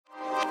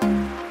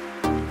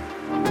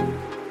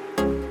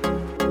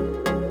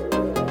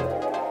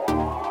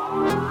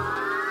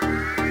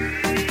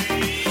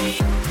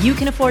You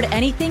can afford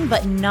anything,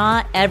 but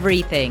not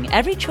everything.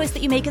 Every choice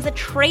that you make is a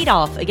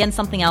trade-off against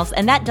something else,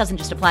 and that doesn't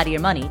just apply to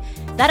your money.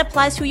 That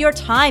applies to your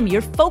time,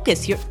 your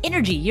focus, your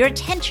energy, your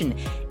attention,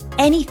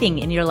 anything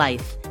in your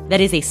life that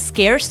is a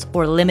scarce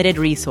or limited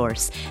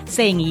resource.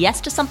 Saying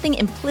yes to something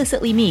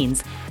implicitly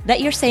means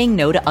that you're saying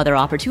no to other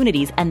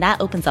opportunities, and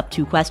that opens up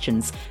two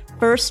questions.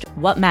 First,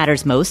 what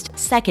matters most?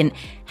 Second,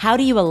 how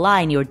do you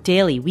align your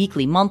daily,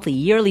 weekly, monthly,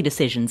 yearly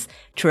decisions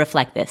to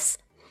reflect this?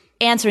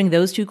 Answering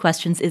those two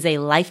questions is a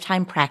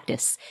lifetime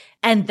practice,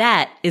 and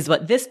that is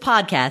what this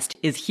podcast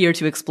is here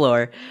to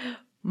explore.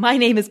 My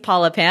name is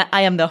Paula Pant.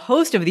 I am the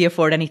host of the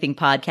Afford Anything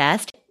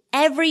podcast.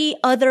 Every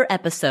other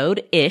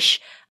episode-ish,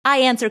 I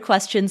answer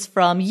questions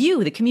from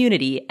you, the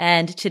community,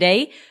 and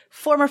today,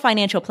 former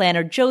financial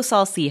planner Joe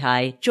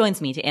Saul-Sehy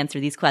joins me to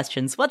answer these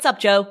questions. What's up,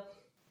 Joe?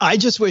 I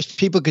just wish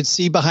people could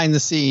see behind the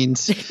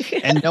scenes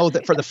and know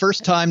that for the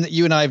first time that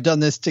you and I have done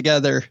this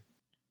together,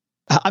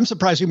 I'm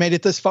surprised we made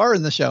it this far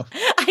in the show.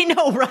 I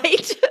know,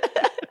 right?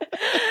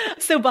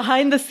 So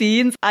behind the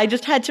scenes, I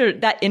just had to,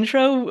 that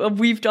intro,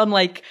 we've done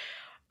like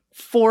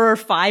 4 or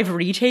 5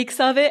 retakes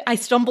of it. I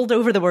stumbled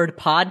over the word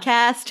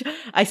podcast.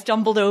 I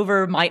stumbled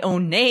over my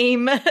own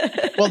name.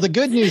 Well, the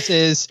good news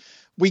is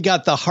we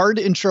got the hard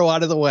intro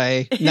out of the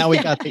way. Now we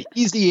got the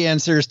easy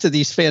answers to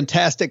these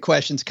fantastic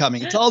questions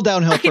coming. It's all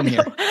downhill from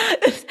here.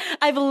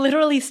 I've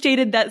literally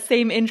stated that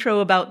same intro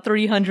about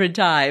 300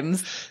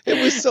 times.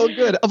 It was so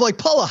good. I'm like,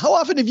 Paula, how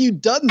often have you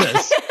done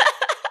this?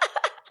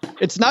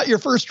 It's not your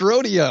first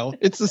rodeo.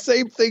 It's the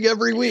same thing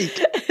every week.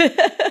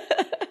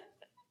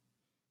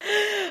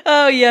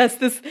 Oh yes,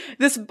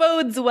 this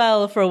bodes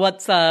well for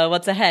what's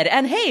ahead.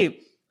 And hey,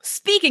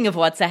 speaking of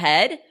what's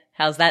ahead,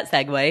 how's that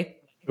segue?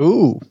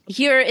 Ooh.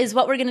 Here is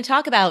what we're going to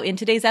talk about in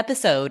today's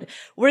episode.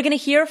 We're going to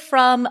hear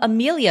from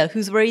Amelia,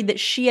 who's worried that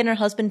she and her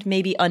husband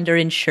may be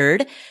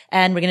underinsured,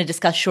 and we're going to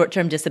discuss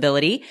short-term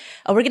disability.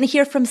 We're going to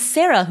hear from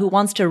Sarah, who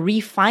wants to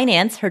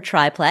refinance her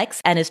triplex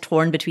and is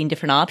torn between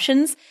different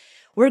options.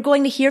 We're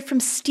going to hear from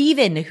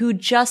Stephen, who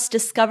just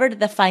discovered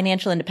the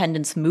financial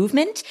independence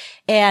movement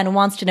and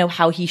wants to know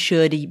how he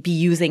should be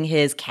using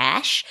his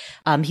cash.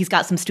 He's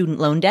got some student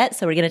loan debt,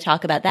 so we're going to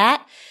talk about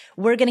that.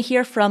 We're going to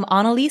hear from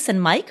Annalise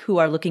and Mike, who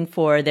are looking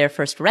for their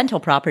first rental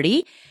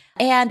property.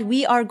 And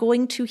we are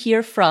going to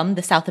hear from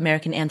the South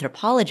American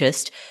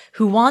anthropologist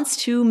who wants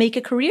to make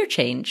a career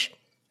change.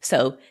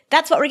 So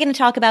that's what we're going to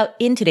talk about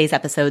in today's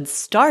episode,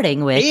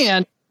 starting with...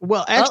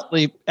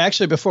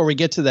 Actually, before we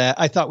get to that,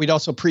 I thought we'd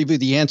also preview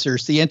the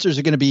answers. The answers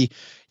are going to be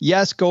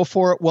yes, go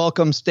for it,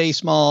 welcome, stay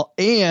small,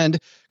 and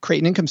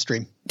create an income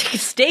stream.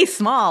 Stay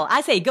small.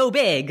 I say go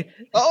big.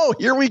 Oh,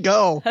 here we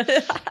go.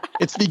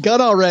 It's begun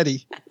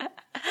already.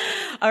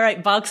 All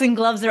right, boxing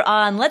gloves are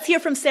on. Let's hear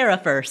from Sarah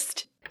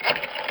first.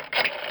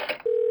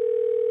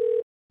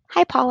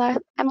 Hi, Paula.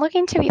 I'm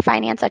looking to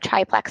refinance a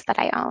triplex that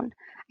I own.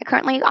 I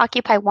currently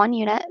occupy 1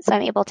 unit, so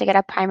I'm able to get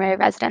a primary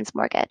residence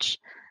mortgage.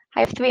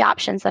 I have 3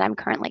 options that I'm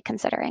currently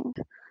considering.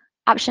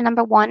 Option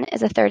number 1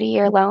 is a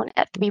 30-year loan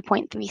at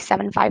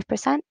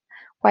 3.375%,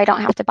 where I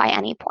don't have to buy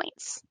any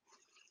points.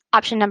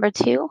 Option number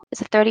 2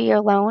 is a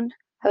 30-year loan.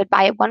 I would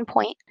buy at 1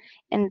 point,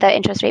 and the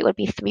interest rate would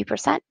be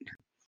 3%.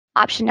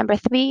 Option number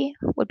 3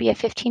 would be a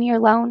 15-year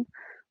loan.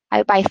 I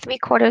would buy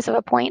 3/4 of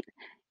a point.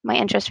 My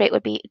interest rate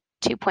would be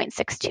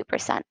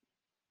 2.62%.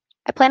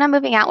 I plan on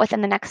moving out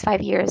within the next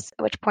 5 years,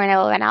 at which point I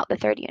will rent out the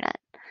 3rd unit.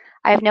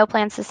 I have no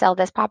plans to sell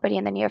this property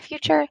in the near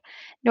future,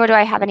 nor do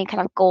I have any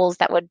kind of goals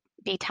that would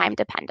be time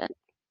dependent.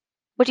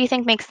 What do you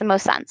think makes the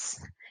most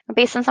sense?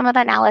 Based on some of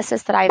the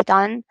analysis that I've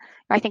done,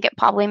 I think it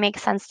probably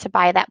makes sense to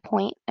buy that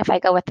point if I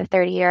go with the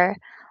 30-year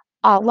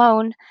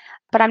loan,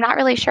 but I'm not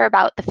really sure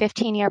about the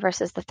 15-year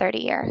versus the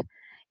 30-year.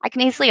 I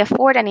can easily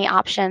afford any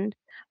option,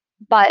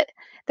 but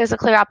there's a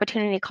clear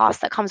opportunity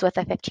cost that comes with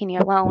a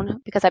 15-year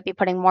loan because I'd be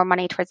putting more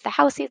money towards the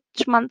house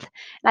each month,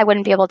 and I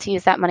wouldn't be able to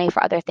use that money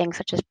for other things,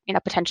 such as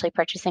potentially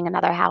purchasing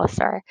another house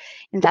or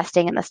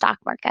investing in the stock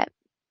market.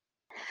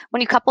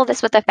 When you couple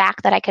this with the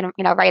fact that I can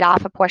write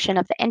off a portion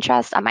of the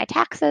interest on my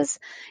taxes,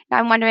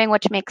 I'm wondering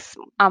which makes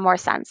more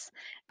sense.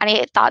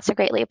 Any thoughts are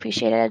greatly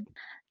appreciated.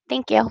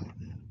 Thank you.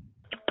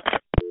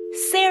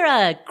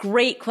 Sarah,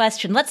 great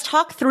question. Let's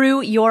talk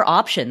through your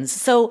options.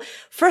 So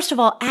first of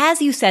all,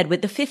 as you said,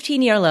 with the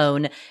 15-year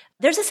loan,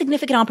 there's a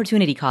significant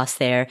opportunity cost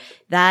there.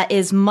 That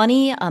is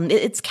money.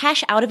 It's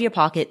cash out of your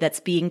pocket that's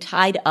being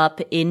tied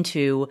up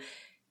into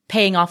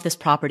paying off this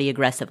property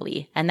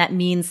aggressively. And that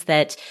means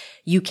that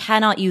you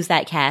cannot use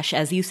that cash,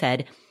 as you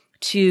said,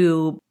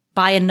 to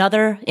buy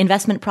another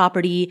investment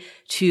property,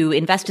 to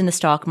invest in the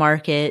stock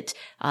market,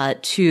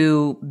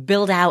 to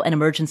build out an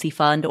emergency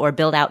fund or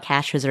build out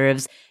cash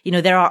reserves.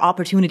 There are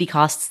opportunity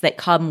costs that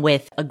come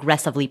with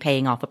aggressively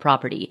paying off a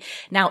property.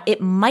 Now,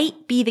 it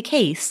might be the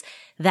case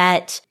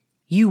that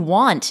you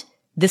want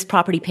this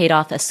property paid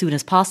off as soon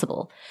as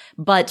possible.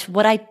 But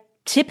what I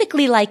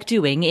typically like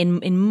doing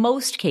in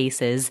most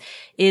cases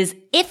is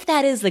if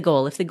that is the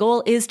goal, if the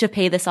goal is to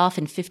pay this off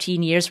in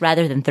 15 years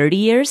rather than 30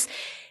 years,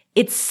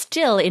 it's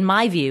still, in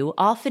my view,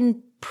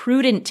 often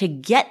prudent to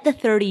get the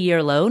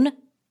 30-year loan.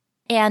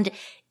 And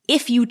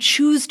if you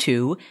choose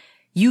to,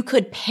 you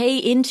could pay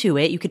into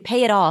it. You could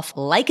pay it off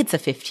like it's a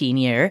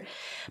 15-year,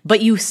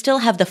 but you still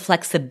have the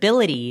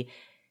flexibility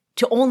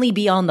to only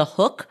be on the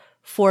hook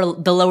for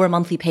the lower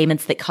monthly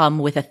payments that come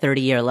with a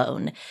 30-year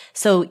loan.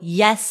 So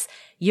yes,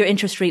 your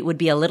interest rate would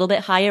be a little bit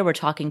higher. We're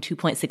talking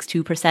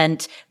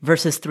 2.62%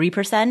 versus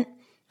 3%.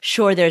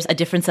 Sure, there's a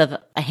difference of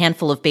a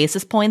handful of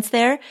basis points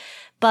there,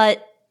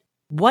 but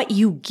what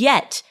you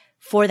get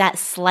for that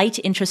slight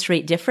interest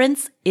rate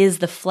difference is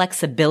the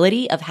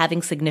flexibility of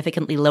having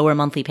significantly lower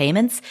monthly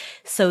payments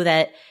so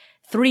that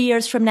 3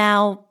 years from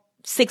now,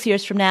 6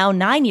 years from now,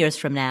 9 years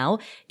from now,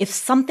 if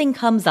something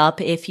comes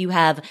up, if you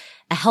have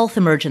a health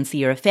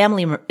emergency or a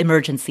family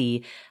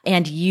emergency,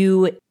 and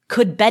you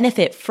could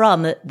benefit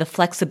from the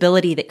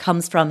flexibility that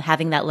comes from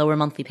having that lower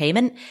monthly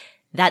payment,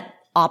 that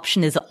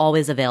option is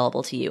always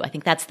available to you. I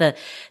think that's the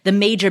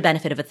major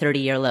benefit of a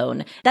 30-year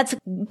loan. That's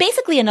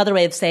basically another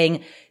way of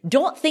saying,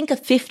 don't think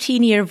of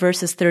 15-year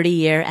versus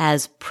 30-year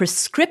as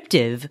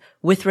prescriptive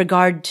with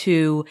regard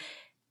to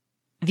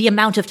the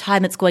amount of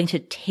time it's going to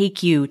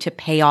take you to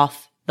pay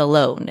off the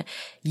loan.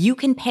 You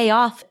can pay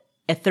off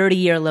a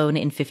 30-year loan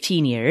in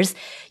 15 years.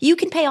 You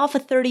can pay off a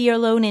 30-year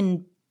loan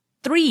in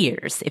 3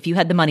 years if you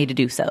had the money to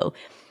do so.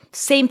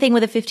 Same thing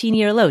with a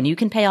 15-year loan. You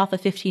can pay off a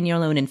 15-year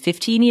loan in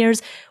 15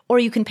 years, or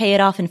you can pay it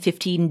off in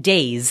 15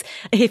 days.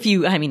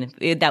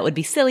 That would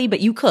be silly, but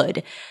you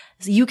could.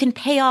 So you can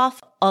pay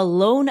off a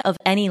loan of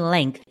any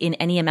length in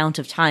any amount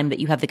of time that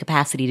you have the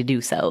capacity to do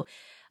so.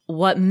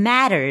 What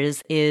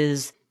matters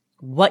is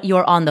what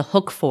you're on the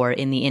hook for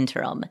in the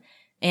interim.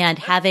 And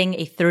having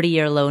a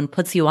 30-year loan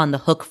puts you on the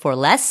hook for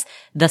less,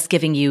 thus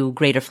giving you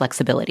greater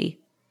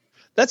flexibility.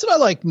 That's what I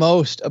like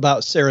most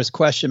about Sarah's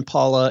question,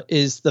 Paula,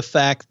 is the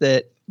fact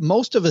that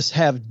most of us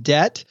have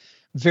debt.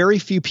 Very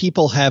few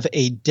people have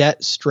a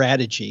debt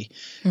strategy.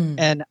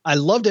 And I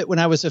loved it when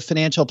I was a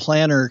financial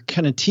planner,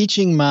 kind of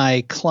teaching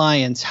my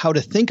clients how to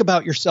think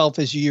about yourself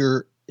as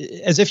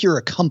if you're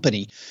a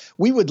company.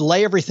 We would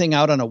lay everything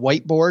out on a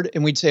whiteboard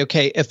and we'd say,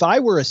 okay, if I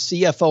were a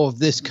CFO of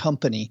this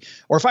company,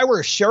 or if I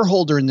were a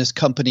shareholder in this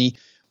company,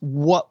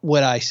 what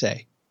would I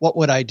say? What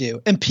would I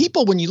do? And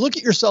people, when you look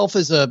at yourself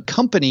as a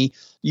company,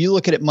 you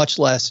look at it much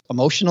less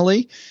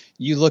emotionally.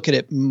 You look at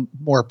it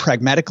more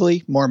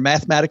pragmatically, more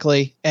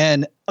mathematically,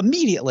 and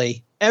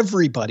immediately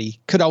everybody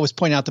could always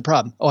point out the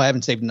problem. Oh, I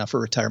haven't saved enough for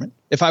retirement.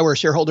 If I were a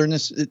shareholder in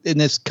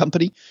this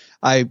company,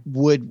 I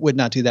would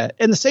not do that.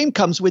 And the same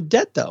comes with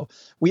debt, though.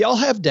 We all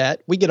have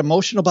debt. We get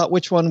emotional about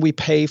which one we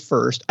pay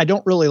first. I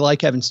don't really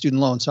like having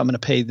student loans, so I'm going to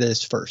pay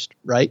this first,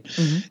 right?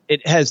 Mm-hmm.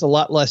 It has a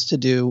lot less to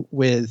do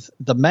with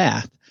the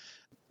math.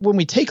 When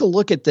we take a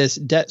look at this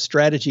debt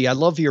strategy, I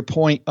love your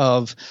point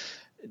of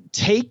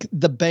take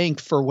the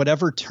bank for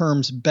whatever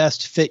terms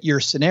best fit your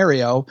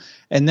scenario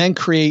and then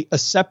create a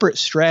separate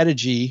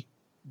strategy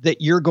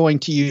that you're going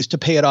to use to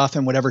pay it off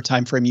in whatever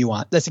time frame you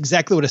want. That's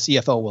exactly what a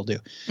CFO will do.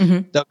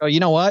 Mm-hmm. They'll go, you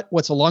know what?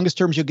 What's the longest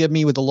terms you'll give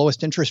me with the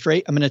lowest interest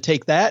rate? I'm going to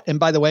take that. And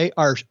by the way,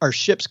 our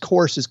ship's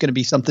course is going to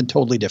be something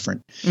totally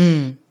different.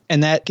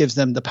 And that gives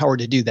them the power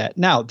to do that.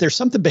 Now, there's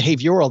something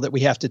behavioral that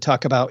we have to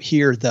talk about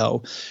here,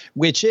 though,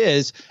 which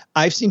is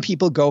I've seen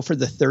people go for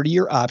the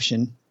 30-year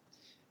option,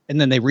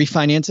 and then they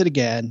refinance it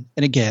again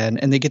and again,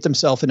 and they get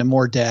themselves into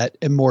more debt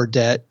and more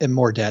debt and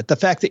more debt. The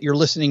fact that you're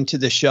listening to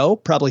this show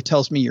probably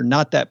tells me you're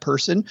not that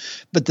person,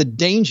 but the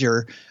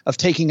danger of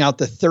taking out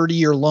the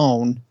 30-year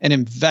loan and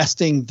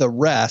investing the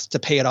rest to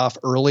pay it off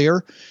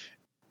earlier,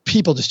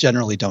 people just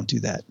generally don't do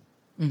that.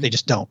 They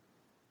just don't.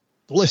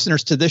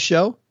 Listeners to this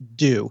show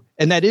do.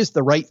 And that is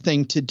the right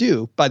thing to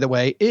do, by the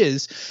way,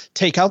 is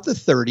take out the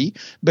 30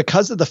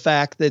 because of the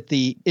fact that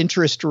the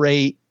interest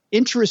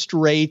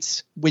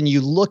rates, when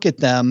you look at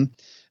them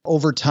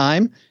over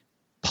time,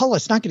 Paula,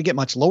 it's not going to get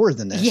much lower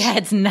than this. Yeah,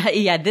 it's not.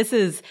 Yeah,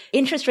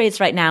 interest rates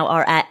right now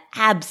are at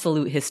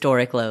absolute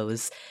historic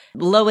lows,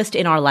 lowest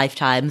in our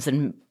lifetimes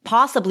and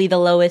possibly the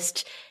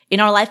lowest in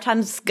our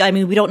lifetimes. I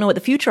mean, we don't know what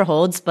the future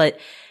holds, but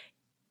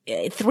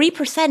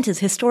 3% is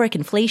historic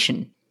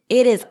inflation.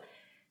 It is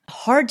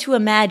hard to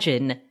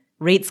imagine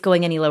rates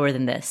going any lower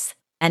than this.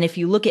 And if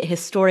you look at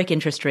historic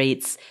interest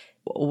rates,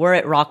 we're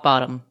at rock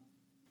bottom.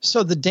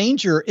 So the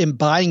danger in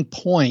buying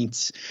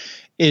points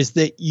is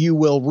that you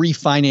will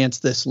refinance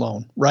this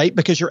loan, right?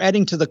 Because you're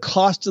adding to the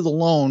cost of the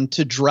loan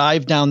to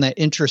drive down that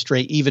interest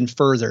rate even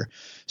further.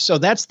 So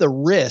that's the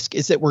risk,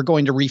 is that we're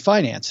going to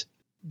refinance.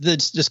 The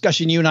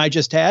discussion you and I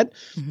just had,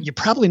 you're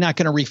probably not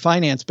going to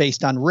refinance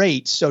based on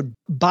rates. So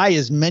buy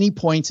as many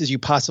points as you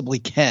possibly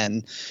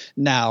can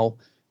now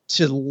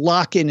to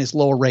lock in as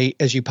low a rate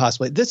as you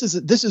possibly. This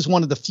is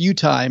one of the few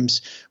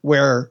times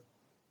where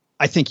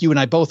I think you and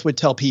I both would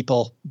tell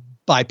people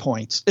buy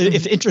points.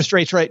 If interest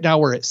rates right now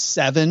were at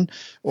 7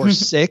 or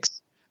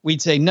 6,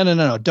 we'd say,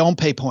 no, don't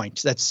pay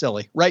points. That's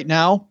silly. Right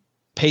now,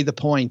 pay the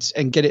points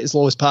and get it as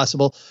low as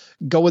possible.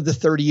 Go with the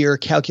 30-year,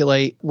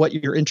 calculate what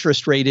your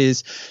interest rate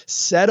is.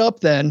 Set up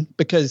then,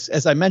 because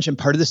as I mentioned,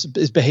 part of this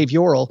is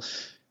behavioral.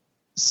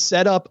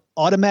 set up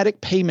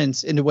automatic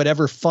payments into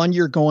whatever fund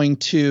you're going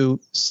to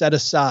set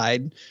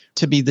aside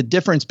to be the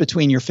difference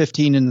between your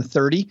 15 and the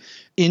 30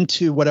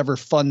 into whatever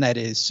fund that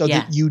is, so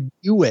that you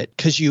do it.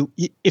 Because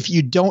if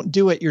you don't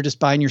do it, you're just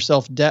buying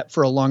yourself debt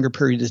for a longer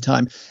period of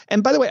time.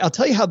 And by the way, I'll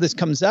tell you how this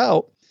comes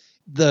out.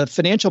 The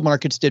financial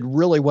markets did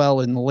really well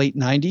in the late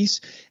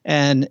 90s.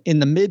 And in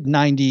the mid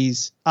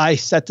 90s, I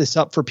set this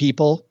up for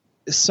people.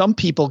 Some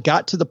people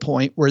got to the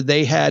point where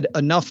they had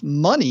enough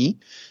money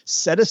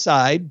set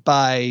aside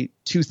by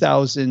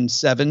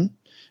 2007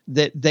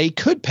 that they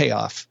could pay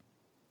off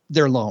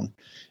their loan.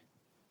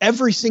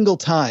 Every single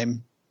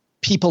time,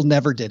 people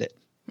never did it.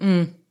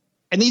 And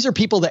these are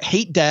people that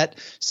hate debt,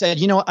 said,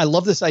 you know what, I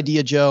love this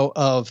idea, Joe,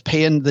 of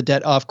paying the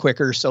debt off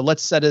quicker. So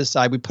let's set it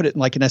aside. We put it in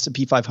like an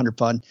S&P 500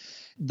 fund.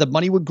 The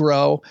money would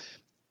grow.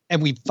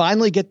 And we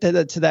finally get to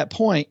that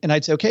point. And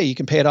I'd say, okay, you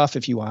can pay it off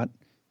if you want.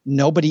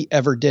 Nobody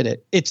ever did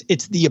it.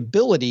 It's the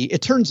ability.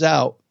 It turns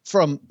out,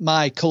 from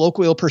my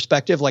colloquial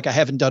perspective, like I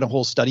haven't done a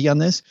whole study on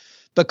this,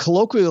 but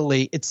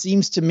colloquially, it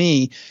seems to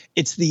me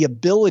it's the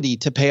ability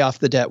to pay off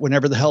the debt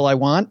whenever the hell I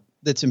want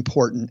that's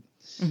important.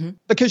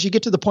 Because you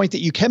get to the point that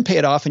you can pay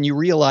it off and you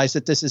realize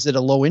that this is at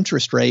a low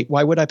interest rate.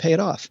 Why would I pay it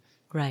off?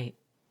 Right.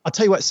 I'll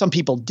tell you what some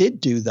people did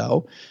do,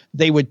 though.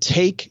 They would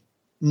take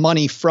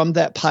money from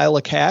that pile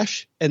of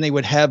cash and they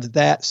would have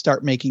that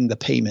start making the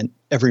payment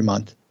every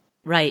month.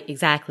 Right,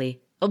 exactly.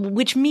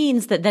 Which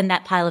means that then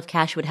that pile of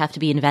cash would have to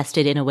be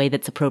invested in a way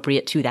that's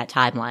appropriate to that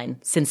timeline.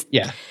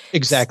 Yeah,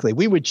 exactly.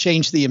 We would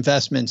change the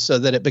investment so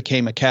that it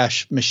became a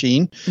cash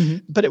machine.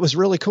 But it was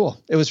really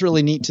cool. It was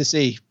really neat to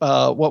see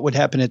what would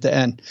happen at the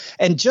end.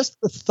 And just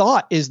the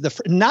thought is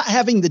not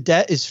having the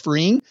debt is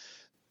freeing,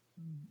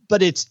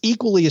 but it's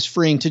equally as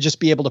freeing to just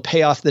be able to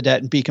pay off the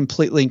debt and be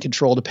completely in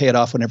control to pay it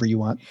off whenever you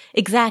want.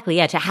 Exactly.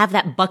 Yeah. To have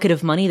that bucket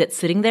of money that's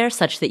sitting there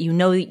such that you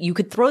know you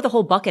could throw the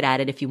whole bucket at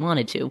it if you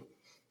wanted to.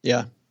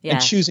 Yeah. And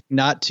choosing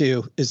not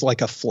to is like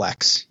a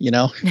flex, you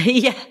know?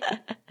 Yeah,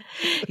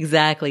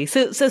 exactly.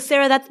 So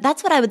Sarah,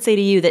 that's what I would say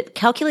to you, that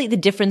calculate the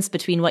difference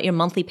between what your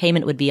monthly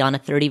payment would be on a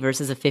 30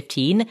 versus a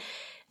 15,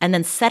 and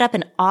then set up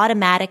an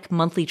automatic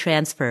monthly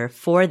transfer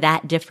for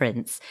that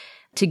difference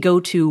to go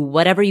to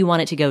whatever you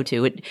want it to go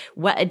to.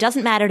 It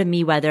doesn't matter to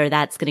me whether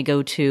that's going to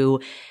go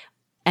to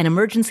an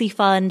emergency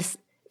fund,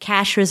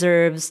 cash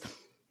reserves,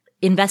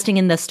 investing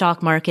in the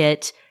stock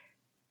market,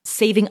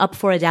 saving up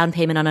for a down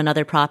payment on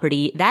another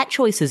property. That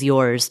choice is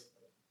yours.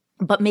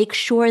 But make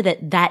sure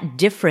that that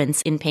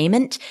difference in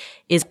payment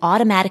is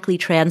automatically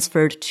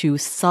transferred to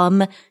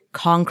some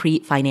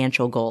concrete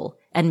financial goal,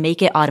 and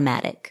make it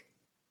automatic.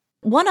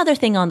 One other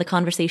thing on the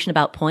conversation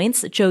about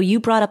points, Joe, you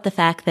brought up the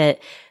fact that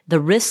the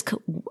risk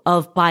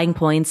of buying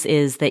points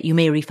is that you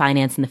may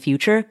refinance in the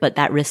future, but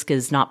that risk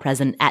is not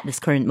present at this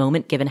current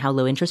moment given how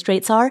low interest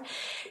rates are.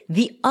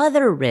 The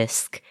other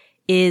risk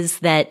is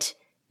that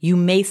you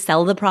may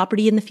sell the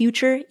property in the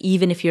future,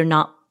 even if you're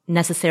not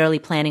necessarily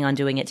planning on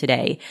doing it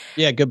today.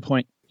 Yeah, good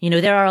point. You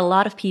know, there are a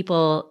lot of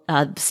people,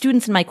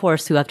 students in my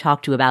course who I've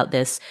talked to about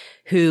this,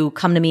 who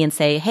come to me and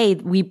say, hey,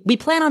 we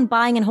plan on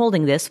buying and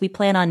holding this. We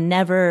plan on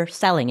never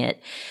selling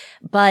it.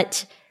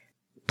 But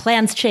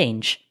plans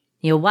change.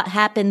 You know, what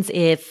happens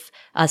if,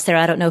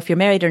 Sarah, I don't know if you're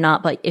married or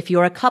not, but if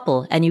you're a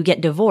couple and you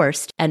get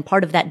divorced and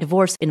part of that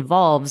divorce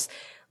involves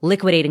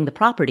liquidating the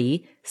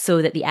property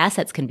so that the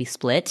assets can be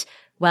split,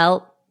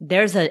 well,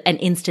 there's an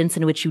instance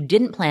in which you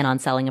didn't plan on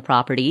selling a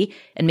property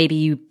and maybe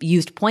you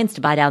used points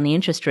to buy down the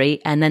interest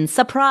rate, and then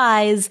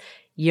surprise,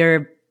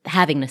 you're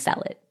having to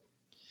sell it.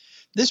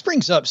 This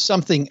brings up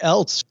something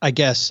else, I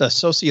guess,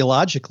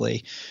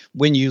 sociologically.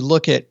 When you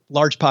look at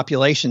large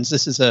populations,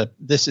 this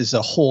is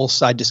a whole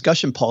side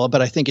discussion, Paula,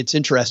 but I think it's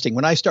interesting.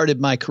 When I started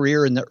my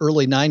career in the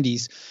early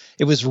 90s,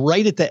 it was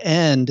right at the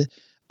end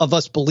of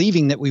us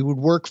believing that we would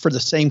work for the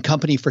same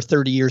company for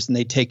 30 years and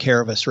they'd take care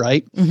of us,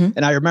 right?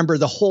 And I remember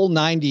the whole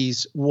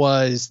 90s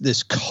was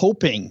this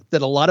coping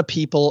that a lot of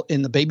people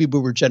in the baby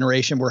boomer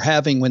generation were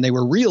having when they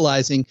were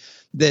realizing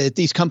that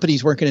these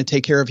companies weren't going to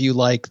take care of you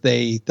like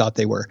they thought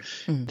they were,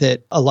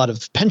 that a lot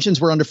of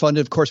pensions were underfunded.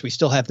 Of course, we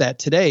still have that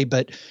today,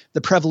 but the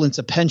prevalence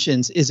of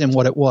pensions isn't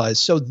what it was.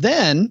 So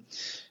then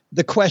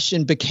the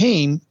question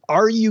became,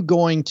 are you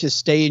going to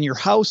stay in your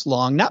house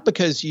long? Not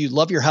because you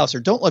love your house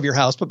or don't love your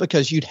house, but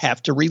because you'd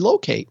have to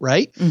relocate,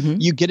 right?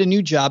 You get a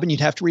new job and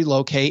you'd have to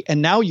relocate.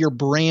 And now you're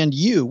brand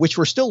you, which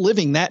we're still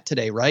living that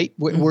today, right?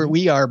 Where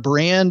we are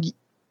brand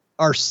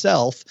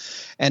ourself,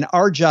 and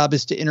our job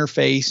is to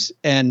interface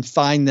and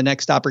find the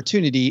next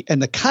opportunity. And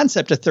the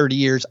concept of 30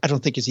 years, I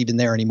don't think is even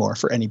there anymore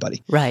for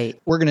anybody. Right.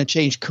 We're going to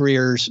change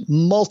careers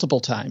multiple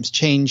times,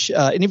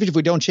 and even if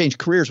we don't change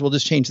careers, we'll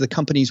just change the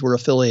companies we're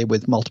affiliated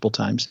with multiple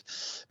times.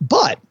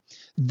 But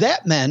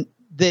that meant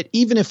that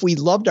even if we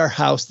loved our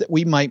house, that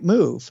we might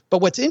move. But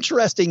what's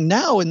interesting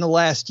now in the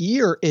last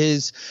year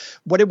is,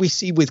 what did we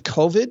see with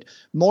COVID?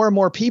 More and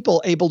more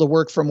people able to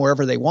work from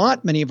wherever they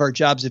want. Many of our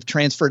jobs have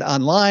transferred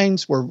online.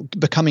 We're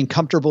becoming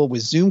comfortable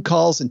with Zoom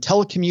calls and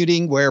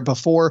telecommuting, where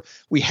before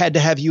we had to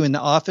have you in the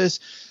office.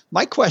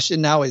 My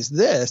question now is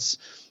this: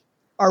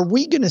 are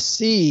we going to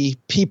see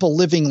people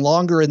living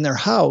longer in their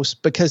house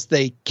because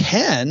they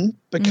can,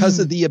 because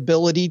of the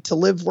ability to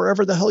live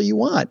wherever the hell you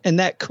want? And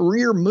that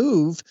career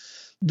move,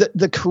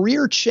 the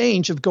career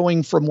change of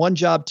going from one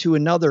job to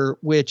another,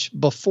 which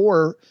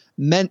before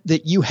meant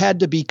that you had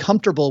to be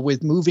comfortable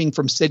with moving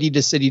from city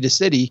to city to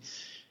city,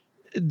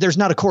 there's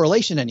not a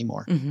correlation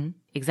anymore.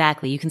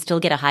 Exactly. You can still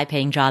get a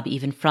high-paying job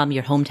even from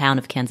your hometown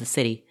of Kansas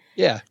City.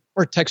 Yeah.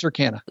 Or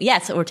Texarkana.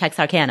 Yes, or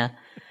Texarkana.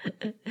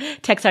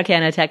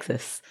 Texarkana,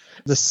 Texas.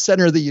 The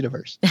center of the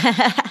universe.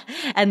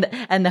 and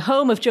the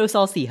home of Joe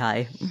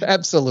Saul-Sehy.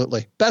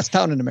 Absolutely. Best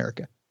town in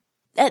America.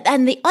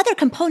 And the other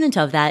component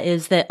of that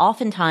is that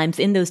oftentimes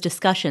in those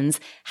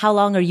discussions, how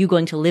long are you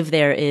going to live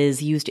there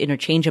is used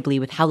interchangeably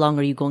with how long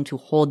are you going to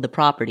hold the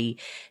property.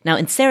 Now,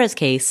 in Sarah's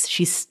case,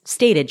 she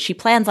stated she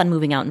plans on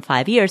moving out in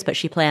 5 years, but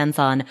she plans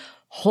on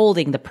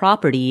holding the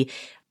property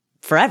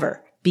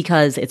forever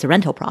because it's a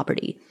rental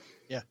property.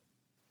 Yeah.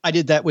 I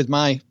did that with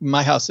my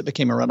house that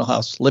became a rental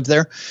house. Lived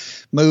there,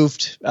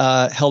 moved,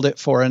 held it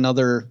for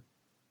another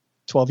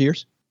 12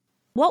 years.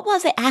 What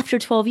was it after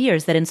 12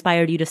 years that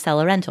inspired you to sell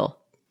a rental?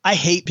 I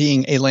hate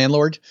being a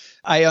landlord.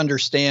 I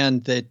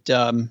understand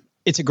that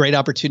it's a great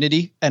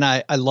opportunity, and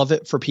I love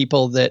it for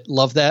people that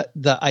love that.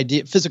 The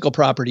idea, physical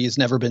property has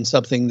never been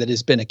something that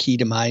has been a key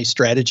to my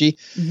strategy.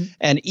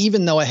 And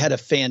even though I had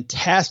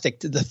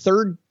the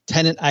third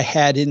tenant I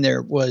had in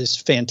there was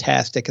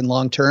fantastic and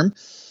long-term,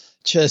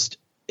 just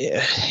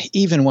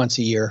even once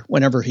a year,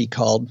 whenever he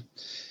called,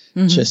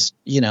 just,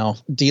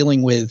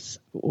 dealing with,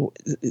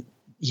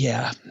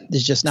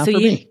 it's just not for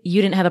me.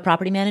 You didn't have a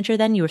property manager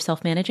then? You were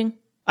self-managing?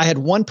 I had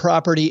one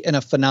property and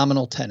a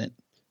phenomenal tenant.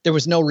 There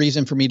was no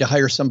reason for me to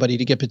hire somebody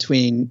to get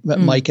between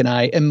Mike and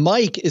I. And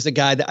Mike is a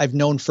guy that I've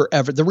known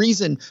forever.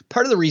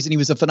 Part of the reason he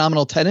was a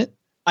phenomenal tenant,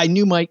 I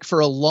knew Mike for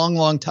a long,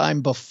 long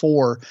time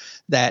before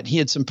that. He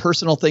had some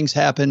personal things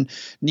happen,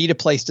 need a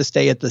place to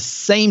stay at the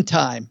same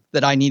time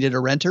that I needed a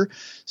renter.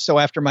 So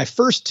after my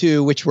first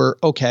two, which were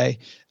okay,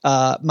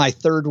 my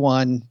third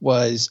one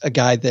was a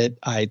guy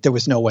that there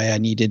was no way I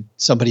needed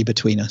somebody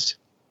between us.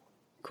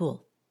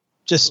 Cool.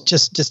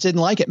 Just didn't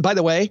like it. By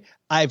the way,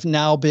 I've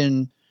now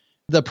been,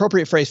 the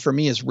appropriate phrase for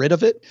me is rid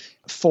of it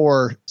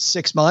for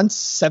 6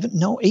 months,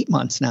 8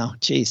 months now.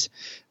 Jeez.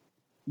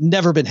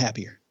 Never been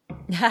happier.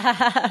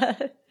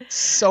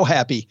 So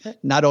happy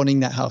not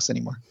owning that house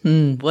anymore.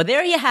 Well,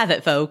 there you have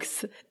it,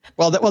 folks.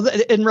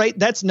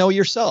 That's know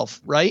yourself,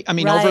 right? I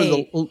mean, over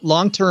the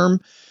long term,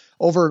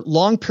 over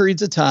long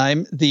periods of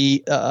time,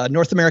 the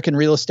North American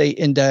Real Estate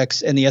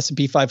Index and the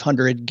S&P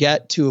 500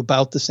 get to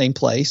about the same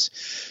place.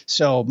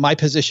 So my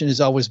position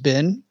has always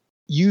been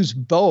use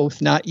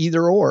both, not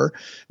either or,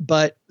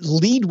 but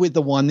lead with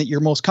the one that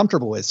you're most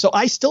comfortable with. So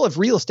I still have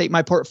real estate in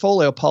my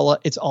portfolio, Paula.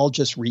 It's all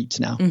just REITs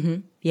now.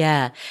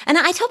 Yeah. And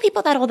I tell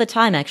people that all the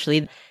time,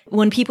 actually.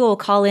 When people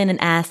call in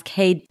and ask,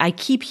 hey, I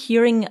keep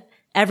hearing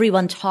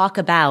everyone talk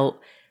about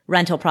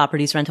rental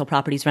properties.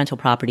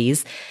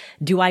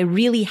 Do I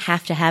really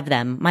have to have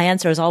them? My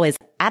answer is always,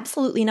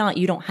 absolutely not.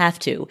 You don't have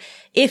to.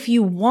 If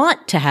you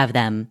want to have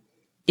them,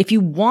 if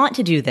you want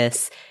to do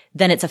this,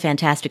 then it's a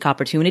fantastic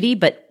opportunity.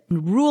 But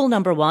rule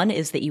number one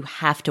is that you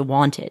have to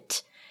want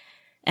it.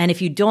 And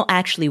if you don't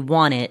actually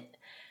want it,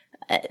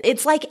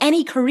 it's like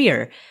any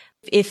career.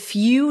 If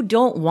you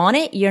don't want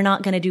it, you're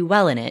not going to do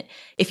well in it.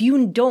 If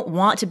you don't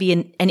want to be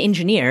an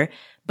engineer,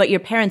 but your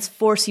parents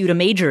force you to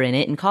major in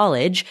it in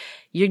college,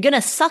 you're going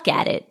to suck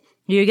at it.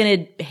 You're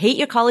going to hate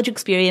your college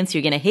experience.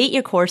 You're going to hate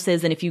your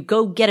courses. And if you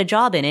go get a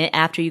job in it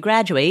after you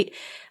graduate,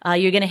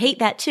 you're going to hate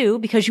that too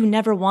because you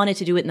never wanted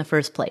to do it in the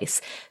first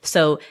place.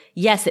 So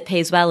yes, it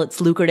pays well. It's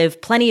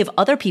lucrative. Plenty of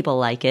other people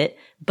like it.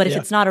 But if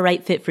it's not a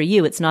right fit for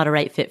you, it's not a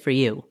right fit for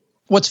you.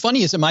 What's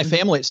funny is in my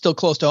family, it's still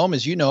close to home.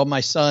 As you know,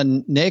 my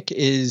son, Nick,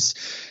 is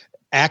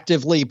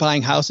actively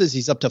buying houses.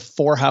 He's up to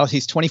 4 houses.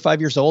 He's 25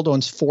 years old,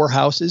 owns 4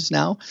 houses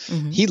now.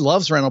 He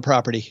loves rental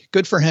property.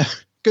 Good for him.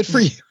 Good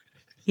for you.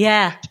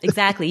 Yeah,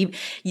 exactly.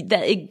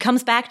 It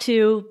comes back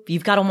to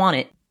you've got to want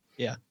it.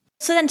 Yeah.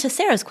 So then to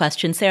Sarah's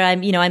question, Sarah, I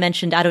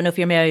mentioned, I don't know if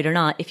you're married or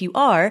not. If you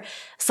are,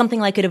 something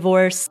like a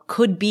divorce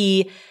could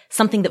be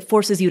something that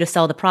forces you to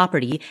sell the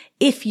property.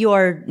 If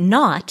you're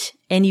not,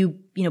 and you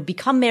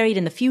become married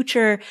in the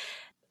future,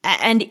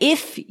 and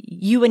if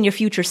you and your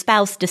future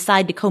spouse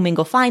decide to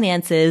commingle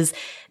finances,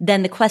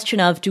 then the question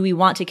of, do we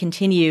want to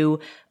continue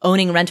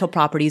owning rental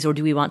properties or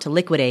do we want to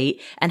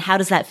liquidate? And how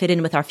does that fit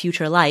in with our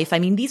future life? I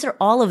mean, these are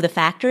all of the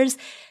factors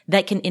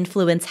that can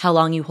influence how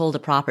long you hold a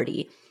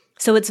property.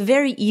 So it's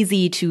very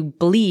easy to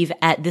believe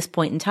at this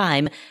point in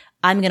time,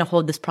 I'm going to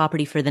hold this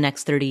property for the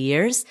next 30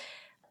 years.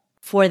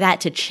 For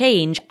that to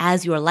change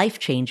as your life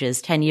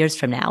changes 10 years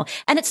from now.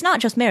 And it's not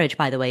just marriage,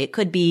 by the way. It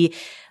could be,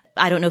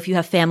 I don't know if you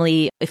have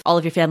family, if all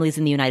of your family is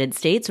in the United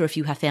States or if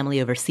you have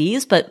family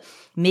overseas, but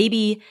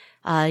maybe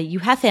you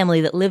have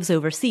family that lives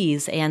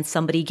overseas and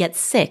somebody gets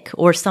sick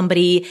or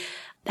somebody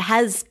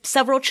has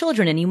several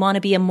children and you want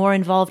to be a more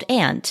involved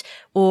aunt,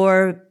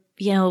 or,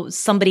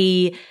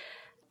 somebody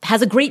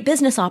has a great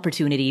business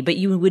opportunity, but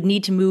you would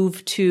need to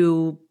move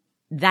to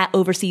that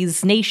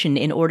overseas nation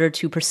in order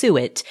to pursue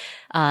it,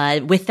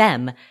 with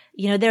them.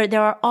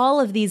 There are all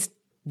of these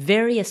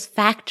various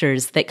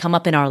factors that come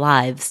up in our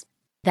lives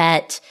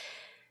that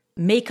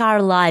make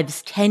our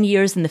lives 10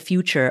 years in the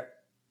future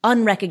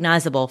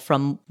unrecognizable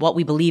from what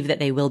we believe that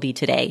they will be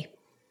today.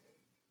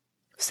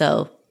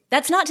 So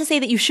that's not to say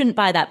that you shouldn't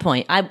buy that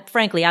point.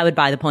 Frankly, I would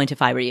buy the point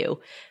if I were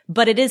you.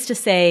 But it is to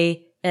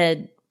say,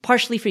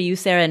 partially for you,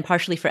 Sarah, and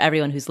partially for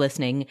everyone who's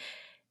listening,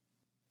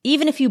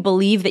 even if you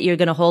believe that you're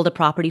going to hold a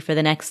property for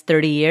the next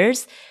 30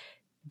 years,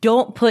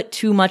 don't put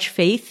too much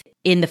faith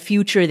in the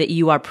future that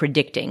you are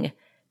predicting,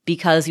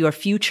 because your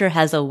future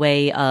has a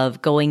way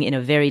of going in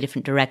a very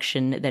different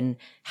direction than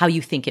how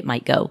you think it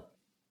might go.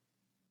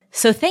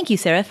 So thank you,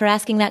 Sarah, for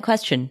asking that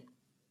question.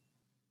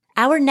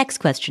 Our next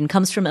question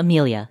comes from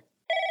Amelia.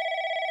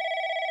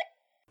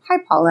 Hi,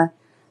 Paula.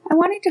 I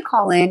wanted to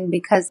call in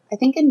because I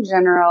think in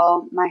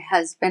general, my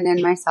husband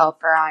and myself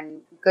are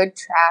on good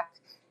track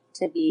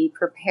to be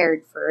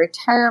prepared for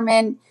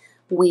retirement.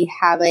 We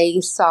have a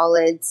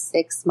solid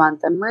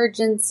 6-month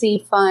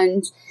emergency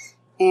fund,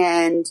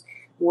 and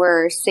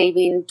we're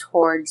saving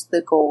towards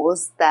the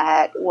goals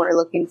that we're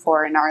looking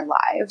for in our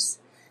lives.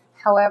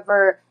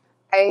 However,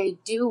 I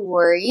do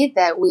worry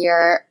that we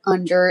are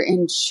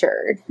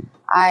underinsured.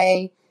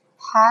 I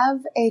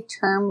have a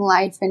term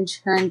life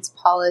insurance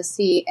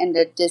policy and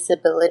a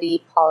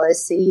disability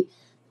policy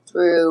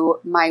through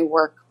my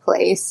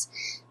workplace.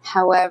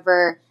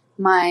 However,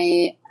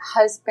 my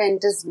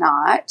husband does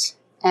not,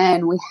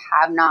 and we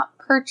have not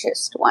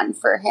purchased one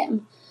for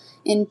him.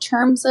 In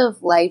terms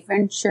of life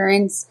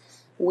insurance,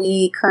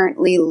 we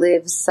currently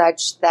live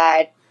such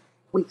that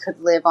we could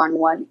live on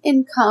one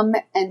income,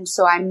 and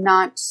so I'm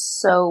not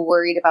so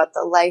worried about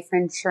the life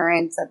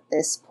insurance at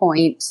this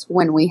point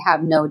when we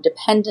have no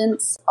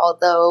dependents,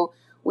 although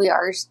we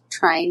are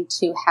trying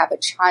to have a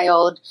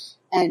child,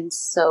 and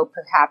so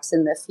perhaps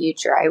in the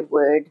future I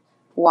would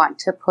want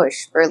to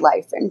push for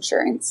life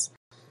insurance.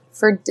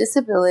 For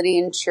disability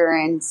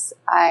insurance,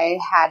 I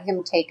had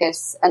him take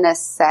an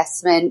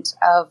assessment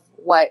of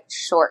what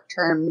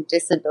short-term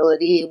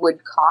disability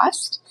would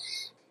cost.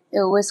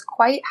 It was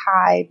quite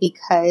high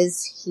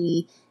because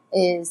he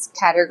is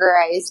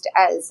categorized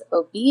as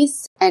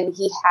obese and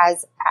he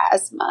has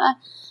asthma.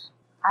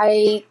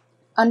 I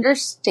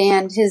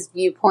understand his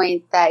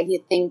viewpoint that he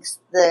thinks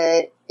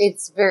that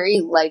it's very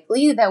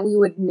likely that we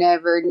would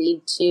never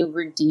need to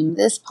redeem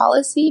this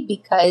policy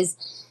because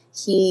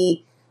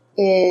he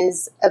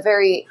is a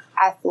very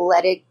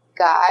athletic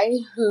guy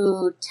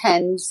who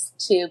tends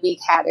to be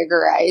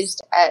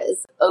categorized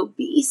as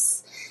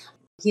obese.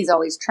 He's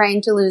always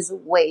trying to lose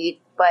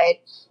weight,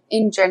 but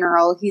in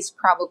general, he's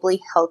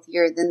probably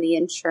healthier than the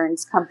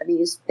insurance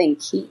companies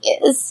think he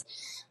is.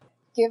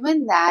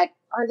 Given that,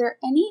 are there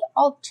any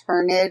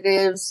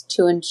alternatives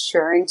to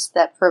insurance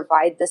that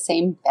provide the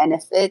same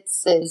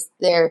benefits? Is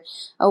there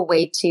a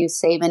way to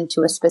save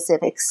into a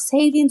specific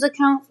savings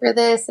account for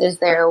this? Is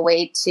there a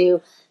way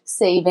to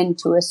save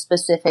into a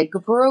specific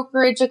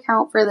brokerage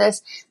account for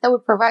this that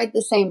would provide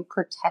the same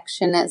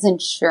protection as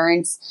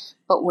insurance,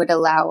 but would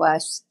allow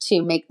us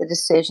to make the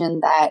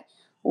decision that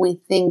we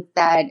think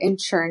that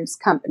insurance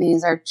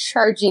companies are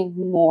charging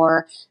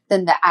more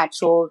than the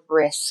actual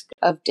risk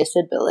of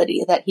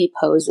disability that he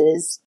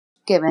poses,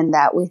 given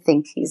that we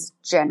think he's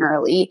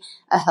generally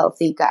a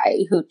healthy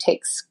guy who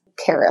takes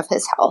care of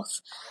his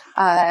health.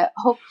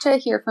 Hope to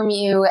hear from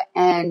you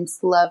and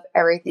love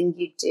everything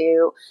you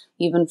do.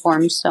 You've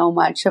informed so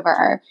much of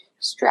our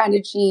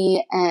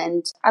strategy,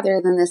 and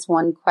other than this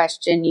one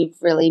question,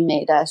 you've really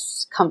made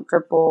us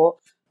comfortable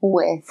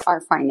with our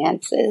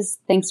finances.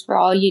 Thanks for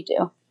all you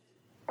do.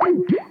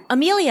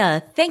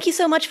 Amelia, thank you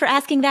so much for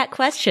asking that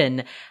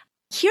question.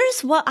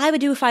 Here's what I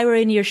would do if I were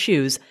in your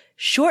shoes.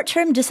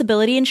 Short-term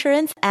disability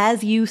insurance,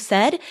 as you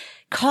said,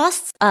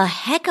 costs a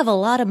heck of a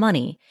lot of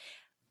money.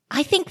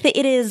 I think that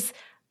it is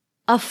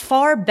a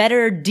far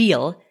better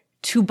deal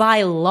to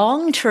buy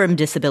long-term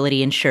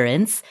disability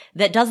insurance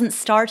that doesn't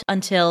start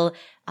until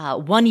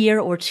 1 year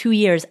or 2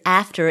 years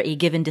after a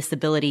given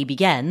disability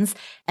begins,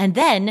 and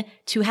then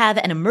to have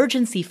an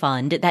emergency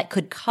fund that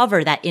could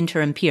cover that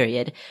interim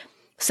period.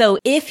 So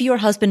if your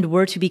husband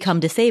were to become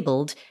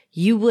disabled,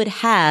 you would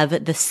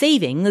have the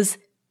savings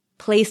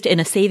placed in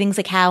a savings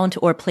account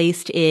or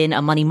placed in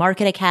a money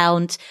market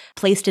account,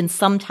 placed in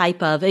some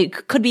type of,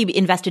 it could be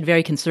invested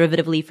very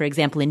conservatively, for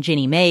example, in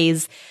Ginnie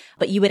Mae's,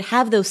 but you would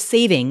have those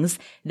savings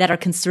that are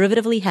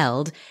conservatively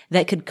held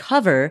that could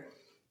cover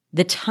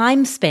the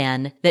time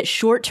span that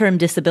short-term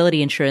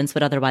disability insurance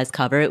would otherwise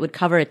cover. It would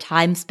cover a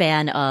time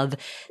span of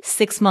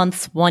 6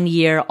 months, 1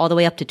 year, all the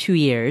way up to 2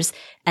 years.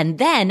 And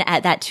then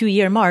at that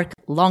 2-year mark,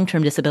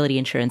 long-term disability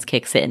insurance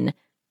kicks in.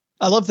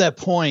 I love that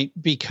point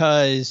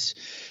because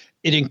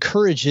it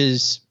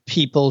encourages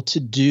people to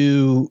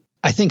do,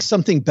 I think,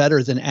 something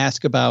better than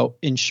ask about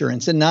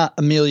insurance. And not,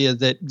 Amelia,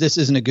 that this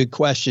isn't a good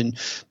question,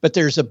 but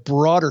there's a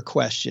broader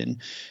question,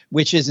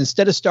 which is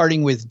instead of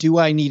starting with, do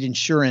I need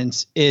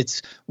insurance?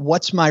 It's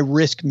what's my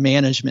risk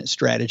management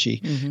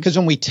strategy? Because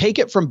when we take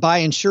it from buy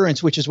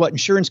insurance, which is what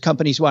insurance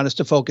companies want us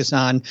to focus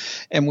on,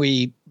 and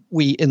we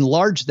we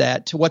enlarge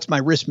that to what's my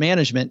risk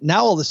management,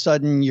 now all of a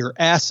sudden your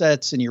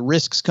assets and your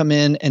risks come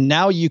in, and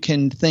now you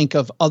can think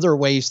of other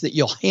ways that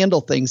you'll handle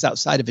things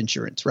outside of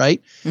insurance,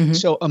 right? Mm-hmm.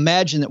 So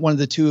imagine that one of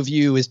the two of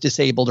you is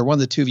disabled or one of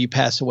the two of you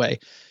pass away.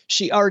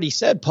 She already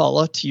said,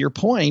 Paula, to your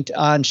point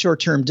on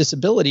short-term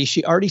disability,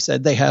 she already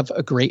said they have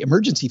a great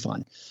emergency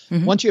fund.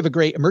 Mm-hmm. Once you have a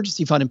great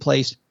emergency fund in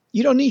place,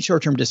 you don't need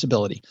short-term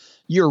disability.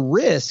 Your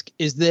risk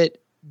is that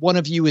one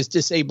of you is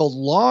disabled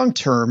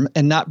long-term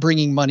and not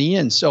bringing money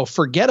in. So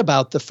forget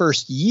about the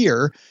first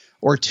year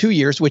or 2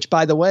 years, which,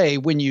 by the way,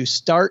 when you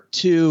start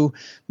to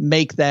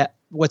make that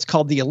what's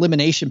called the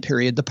elimination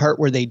period, the part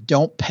where they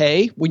don't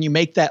pay, when you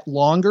make that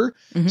longer,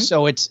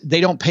 so they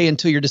don't pay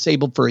until you're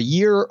disabled for a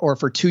year or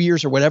for 2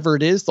 years or whatever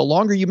it is, the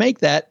longer you make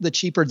that, the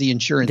cheaper the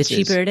insurance is. The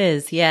cheaper it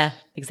is. Yeah,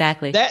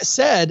 exactly. That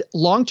said,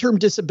 long-term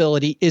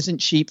disability isn't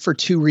cheap for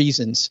two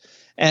reasons.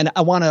 And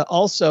I want to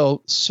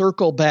also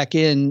circle back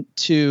in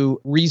to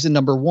reason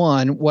number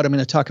one, what I'm going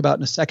to talk about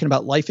in a second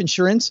about life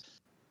insurance.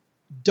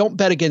 Don't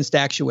bet against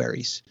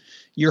actuaries.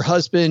 Your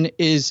husband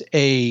is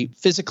a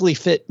physically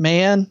fit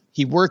man.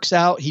 He works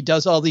out. He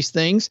does all these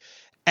things.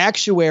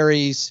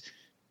 Actuaries,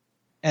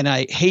 and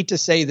I hate to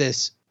say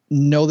this,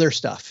 know their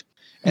stuff.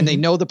 And they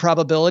know the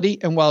probability.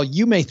 And while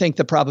you may think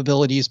the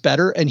probability is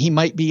better, and he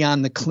might be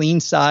on the clean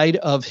side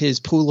of his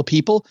pool of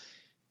people,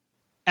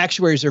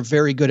 actuaries are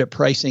very good at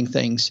pricing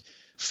things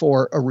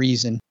for a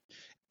reason.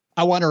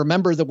 I want to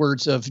remember the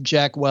words of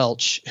Jack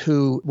Welch,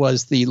 who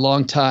was the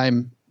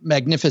longtime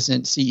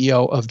magnificent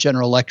CEO of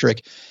General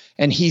Electric.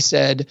 And he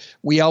said,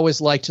 we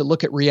always like to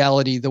look at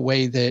reality the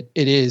way that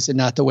it is and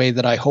not the way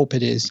that I hope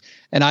it is.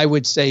 And I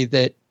would say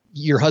that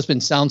your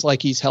husband sounds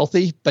like he's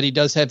healthy, but he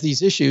does have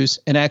these issues,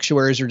 and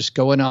actuaries are just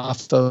going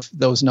off of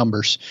those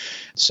numbers.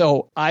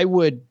 So I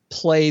would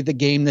play the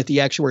game that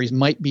the actuaries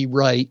might be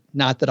right,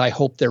 not that I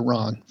hope they're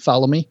wrong.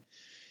 Follow me?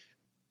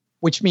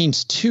 Which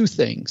means two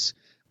things.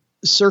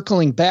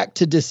 Circling back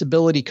to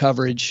disability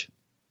coverage,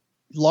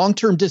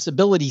 long-term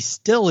disability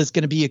still is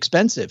going to be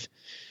expensive.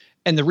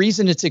 And the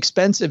reason it's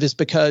expensive is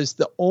because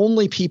the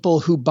only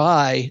people who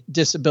buy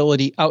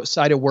disability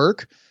outside of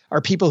work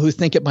are people who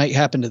think it might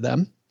happen to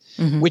them,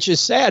 which is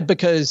sad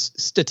because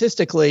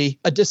statistically,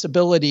 a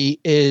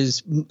disability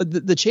is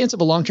the chance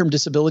of a long-term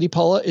disability,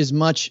 Paula, is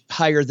much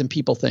higher than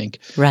people think,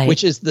 right?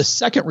 Which is the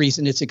second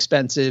reason it's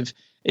expensive,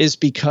 is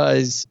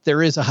because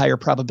there is a higher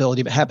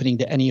probability of it happening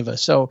to any of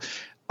us. So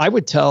I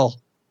would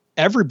tell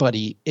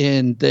everybody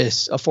in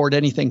this Afford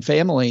Anything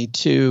family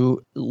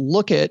to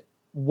look at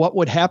what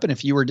would happen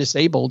if you were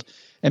disabled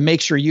and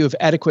make sure you have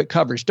adequate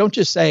coverage. Don't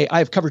just say, I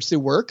have coverage through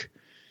work,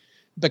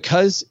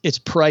 because it's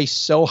priced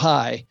so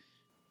high.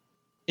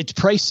 It's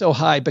priced so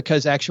high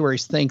because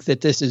actuaries think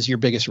that this is your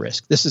biggest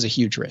risk. This is a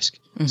huge risk.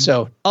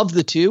 So of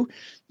the two,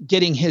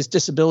 getting his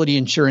disability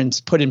insurance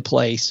put in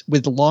place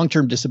with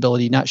long-term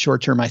disability, not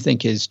short-term, I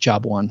think is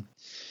job one.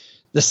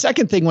 The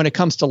second thing when it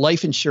comes to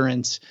life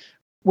insurance,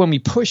 when we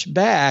push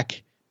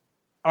back,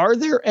 are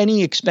there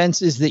any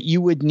expenses that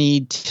you would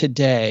need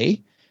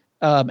today?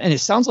 And it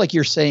sounds like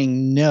you're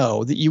saying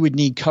no, that you would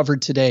need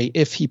covered today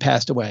if he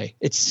passed away.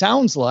 It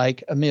sounds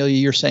like, Amelia,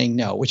 you're saying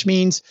no, which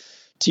means,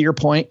 to your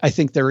point, I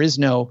think there is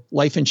no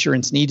life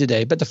insurance need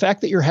today. But the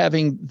fact that you're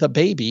having the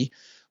baby,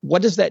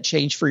 what does that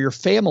change for your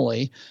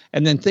family?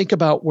 And then think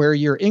about where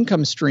your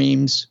income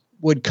streams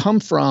would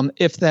come from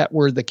if that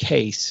were the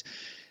case.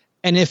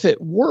 And if it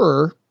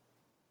were,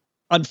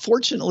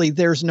 unfortunately,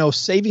 there's no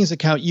savings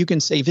account you can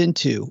save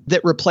into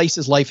that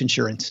replaces life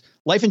insurance.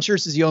 Life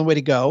insurance is the only way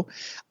to go.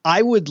 I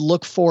would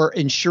look for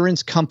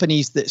insurance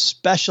companies that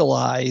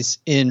specialize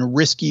in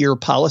riskier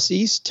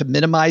policies to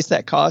minimize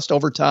that cost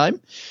over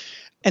time.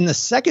 And the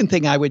second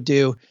thing I would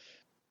do,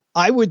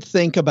 I would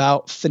think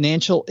about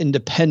financial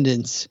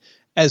independence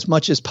as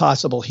much as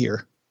possible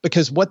here.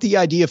 Because what the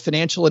idea of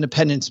financial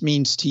independence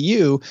means to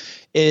you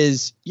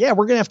is, yeah,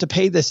 we're going to have to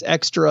pay this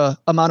extra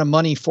amount of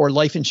money for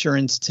life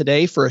insurance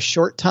today for a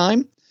short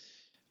time.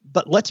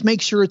 But let's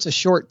make sure it's a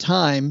short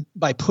time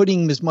by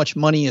putting as much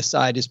money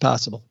aside as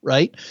possible,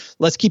 right?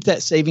 Let's keep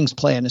that savings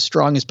plan as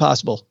strong as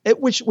possible,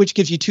 which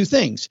gives you two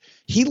things.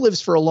 He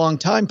lives for a long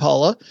time,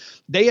 Paula.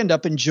 They end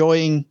up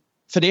enjoying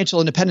financial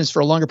independence for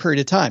a longer period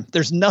of time.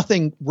 There's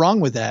nothing wrong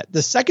with that.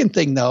 The second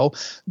thing, though,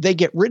 they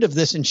get rid of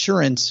this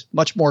insurance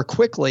much more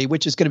quickly,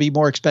 which is going to be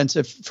more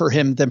expensive for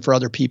him than for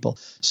other people.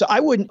 So I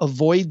wouldn't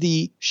avoid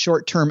the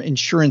short-term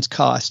insurance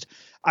cost.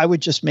 I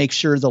would just make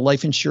sure the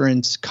life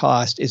insurance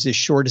cost is as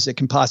short as it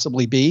can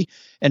possibly be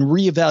and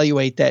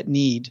reevaluate that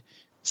need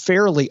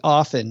fairly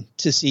often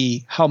to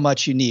see how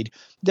much you need.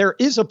 There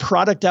is a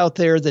product out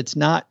there that's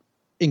not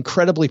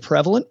incredibly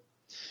prevalent.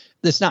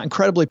 But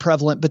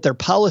there are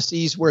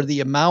policies where the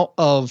amount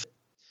of,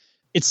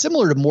 it's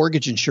similar to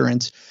mortgage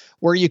insurance,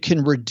 where you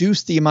can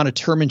reduce the amount of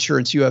term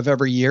insurance you have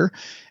every year.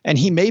 And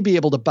he may be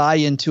able to buy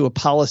into a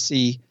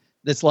policy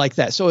that's like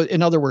that. So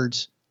in other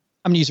words,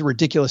 I'm going to use a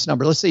ridiculous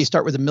number. Let's say you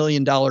start with $1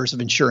 million of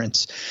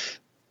insurance.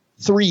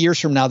 3 years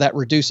from now, that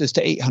reduces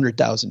to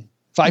 $800,000.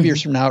 5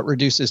 years from now, it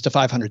reduces to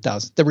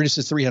 $500,000. That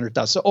reduces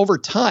 $300,000. So over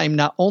time,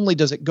 not only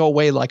does it go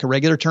away like a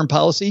regular term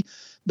policy,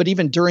 But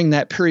even during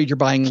that period, you're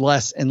buying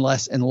less and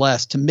less and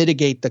less to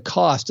mitigate the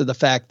cost of the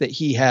fact that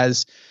he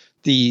has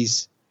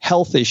these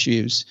health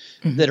issues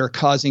that are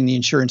causing the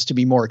insurance to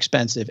be more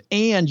expensive.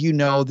 And you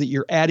know that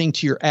you're adding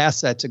to your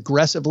assets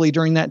aggressively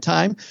during that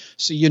time.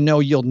 So you know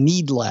you'll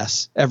need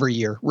less every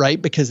year, right?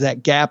 Because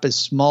that gap is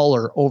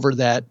smaller over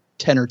that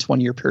 10 or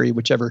 20 year period,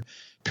 whichever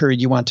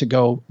period you want to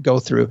go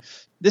through.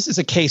 This is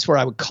a case where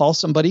I would call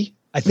somebody.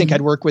 I think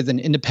I'd work with an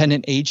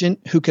independent agent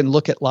who can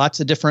look at lots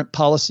of different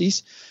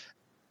policies.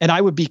 And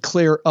I would be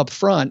clear up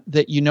front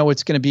that you know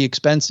it's going to be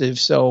expensive.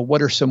 So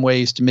what are some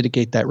ways to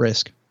mitigate that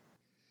risk?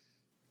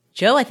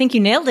 Joe, I think you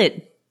nailed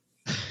it.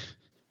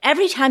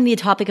 Every time the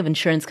topic of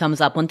insurance comes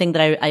up, one thing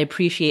that I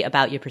appreciate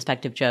about your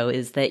perspective, Joe,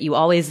 is that you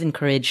always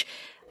encourage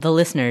the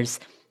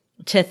listeners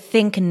to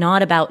think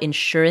not about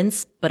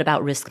insurance, but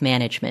about risk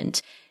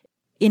management.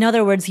 In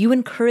other words, you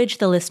encourage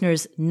the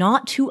listeners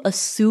not to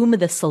assume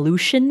the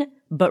solution,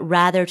 but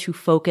rather to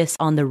focus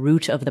on the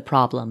root of the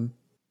problem.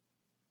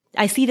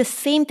 I see the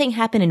same thing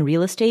happen in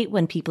real estate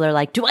when people are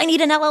like, do I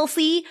need an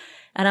LLC?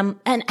 And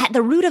at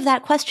the root of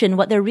that question,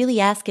 what they're really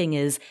asking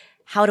is,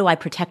 how do I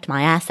protect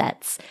my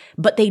assets?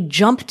 But they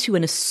jump to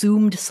an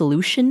assumed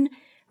solution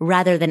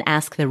rather than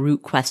ask the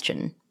root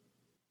question.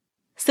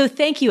 So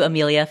thank you,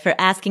 Amelia, for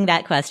asking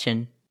that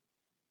question.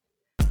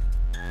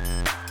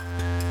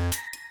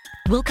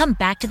 We'll come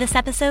back to this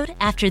episode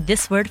after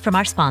this word from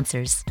our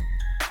sponsors.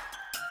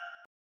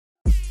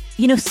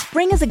 You know,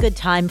 spring is a good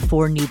time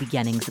for new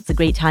beginnings. It's a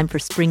great time for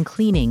spring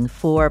cleaning,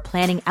 for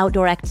planning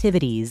outdoor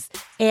activities,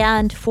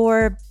 and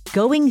for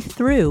going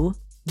through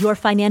your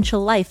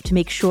financial life to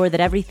make sure that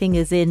everything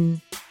is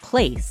in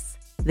place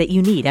that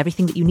you need.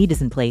 Everything that you need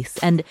is in place.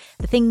 And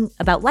the thing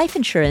about life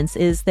insurance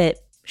is that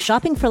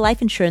shopping for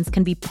life insurance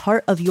can be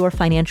part of your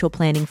financial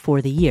planning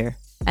for the year.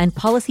 And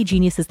Policy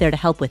Genius is there to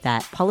help with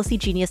that. Policy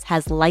Genius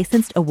has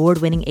licensed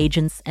award-winning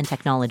agents and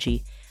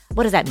technology.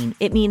 What does that mean?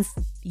 It means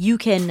you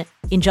can,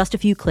 in just a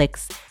few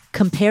clicks,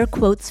 compare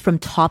quotes from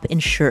top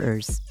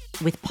insurers.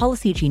 With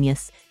Policy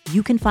Genius,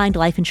 you can find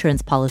life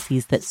insurance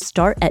policies that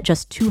start at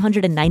just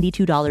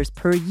 $292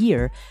 per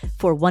year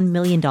for $1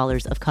 million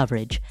of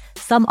coverage.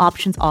 Some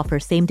options offer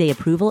same-day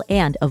approval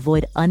and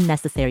avoid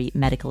unnecessary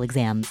medical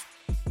exams.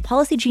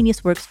 Policy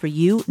Genius works for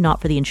you,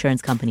 not for the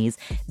insurance companies.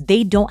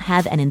 They don't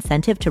have an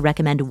incentive to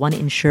recommend one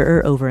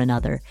insurer over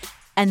another.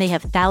 And they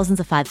have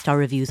thousands of 5-star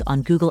reviews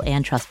on Google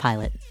and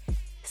Trustpilot.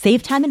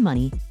 Save time and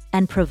money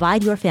and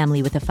provide your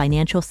family with a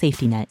financial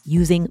safety net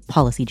using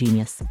Policy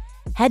Genius.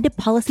 Head to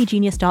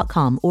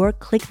policygenius.com or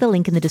click the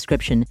link in the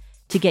description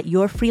to get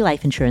your free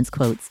life insurance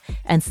quotes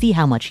and see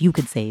how much you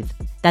could save.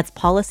 That's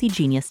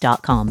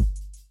policygenius.com.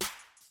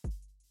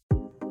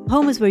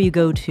 Home is where you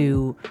go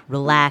to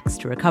relax,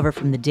 to recover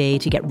from the day,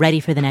 to get ready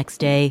for the next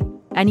day.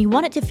 And you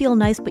want it to feel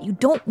nice, but you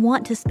don't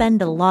want to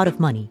spend a lot of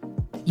money.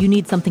 You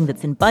need something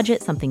that's in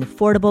budget, something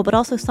affordable, but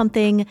also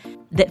something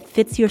that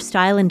fits your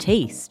style and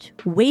taste.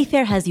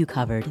 Wayfair has you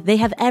covered. They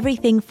have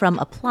everything from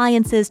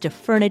appliances to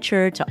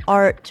furniture to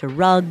art to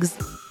rugs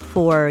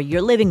for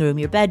your living room,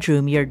 your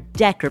bedroom, your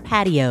deck or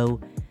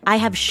patio. I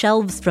have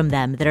shelves from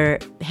them that are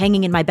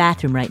hanging in my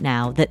bathroom right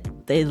now that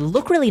they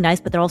look really nice,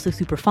 but they're also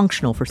super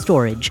functional for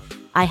storage.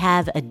 I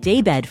have a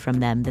daybed from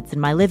them that's in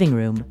my living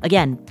room.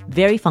 Again,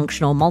 very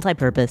functional,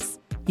 multi-purpose.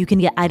 You can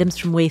get items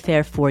from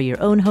Wayfair for your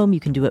own home.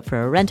 You can do it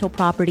for a rental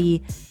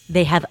property.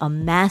 They have a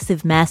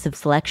massive, massive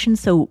selection.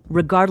 So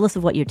regardless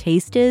of what your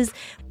taste is,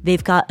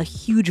 they've got a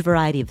huge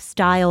variety of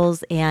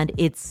styles and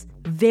it's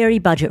very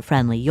budget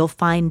friendly. You'll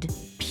find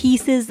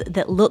pieces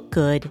that look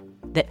good,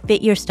 that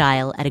fit your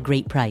style at a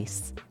great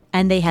price.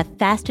 And they have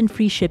fast and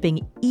free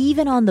shipping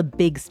even on the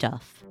big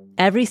stuff.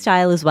 Every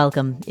style is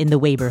welcome in the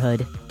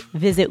Wayborhood.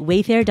 Visit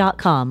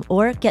wayfair.com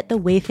or get the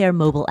Wayfair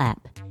mobile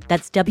app.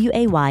 That's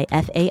WAYFAIR.com.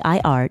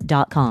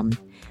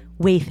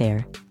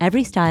 Wayfair.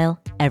 Every style,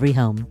 every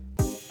home.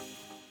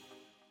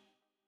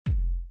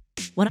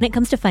 When it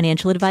comes to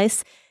financial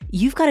advice,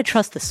 you've got to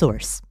trust the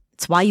source.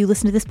 It's why you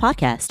listen to this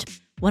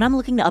podcast. When I'm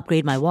looking to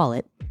upgrade my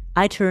wallet,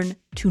 I turn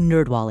to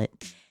NerdWallet.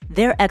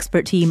 Their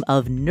expert team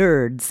of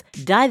nerds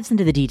dives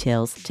into the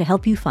details to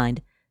help you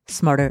find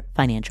smarter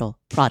financial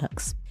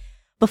products.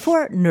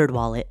 Before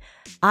NerdWallet,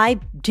 I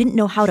didn't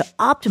know how to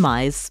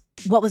optimize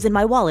what was in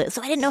my wallet.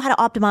 So I didn't know how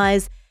to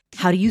optimize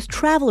how to use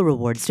travel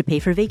rewards to pay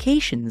for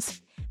vacations.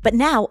 But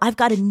now I've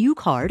got a new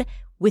card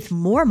with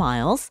more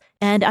miles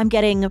and I'm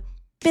getting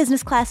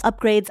business class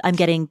upgrades. I'm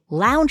getting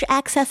lounge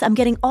access. I'm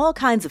getting all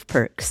kinds of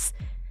perks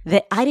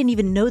that I didn't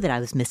even know that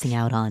I was missing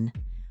out on.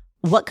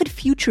 What could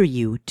future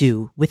you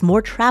do with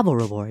more travel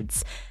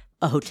rewards?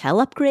 A hotel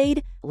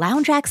upgrade?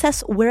 Lounge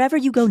access? Wherever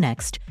you go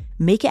next,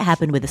 make it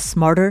happen with a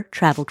smarter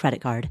travel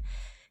credit card.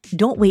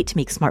 Don't wait to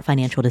make smart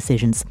financial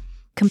decisions.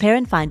 Compare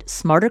and find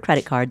smarter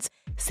credit cards,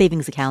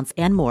 savings accounts,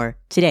 and more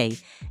today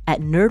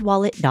at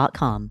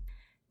nerdwallet.com.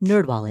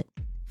 NerdWallet.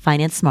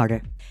 Finance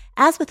smarter.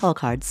 As with all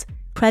cards,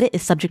 credit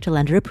is subject to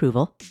lender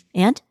approval,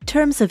 and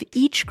terms of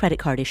each credit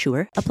card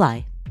issuer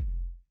apply.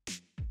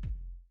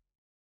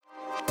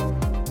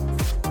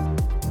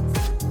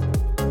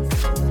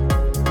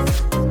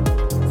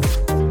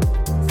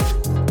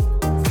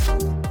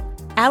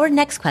 Our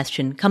next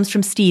question comes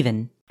from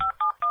Steven.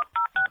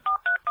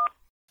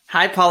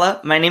 Hi,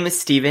 Paula. My name is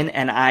Steven,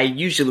 and I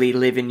usually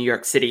live in New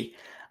York City.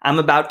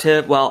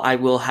 I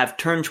will have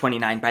turned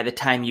 29 by the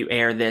time you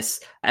air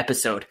this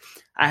episode.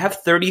 I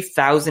have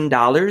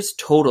 $30,000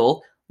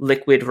 total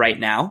liquid right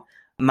now.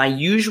 My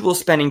usual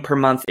spending per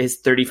month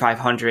is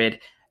 $3,500.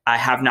 I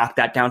have knocked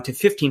that down to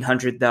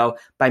 $1,500 though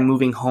by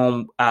moving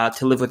home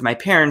to live with my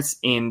parents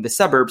in the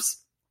suburbs.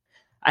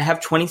 I have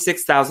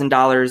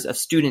 $26,000 of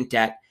student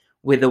debt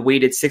with a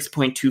weighted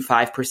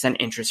 6.25%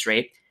 interest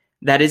rate.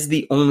 That is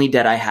the only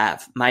debt I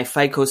have. My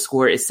FICO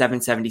score is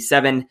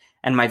 777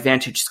 and my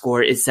Vantage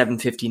score is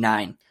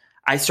 759.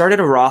 I started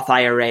a Roth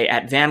IRA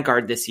at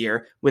Vanguard this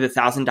year with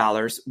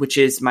 $1,000, which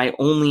is my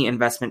only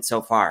investment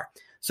so far.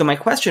 So my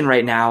question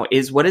right now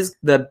is, what is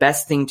the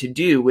best thing to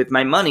do with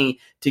my money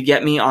to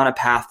get me on a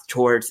path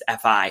towards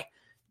FI?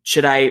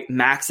 Should I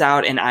max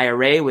out an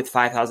IRA with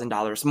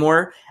 $5,000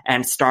 more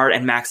and start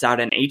and max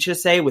out an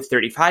HSA with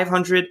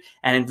 $3,500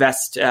 and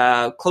invest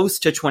close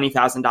to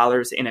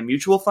 $20,000 in a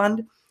mutual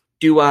fund?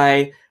 Do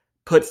I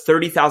put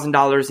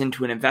 $30,000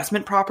 into an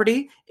investment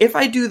property? If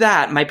I do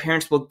that, my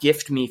parents will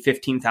gift me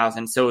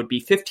 $15,000. So it would be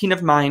 15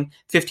 of mine,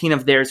 15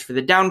 of theirs for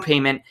the down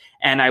payment,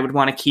 and I would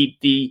want to keep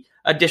the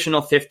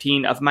additional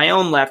 15 of my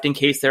own left in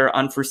case there are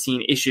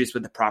unforeseen issues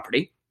with the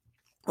property.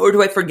 Or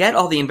do I forget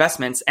all the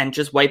investments and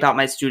just wipe out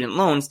my student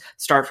loans,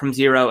 start from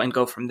zero, and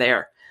go from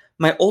there?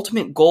 My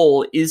ultimate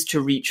goal is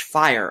to reach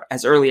FIRE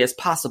as early as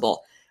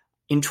possible.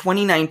 In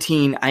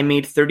 2019, I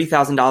made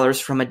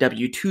 $30,000 from a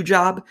W-2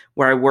 job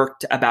where I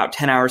worked about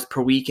 10 hours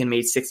per week and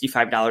made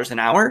 $65 an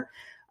hour.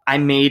 I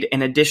made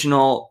an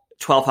additional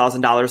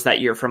 $12,000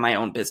 that year from my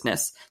own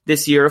business.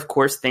 This year, of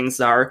course,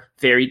 things are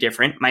very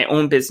different. My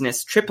own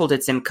business tripled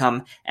its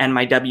income and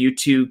my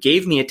W-2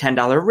 gave me a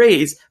 $10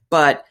 raise,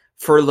 but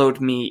furloughed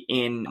me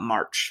in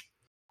March.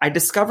 I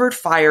discovered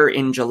FIRE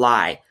in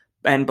July,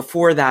 and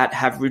before that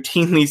have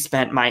routinely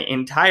spent my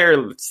entire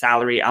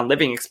salary on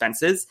living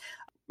expenses,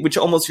 which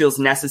almost feels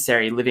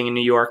necessary. Living in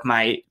New York,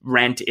 my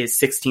rent is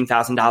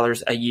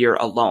 $16,000 a year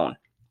alone.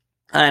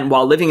 And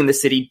while living in the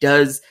city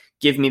does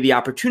give me the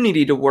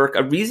opportunity to work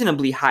a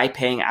reasonably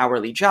high-paying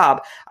hourly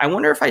job, I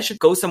wonder if I should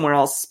go somewhere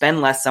else,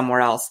 spend less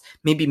somewhere else,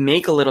 maybe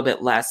make a little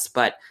bit less,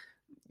 but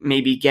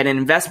maybe get an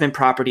investment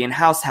property and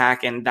house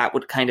hack, and that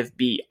would kind of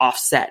be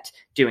offset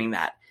doing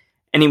that.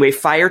 Anyway,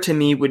 FIRE to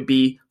me would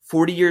be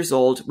 40 years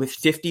old with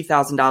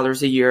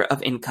 $50,000 a year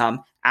of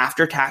income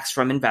after tax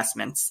from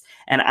investments.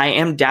 And I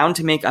am down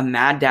to make a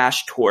mad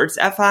dash towards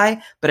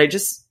FI, but I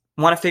just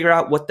want to figure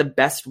out what the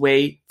best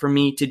way for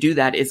me to do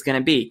that is going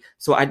to be.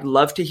 So I'd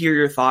love to hear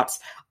your thoughts.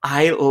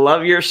 I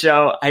love your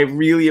show. I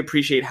really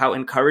appreciate how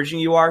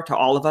encouraging you are to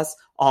all of us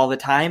all the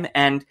time.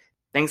 And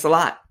thanks a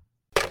lot.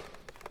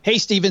 Hey,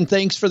 Stephen,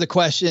 thanks for the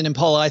question. And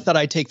Paula, I thought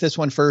I'd take this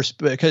one first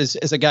because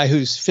as a guy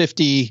who's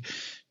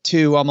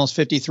 52, almost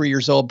 53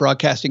 years old,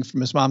 broadcasting from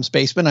his mom's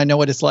basement, I know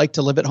what it's like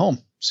to live at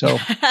home. So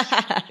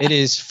it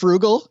is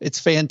frugal. It's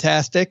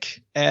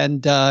fantastic.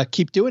 And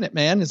keep doing it,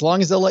 man. As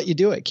long as they'll let you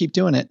do it, keep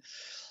doing it.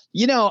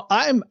 You know,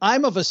 I'm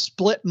of a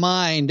split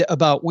mind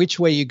about which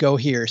way you go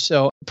here.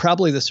 So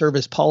probably the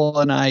service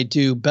Paula and I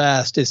do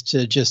best is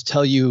to just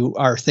tell you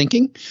our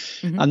thinking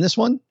on this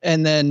one.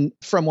 And then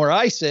from where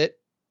I sit,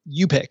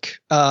 you pick.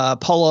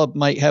 Paula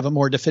might have a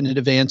more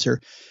definitive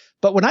answer.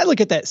 But when I look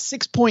at that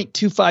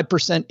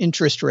 6.25%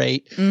 interest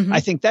rate, I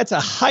think that's a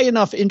high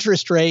enough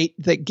interest rate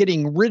that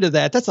getting rid of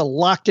that's a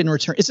locked in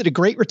return. Is it a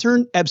great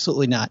return?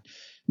 Absolutely not.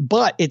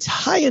 But it's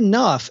high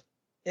enough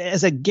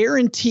as a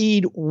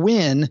guaranteed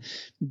win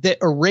that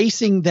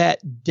erasing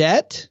that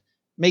debt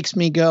makes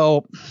me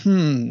go,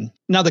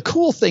 Now, the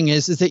cool thing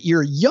is that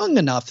you're young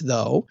enough,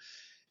 though,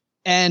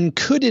 and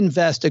could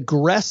invest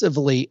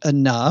aggressively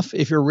enough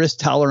if your risk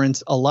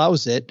tolerance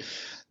allows it,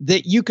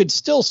 that you could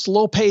still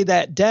slow pay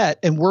that debt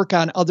and work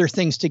on other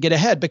things to get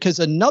ahead. Because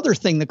another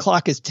thing the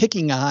clock is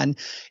ticking on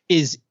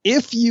is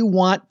if you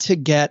want to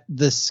get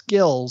the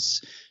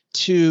skills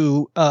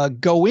to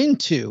go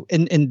into,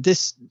 and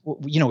this,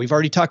 we've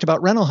already talked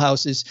about rental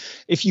houses.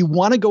 If you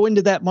want to go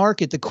into that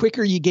market, the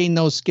quicker you gain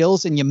those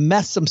skills and you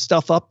mess some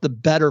stuff up, the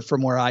better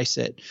from where I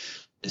sit.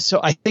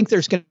 So I think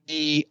there's going to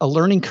be a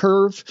learning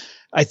curve.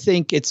 I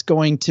think it's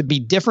going to be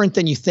different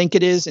than you think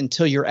it is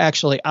until you're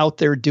actually out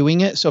there doing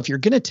it. So if you're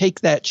going to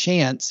take that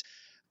chance,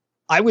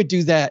 I would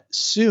do that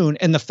soon.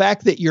 And the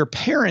fact that your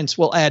parents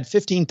will add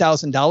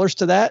 $15,000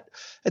 to that,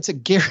 that's a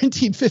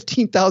guaranteed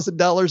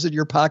 $15,000 in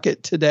your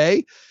pocket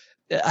today.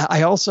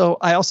 I also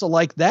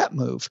like that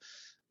move.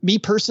 Me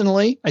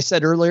personally, I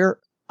said earlier,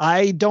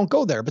 I don't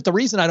go there. But the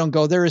reason I don't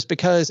go there is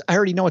because I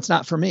already know it's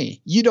not for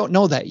me. You don't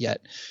know that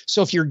yet.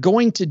 So if you're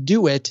going to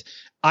do it,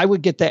 I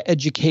would get that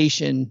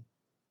education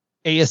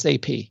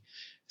ASAP.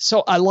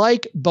 So I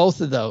like both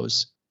of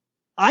those.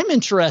 I'm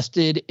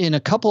interested in a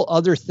couple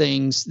other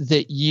things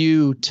that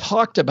you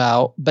talked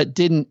about but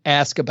didn't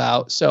ask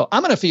about. So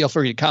I'm going to feel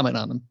free to comment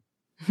on them,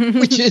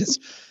 which is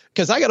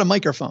because I got a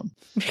microphone.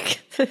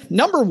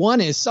 Number one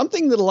is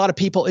something that a lot of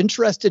people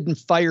interested in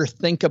FIRE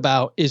think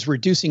about is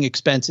reducing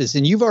expenses.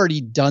 And you've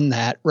already done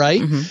that,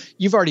 right?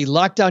 You've already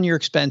locked down your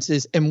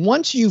expenses. And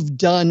once you've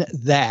done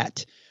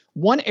that,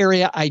 one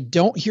area I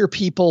don't hear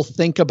people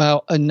think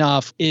about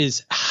enough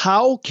is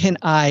how can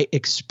I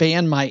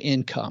expand my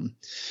income?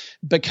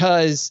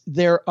 Because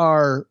there's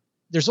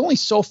only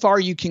so far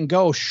you can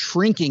go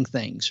shrinking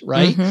things,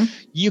 right?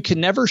 You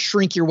can never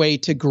shrink your way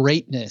to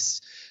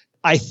greatness.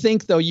 I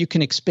think, though, you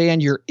can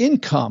expand your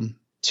income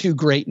to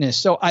greatness.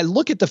 So I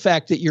look at the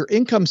fact that your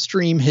income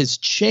stream has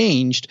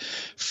changed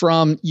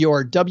from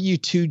your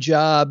W-2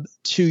 job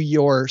to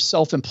your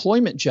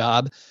self-employment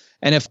job.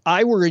 And if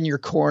I were in your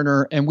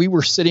corner and we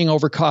were sitting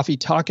over coffee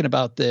talking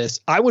about this,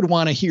 I would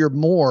want to hear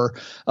more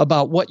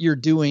about what you're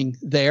doing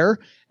there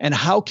and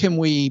how can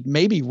we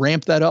maybe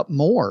ramp that up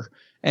more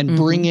and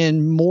bring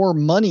in more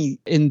money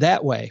in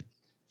that way.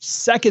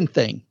 Second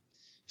thing,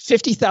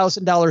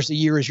 $50,000 a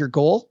year is your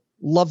goal.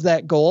 Love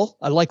that goal.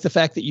 I like the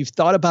fact that you've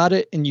thought about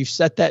it and you've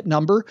set that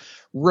number.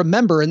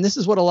 Remember, and this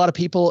is what a lot of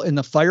people in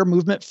the FIRE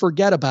movement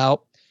forget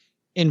about,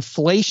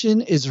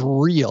 inflation is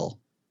real.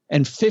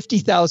 And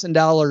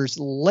 $50,000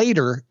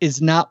 later is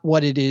not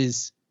what it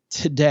is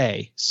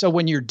today. So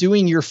when you're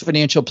doing your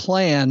financial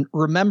plan,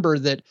 remember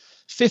that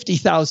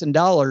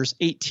 $50,000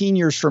 18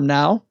 years from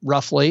now,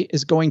 roughly,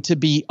 is going to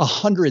be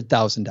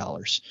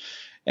 $100,000.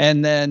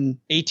 And then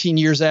 18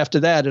 years after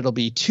that, it'll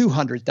be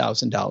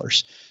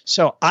 $200,000.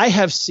 So I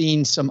have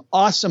seen some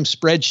awesome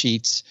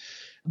spreadsheets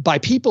by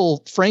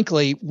people,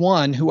 frankly,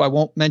 one who I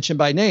won't mention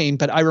by name,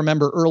 but I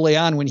remember early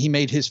on when he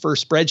made his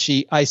first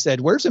spreadsheet, I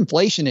said, "Where's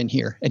inflation in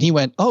here?" And he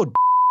went, "Oh,"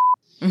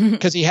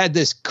 because he had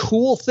this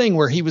cool thing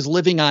where he was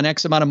living on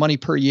X amount of money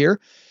per year.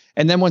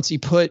 And then once he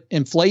put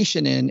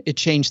inflation in, it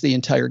changed the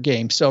entire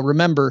game. So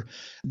remember,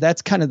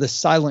 that's kind of the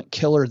silent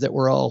killer that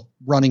we're all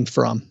running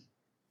from.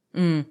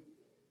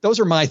 Those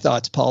are my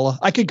thoughts, Paula.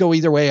 I could go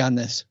either way on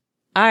this.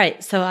 All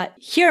right. So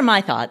here are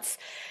my thoughts.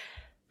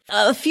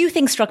 A few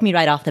things struck me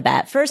right off the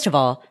bat. First of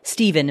all,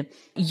 Stephen,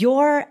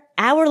 your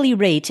hourly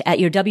rate at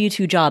your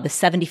W-2 job is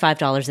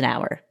 $75 an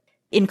hour,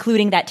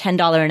 including that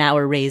 $10 an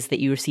hour raise that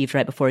you received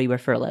right before you were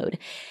furloughed.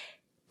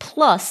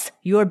 Plus,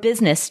 your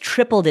business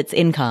tripled its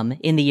income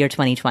in the year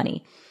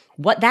 2020.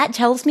 What that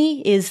tells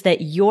me is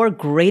that your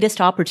greatest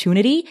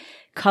opportunity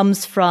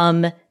comes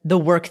from the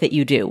work that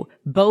you do,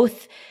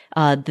 both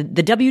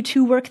the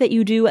W-2 work that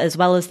you do as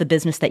well as the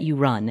business that you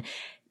run.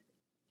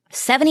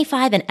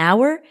 $75 an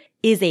hour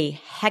is a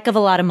heck of a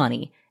lot of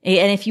money.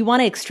 And if you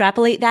want to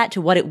extrapolate that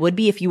to what it would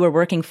be if you were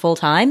working full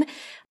time,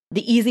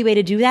 the easy way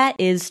to do that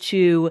is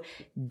to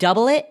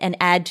double it and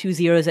add 2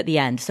 zeros at the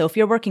end. So if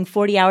you're working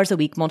 40 hours a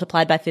week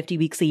multiplied by 50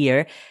 weeks a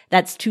year,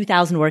 that's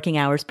 2,000 working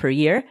hours per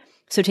year.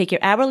 So take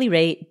your hourly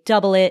rate,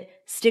 double it,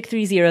 stick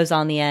 3 zeros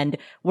on the end.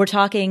 We're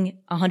talking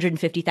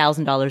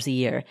 $150,000 a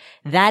year.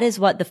 That is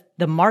what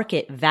the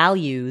market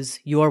values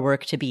your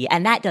work to be.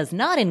 And that does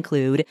not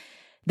include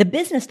the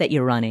business that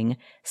you're running.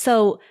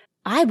 So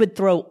I would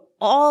throw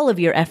all of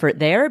your effort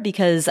there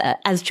because,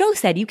 as Joe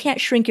said, you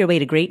can't shrink your way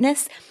to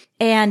greatness.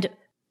 And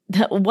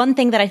the one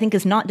thing that I think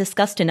is not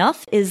discussed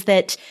enough is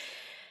that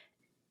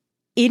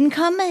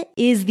income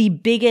is the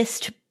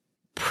biggest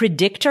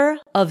predictor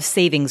of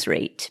savings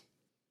rate.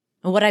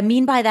 What I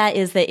mean by that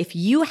is that if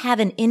you have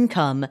an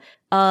income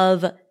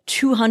of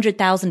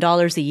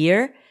 $200,000 a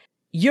year,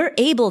 you're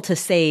able to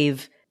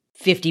save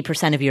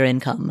 50% of your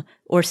income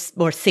or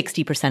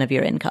 60% of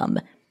your income.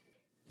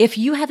 If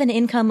you have an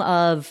income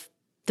of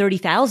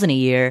 $30,000 a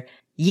year,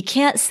 you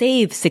can't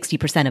save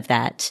 60% of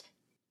that.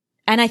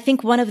 And I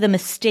think one of the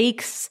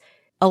mistakes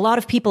a lot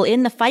of people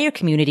in the FIRE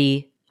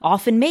community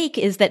often make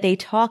is that they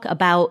talk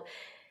about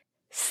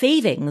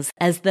savings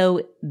as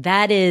though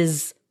that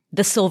is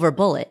the silver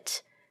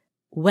bullet,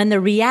 when the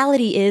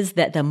reality is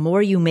that the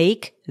more you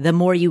make, the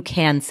more you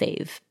can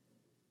save.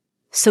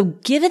 So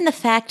given the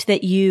fact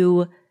that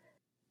you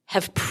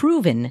have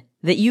proven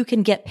that you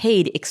can get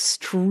paid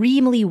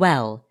extremely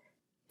well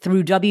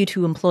through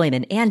W-2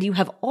 employment, and you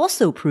have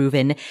also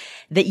proven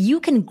that you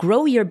can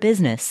grow your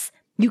business,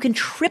 you can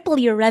triple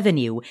your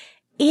revenue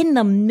in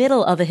the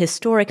middle of a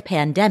historic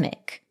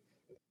pandemic,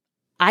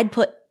 I'd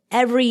put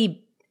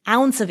every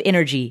ounce of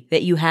energy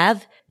that you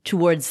have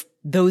towards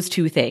those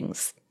two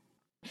things.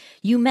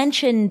 You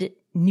mentioned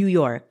New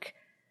York.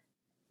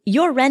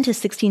 Your rent is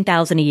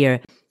 $16,000 a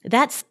year.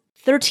 That's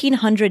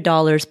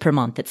 $1,300 per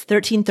month. It's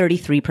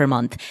 $1,333 per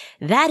month.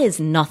 That is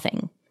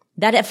nothing.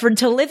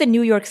 To live in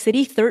New York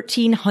City,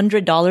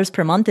 $1,300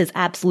 per month is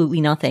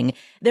absolutely nothing.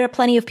 There are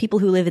plenty of people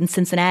who live in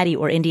Cincinnati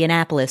or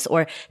Indianapolis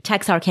or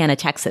Texarkana,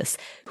 Texas,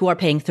 who are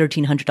paying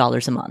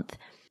 $1,300 a month.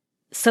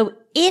 So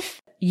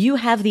if you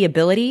have the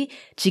ability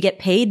to get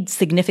paid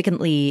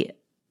significantly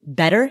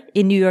better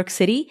in New York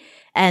City,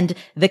 and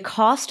the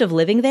cost of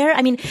living there,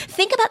 I mean,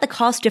 think about the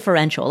cost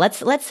differential.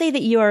 Let's say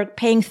that you're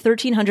paying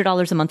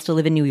 $1,300 a month to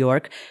live in New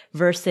York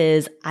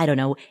versus, I don't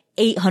know,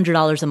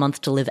 $800 a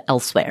month to live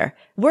elsewhere.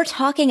 We're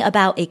talking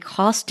about a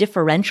cost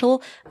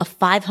differential of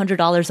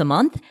 $500 a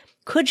month.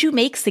 Could you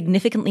make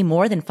significantly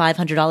more than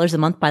 $500 a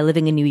month by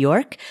living in New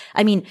York?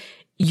 I mean,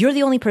 you're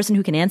the only person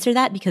who can answer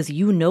that because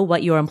you know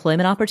what your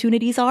employment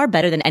opportunities are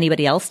better than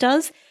anybody else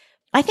does.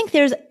 I think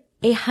there's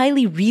a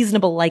highly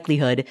reasonable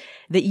likelihood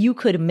that you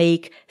could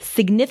make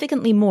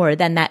significantly more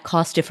than that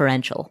cost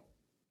differential.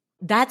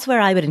 That's where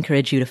I would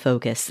encourage you to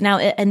focus. Now,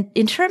 and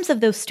in terms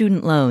of those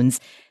student loans,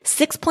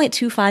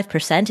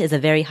 6.25% is a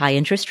very high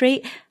interest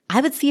rate.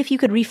 I would see if you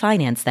could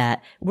refinance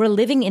that. We're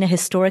living in a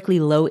historically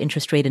low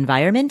interest rate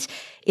environment.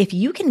 If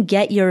you can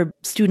get your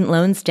student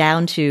loans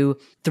down to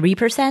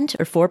 3%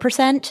 or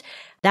 4%,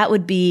 that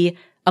would be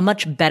a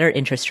much better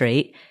interest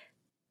rate.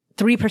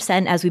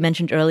 3%, as we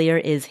mentioned earlier,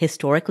 is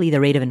historically the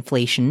rate of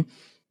inflation.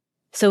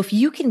 So if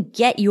you can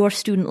get your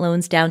student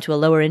loans down to a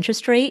lower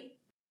interest rate,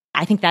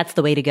 I think that's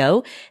the way to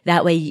go.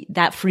 That way,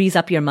 that frees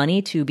up your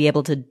money to be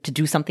able to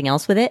do something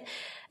else with it.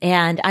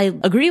 And I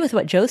agree with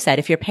what Joe said.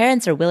 If your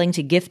parents are willing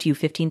to gift you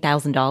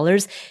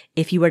 $15,000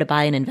 if you were to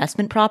buy an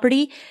investment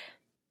property,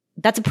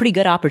 that's a pretty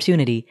good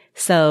opportunity.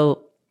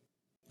 So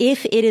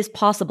if it is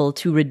possible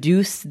to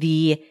reduce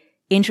the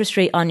interest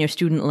rate on your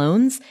student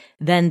loans,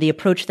 then the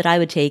approach that I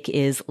would take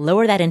is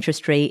lower that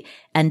interest rate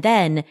and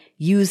then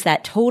use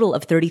that total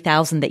of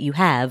 $30,000 that you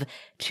have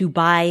to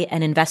buy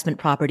an investment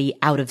property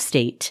out of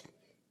state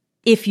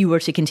if you were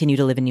to continue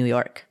to live in New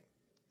York.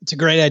 It's a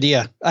great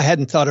idea. I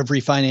hadn't thought of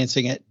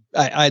refinancing it.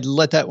 I'd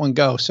let that one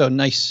go. So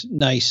nice.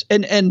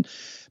 And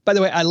by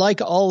the way, I like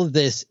all of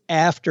this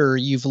after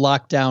you've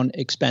locked down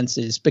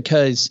expenses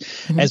because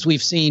as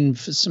we've seen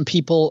some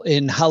people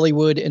in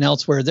Hollywood and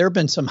elsewhere, there have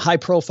been some high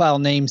profile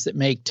names that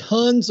make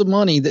tons of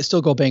money that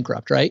still go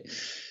bankrupt, right?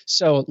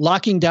 So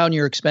locking down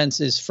your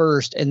expenses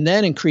first and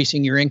then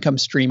increasing your income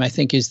stream, I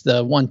think is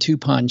the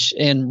 1-2 punch,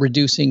 and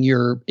reducing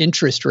your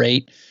interest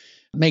rate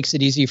makes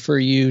it easy for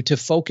you to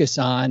focus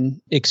on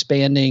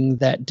expanding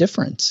that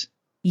difference.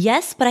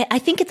 Yes, but I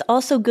think it's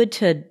also good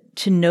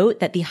to note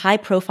that the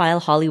high-profile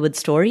Hollywood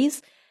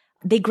stories,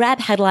 they grab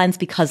headlines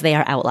because they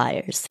are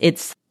outliers.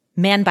 It's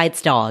man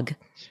bites dog.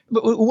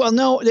 Well,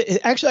 no,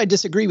 actually, I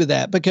disagree with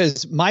that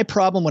because my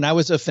problem when I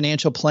was a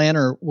financial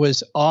planner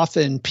was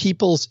often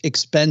people's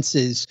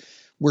expenses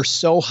were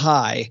so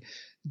high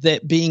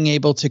that being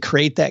able to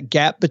create that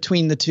gap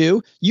between the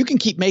two, you can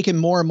keep making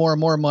more and more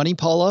and more money,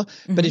 Paula.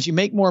 But as you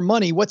make more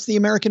money, what's the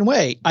American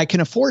way? I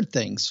can afford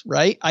things,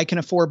 right? I can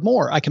afford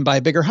more. I can buy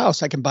a bigger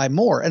house. I can buy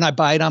more. And I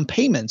buy it on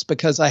payments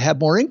because I have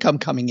more income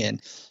coming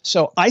in.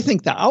 So I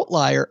think the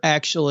outlier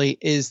actually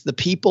is the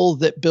people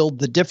that build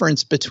the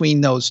difference between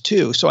those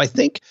two. So I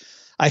think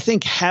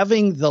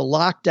having the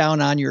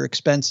lockdown on your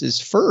expenses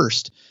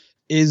first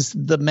is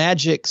the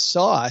magic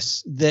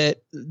sauce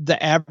that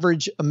the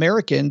average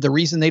American, the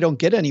reason they don't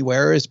get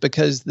anywhere is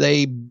because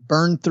they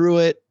burn through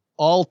it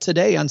all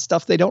today on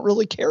stuff they don't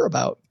really care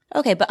about.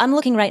 Okay, but I'm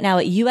looking right now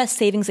at U.S.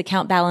 savings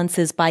account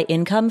balances by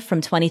income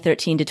from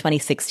 2013 to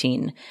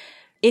 2016.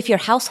 If your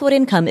household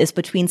income is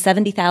between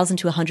 $70,000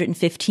 to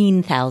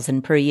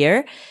 $115,000 per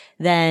year,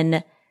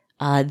 then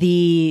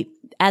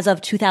as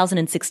of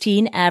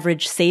 2016,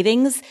 average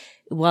savings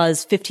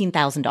was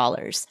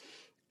 $15,000.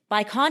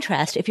 By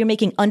contrast, if you're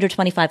making under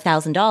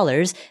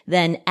 $25,000,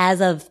 then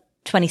as of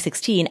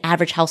 2016,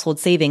 average household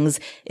savings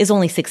is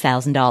only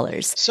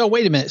 $6,000. So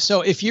wait a minute.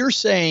 So if you're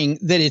saying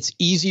that it's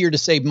easier to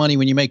save money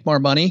when you make more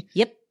money,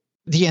 yep,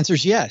 the answer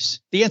is yes.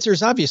 The answer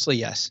is obviously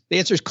yes. The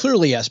answer is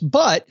clearly yes.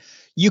 But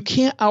you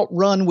can't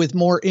outrun with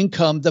more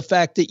income the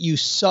fact that you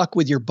suck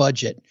with your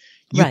budget.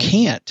 You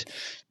can't.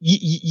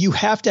 You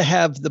have to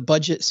have the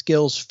budget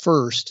skills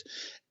first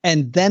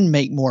and then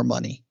make more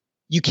money.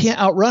 You can't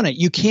outrun it.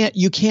 You can't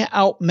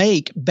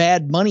outmake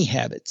bad money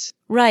habits.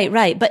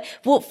 Right. But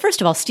well,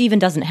 first of all, Stephen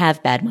doesn't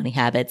have bad money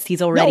habits. He's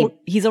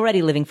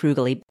already living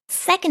frugally.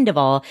 Second of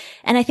all,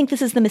 and I think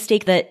this is the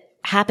mistake that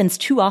happens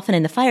too often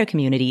in the fire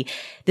community,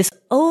 this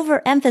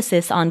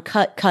overemphasis on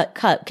cut.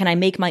 Can I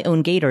make my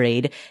own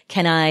Gatorade?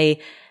 Can I,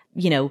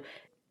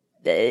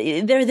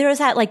 there's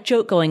that like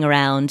joke going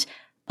around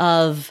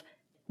of,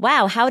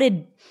 wow, how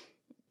did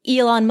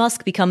Elon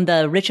Musk become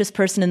the richest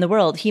person in the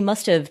world? He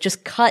must have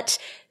just cut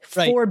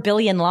 4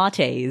 billion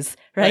lattes,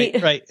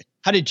 right? Right.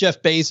 How did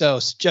Jeff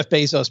Bezos? Jeff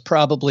Bezos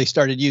probably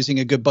started using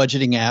a good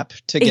budgeting app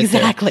to get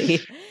exactly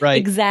there. Right.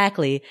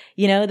 Exactly.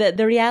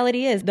 The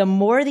reality is the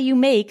more that you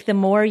make, the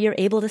more you're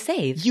able to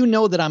save. You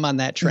know that I'm on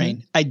that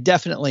train. I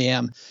definitely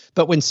am.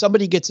 But when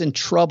somebody gets in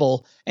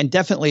trouble, and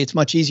definitely it's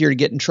much easier to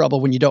get in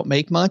trouble when you don't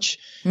make much.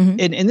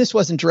 And this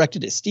wasn't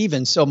directed at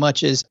Stephen so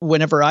much as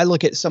whenever I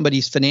look at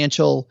somebody's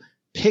financial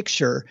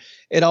picture,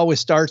 it always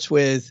starts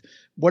with,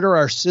 what are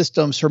our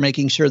systems for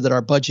making sure that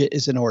our budget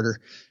is in order?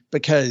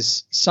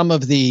 Because some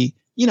of the,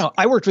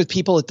 I worked with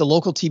people at the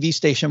local TV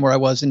station where I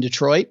was in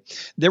Detroit.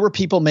 There were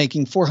people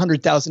making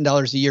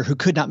 $400,000 a year who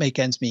could not make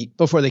ends meet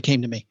before they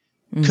came to me.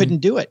 Couldn't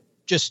do it.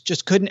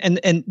 Just couldn't.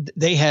 And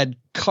they had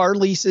car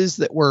leases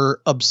that were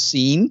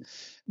obscene.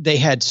 They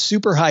had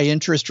super high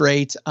interest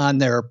rates on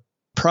their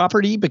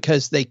property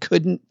because they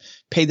couldn't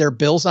pay their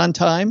bills on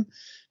time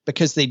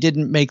because they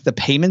didn't make the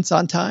payments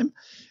on time.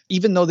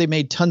 Even though they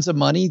made tons of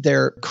money,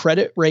 their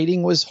credit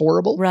rating was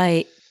horrible.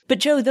 Right. But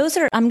Joe,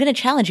 I'm going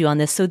to challenge you on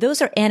this. So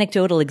those are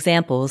anecdotal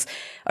examples.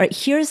 All right,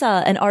 here's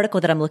an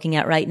article that I'm looking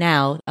at right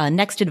now,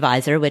 Next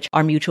Advisor, which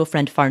our mutual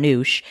friend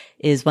Farnoosh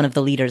is one of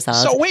the leaders of.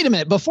 So wait a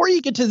minute. Before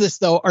you get to this,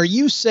 though, are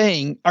you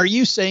saying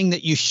that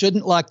you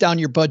shouldn't lock down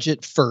your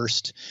budget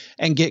first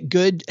and get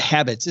good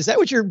habits? Is that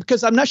what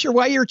because I'm not sure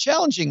why you're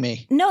challenging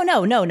me.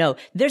 No.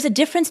 There's a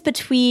difference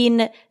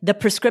between the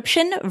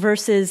prescription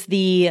versus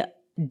the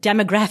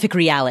demographic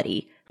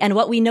reality. And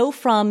what we know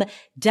from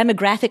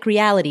demographic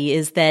reality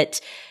is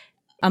that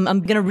I'm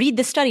going to read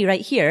this study right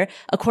here.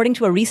 According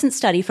to a recent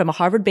study from a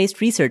Harvard-based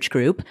research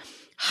group,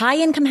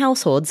 high-income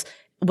households,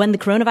 when the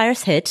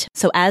coronavirus hit,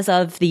 so as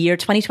of the year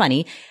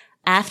 2020,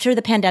 after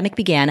the pandemic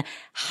began,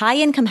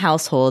 high-income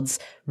households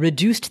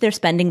reduced their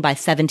spending by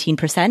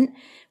 17%,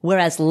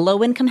 whereas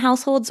low-income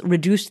households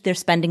reduced their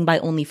spending by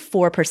only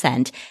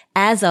 4%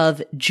 as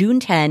of June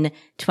 10,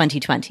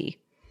 2020.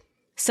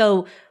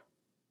 So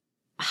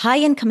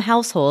high-income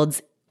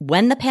households,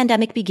 when the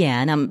pandemic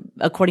began,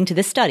 according to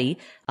this study,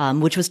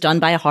 which was done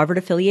by a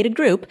Harvard-affiliated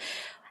group,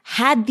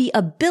 had the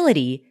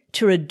ability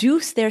to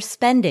reduce their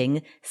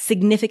spending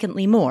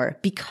significantly more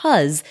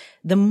because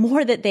the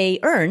more that they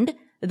earned,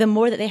 the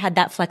more that they had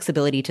that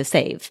flexibility to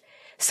save.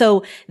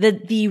 So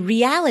the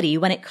reality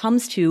when it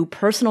comes to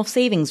personal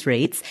savings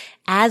rates,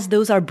 as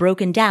those are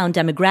broken down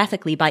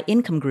demographically by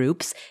income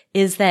groups,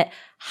 is that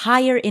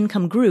higher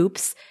income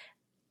groups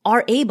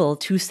are able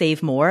to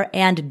save more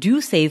and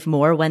do save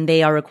more when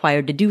they are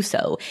required to do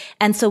so.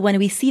 And so when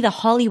we see the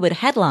Hollywood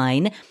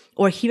headline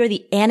or hear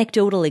the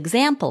anecdotal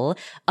example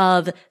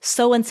of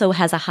so-and-so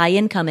has a high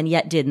income and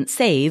yet didn't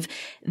save,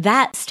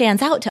 that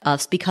stands out to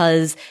us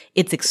because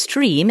it's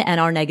extreme, and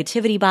our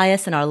negativity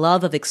bias and our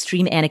love of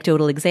extreme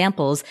anecdotal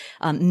examples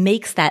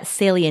makes that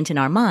salient in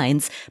our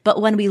minds. But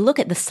when we look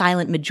at the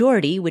silent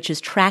majority, which is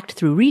tracked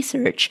through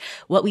research,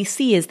 what we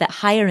see is that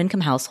higher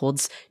income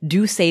households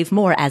do save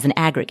more as an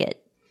aggregate.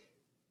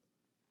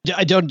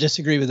 I don't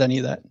disagree with any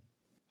of that.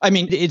 I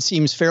mean, it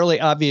seems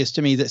fairly obvious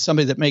to me that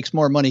somebody that makes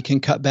more money can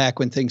cut back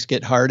when things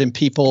get hard. And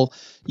people,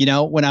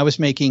 when I was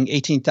making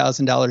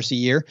 $18,000 a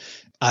year,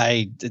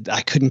 I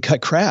couldn't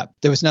cut crap.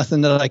 There was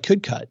nothing that I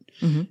could cut.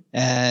 Mm-hmm.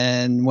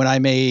 And when I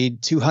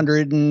made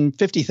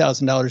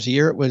 $250,000 a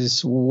year, it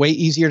was way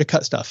easier to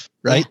cut stuff,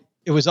 right? Yeah.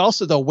 It was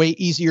also, though, way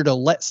easier to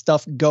let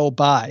stuff go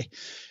by.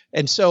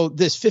 And so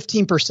this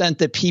 15%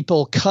 that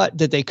people cut,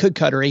 that they could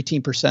cut, or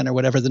 18% or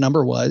whatever the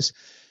number was,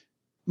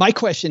 my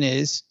question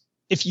is,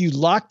 if you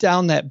lock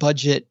down that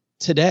budget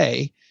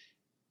today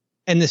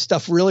and this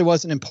stuff really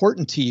wasn't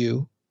important to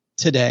you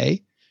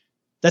today,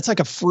 that's like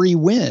a free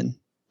win.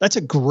 That's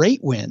a great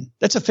win.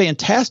 That's a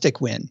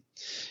fantastic win.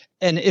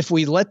 And if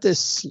we let this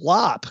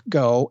slop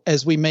go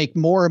as we make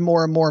more and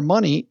more and more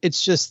money,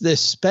 it's just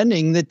this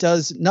spending that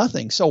does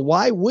nothing. So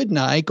why wouldn't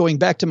I, going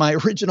back to my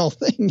original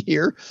thing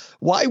here,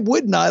 why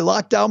wouldn't I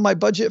lock down my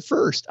budget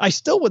first? I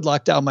still would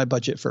lock down my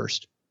budget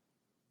first.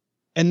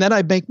 And then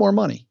I'd make more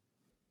money.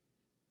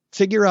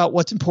 Figure out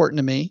what's important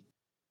to me,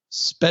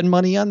 spend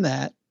money on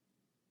that.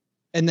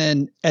 And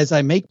then as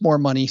I make more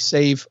money,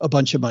 save a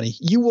bunch of money.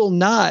 You will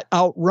not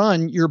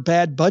outrun your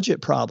bad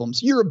budget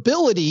problems. Your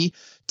ability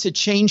to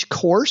change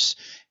course,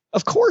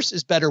 of course,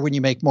 is better when you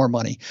make more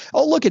money.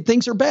 Oh, look,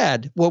 things are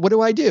bad. Well, what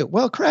do I do?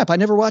 Well, crap, I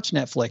never watch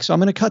Netflix, so I'm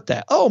going to cut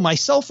that. Oh, my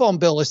cell phone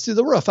bill is through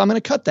the roof. I'm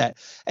going to cut that.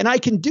 And I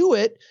can do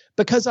it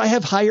because I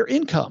have higher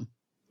income.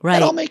 Right.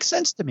 That all makes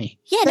sense to me.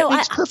 Yeah, that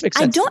makes perfect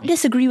sense. I don't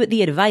disagree with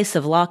the advice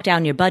of lock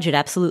down your budget.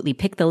 Absolutely.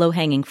 Pick the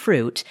low-hanging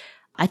fruit.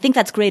 I think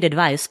that's great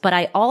advice. But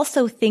I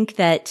also think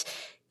that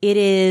it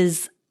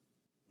is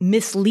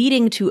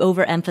misleading to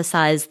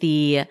overemphasize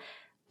the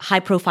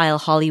high-profile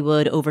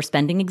Hollywood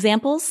overspending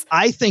examples.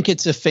 I think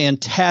it's a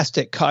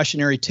fantastic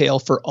cautionary tale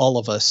for all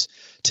of us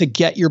to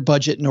get your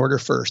budget in order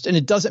first. And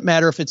it doesn't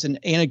matter if it's an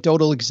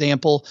anecdotal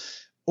example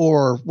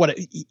or what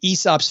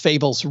Aesop's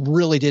fables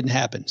really didn't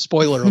happen.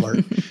 Spoiler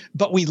alert.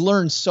 But we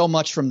learn so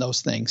much from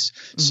those things.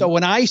 Mm-hmm. So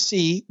when I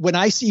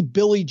see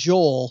Billy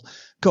Joel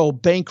go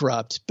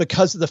bankrupt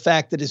because of the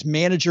fact that his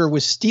manager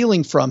was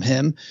stealing from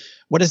him,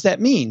 what does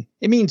that mean?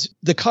 It means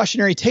the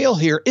cautionary tale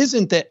here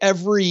isn't that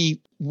every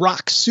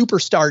rock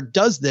superstar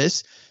does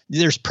this.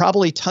 There's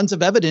probably tons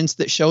of evidence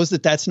that shows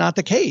that that's not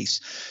the case.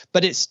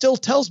 But it still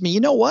tells me, you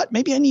know what?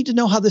 Maybe I need to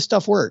know how this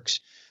stuff works.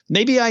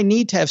 Maybe I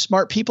need to have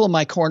smart people in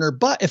my corner,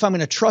 but if I'm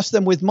going to trust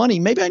them with money,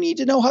 maybe I need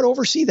to know how to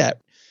oversee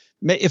that.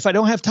 If I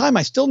don't have time,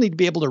 I still need to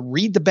be able to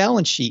read the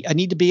balance sheet. I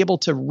need to be able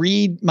to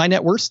read my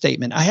net worth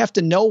statement. I have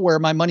to know where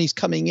my money's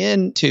coming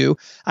into.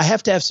 I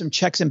have to have some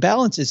checks and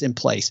balances in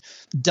place.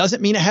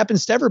 Doesn't mean it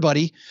happens to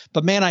everybody,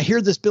 but man, I hear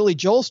this Billy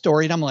Joel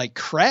story and I'm like,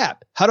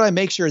 crap, how do I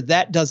make sure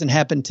that doesn't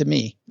happen to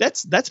me?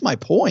 That's my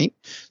point.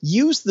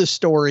 Use the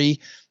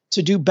story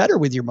to do better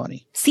with your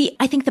money. See,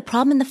 I think the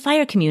problem in the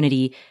FIRE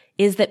community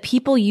is that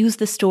people use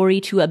the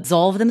story to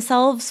absolve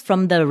themselves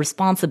from the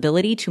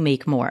responsibility to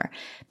make more.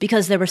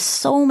 Because there were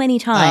so many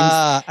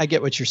times. I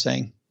get what you're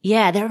saying.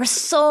 Yeah, there were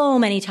so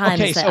many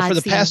times. Okay, so for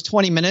the past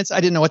 20 minutes,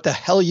 I didn't know what the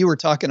hell you were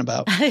talking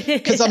about.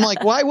 Because I'm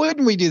like, why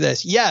wouldn't we do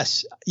this?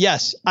 Yes,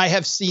 I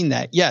have seen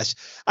that. Yes,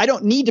 I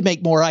don't need to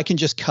make more. I can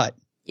just cut.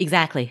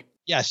 Exactly.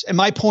 Yes. And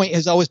my point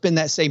has always been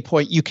that same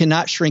point. You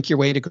cannot shrink your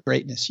way to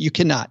greatness. You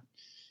cannot.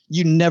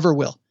 You never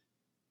will.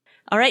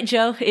 All right,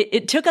 Joe.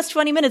 It took us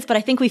 20 minutes, but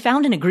I think we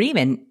found an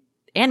agreement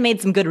and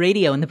made some good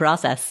radio in the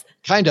process.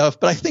 Kind of,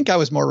 but I think I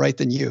was more right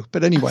than you.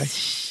 But anyway.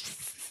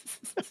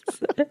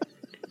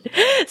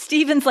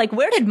 Steven's like,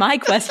 where did my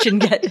question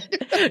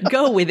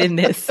go within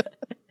this?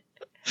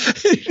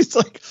 It's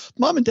like,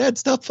 Mom and Dad,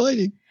 stop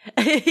fighting.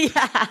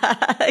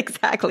 Yeah,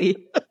 exactly.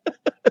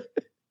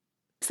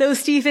 So,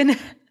 Stephen,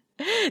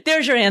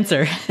 there's your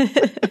answer.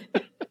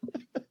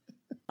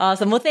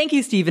 Awesome. Well, thank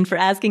you, Stephen, for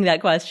asking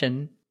that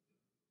question.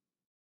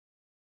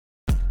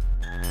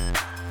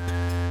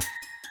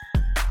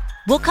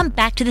 We'll come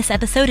back to this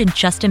episode in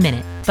just a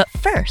minute. But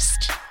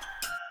first,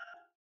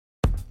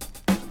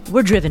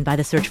 we're driven by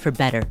the search for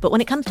better. But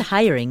when it comes to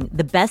hiring,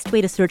 the best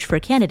way to search for a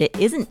candidate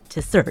isn't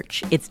to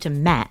search, it's to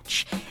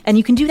match. And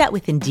you can do that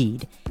with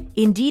Indeed.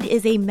 Indeed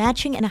is a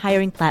matching and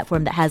hiring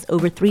platform that has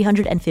over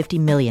 350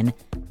 million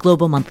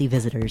global monthly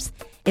visitors.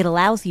 It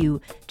allows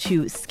you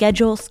to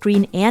schedule,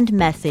 screen, and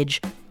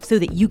message so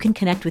that you can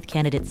connect with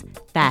candidates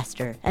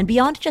faster. And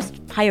beyond just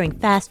hiring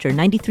faster,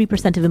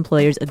 93% of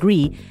employers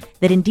agree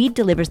that Indeed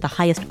delivers the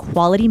highest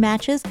quality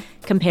matches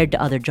compared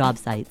to other job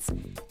sites.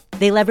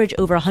 They leverage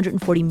over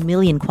 140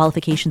 million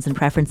qualifications and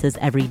preferences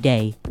every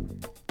day,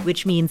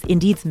 which means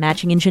Indeed's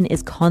matching engine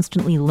is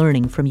constantly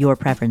learning from your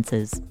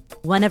preferences.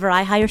 Whenever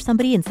I hire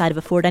somebody inside of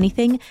Afford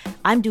Anything,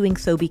 I'm doing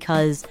so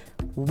because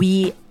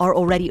we are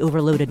already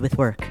overloaded with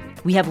work.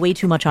 We have way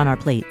too much on our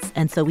plates,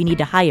 and so we need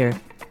to hire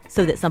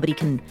so that somebody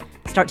can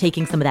start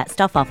taking some of that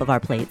stuff off of our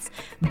plates.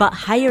 But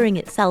hiring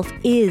itself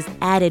is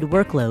added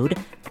workload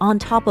on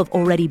top of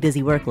already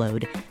busy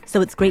workload.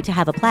 So it's great to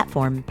have a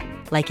platform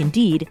like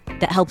Indeed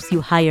that helps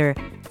you hire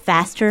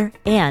faster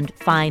and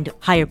find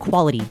higher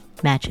quality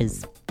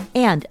matches.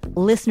 And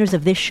listeners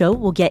of this show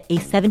will get a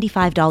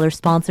 $75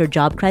 sponsored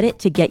job credit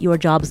to get your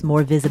jobs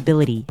more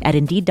visibility at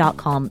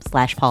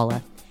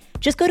Indeed.com/Paula.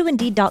 Just go to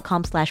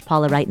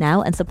Indeed.com/Paula right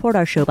now and support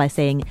our show by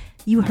saying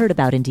you heard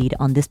about Indeed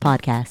on this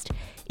podcast.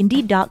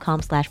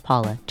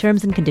 Indeed.com/Paula.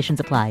 Terms and conditions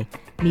apply.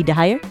 Need to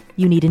hire?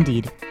 You need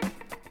Indeed.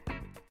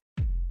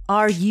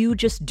 Are you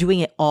just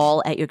doing it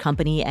all at your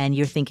company and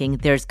you're thinking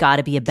there's got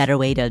to be a better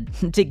way to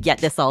get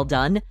this all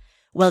done?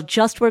 Well,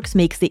 JustWorks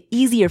makes it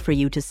easier for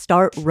you to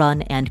start,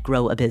 run, and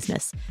grow a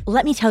business.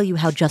 Let me tell you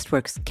how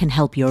JustWorks can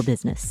help your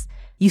business.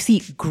 You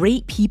see,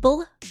 great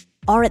people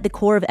are at the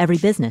core of every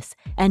business,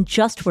 and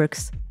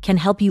JustWorks can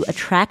help you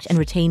attract and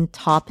retain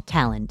top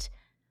talent.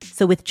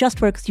 So with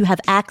JustWorks, you have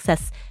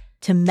access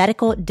to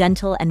medical,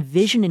 dental, and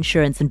vision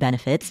insurance and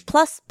benefits,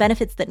 plus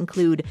benefits that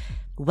include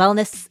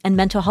wellness and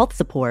mental health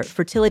support,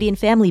 fertility and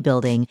family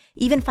building,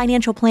 even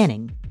financial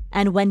planning.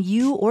 And when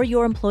you or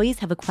your employees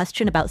have a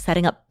question about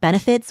setting up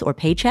benefits or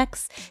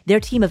paychecks, their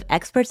team of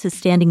experts is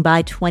standing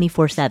by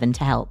 24/7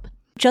 to help.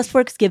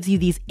 JustWorks gives you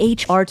these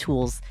HR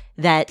tools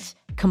that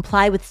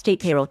comply with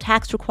state payroll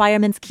tax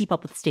requirements, keep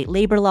up with state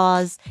labor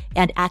laws,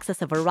 and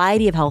access a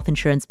variety of health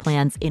insurance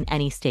plans in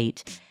any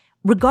state,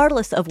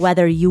 regardless of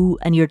whether you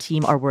and your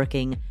team are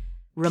working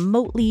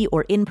remotely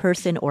or in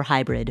person or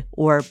hybrid,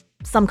 or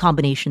some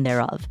combination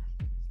thereof.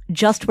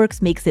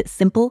 JustWorks makes it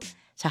simple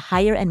to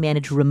hire and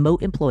manage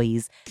remote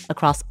employees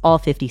across all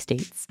 50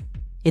 states.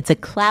 It's a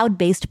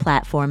cloud-based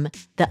platform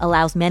that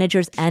allows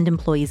managers and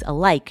employees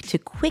alike to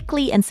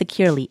quickly and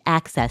securely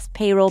access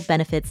payroll,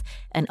 benefits,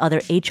 and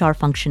other HR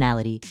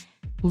functionality.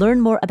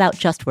 Learn more about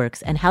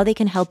JustWorks and how they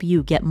can help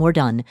you get more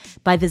done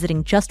by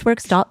visiting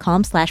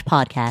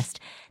justworks.com/podcast.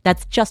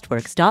 That's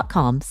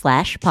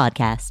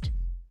justworks.com/podcast.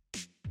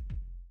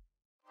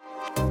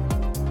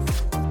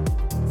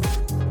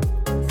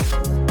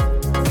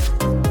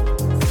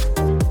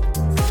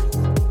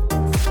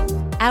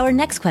 Our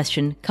next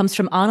question comes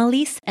from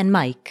Annalise and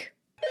Mike.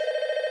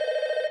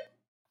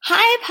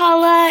 Hi,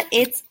 Paula.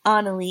 It's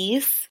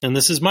Annalise. And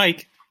this is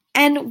Mike.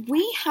 And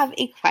we have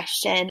a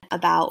question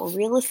about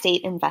real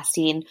estate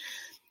investing.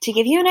 To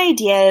give you an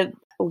idea,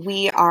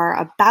 we are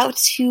about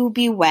to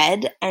be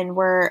wed and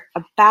we're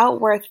about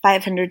worth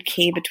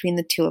 $500K between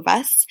the two of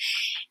us.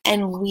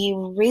 And I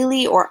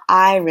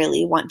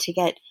really want to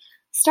get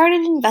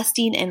started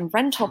investing in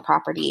rental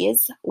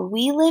properties.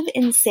 We live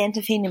in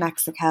Santa Fe, New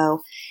Mexico.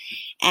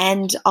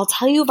 And I'll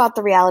tell you about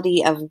the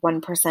reality of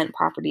 1%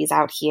 properties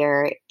out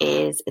here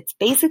is it's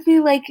basically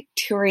like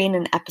touring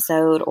an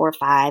episode or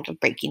 5 of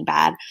Breaking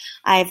Bad.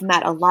 I've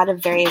met a lot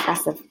of very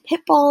aggressive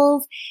pit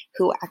bulls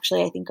who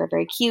actually I think are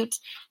very cute.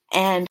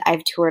 And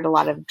I've toured a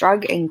lot of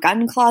drug and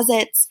gun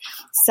closets.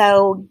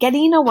 So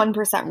getting a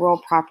 1%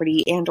 rural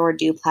property and or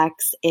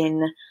duplex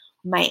in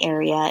my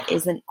area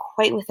isn't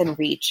quite within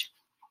reach.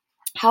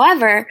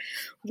 However,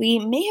 we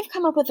may have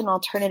come up with an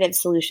alternative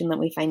solution that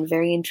we find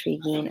very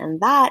intriguing, and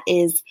that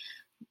is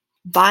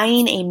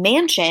buying a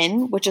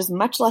mansion, which is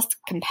much less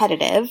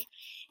competitive,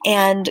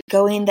 and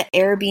going the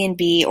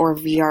Airbnb or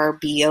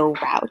VRBO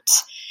route.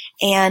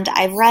 And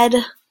I've read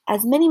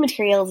as many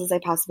materials as I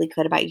possibly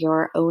could about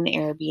your own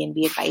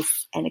Airbnb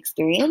advice and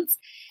experience.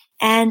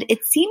 And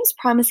it seems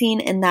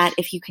promising in that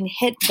if you can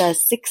hit the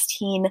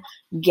 16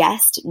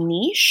 guest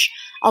niche,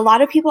 a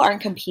lot of people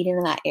aren't competing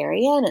in that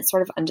area and it's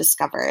sort of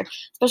undiscovered.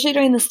 Especially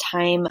during this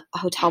time,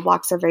 hotel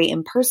blocks are very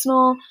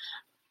impersonal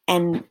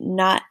and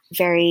not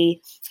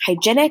very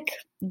hygienic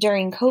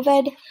during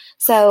COVID.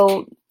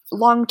 So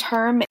long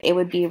term, it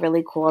would be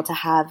really cool to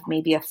have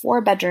maybe a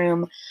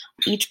 4-bedroom.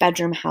 Each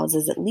bedroom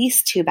houses at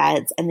least 2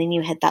 beds, and then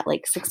you hit that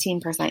like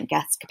 16%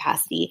 guest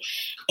capacity.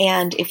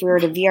 And if we were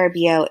to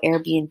VRBO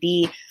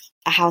Airbnb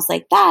a house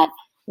like that,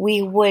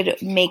 we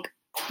would make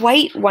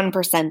quite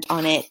 1%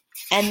 on it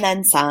and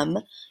then some,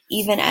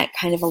 even at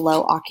kind of a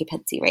low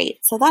occupancy rate.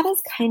 So that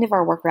is kind of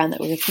our workaround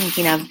that we were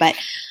thinking of. But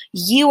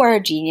you are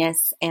a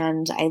genius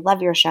and I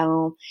love your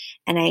show.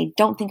 And I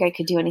don't think I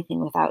could do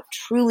anything without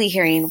truly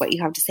hearing what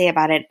you have to say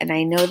about it. And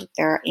I know that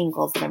there are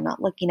angles that I'm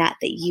not looking at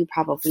that you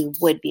probably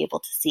would be able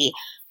to see,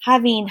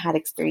 having had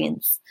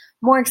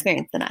more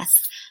experience than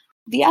us.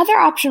 The other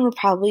option would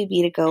probably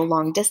be to go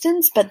long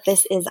distance, but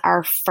this is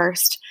our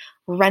first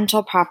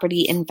rental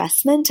property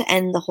investment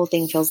and the whole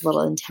thing feels a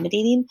little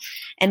intimidating.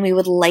 And we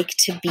would like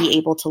to be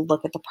able to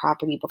look at the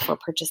property before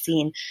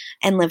purchasing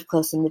and live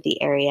close into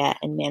the area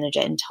and manage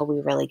it until we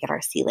really get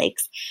our sea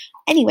legs.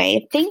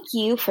 Anyway, thank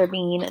you for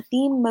being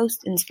the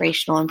most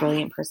inspirational and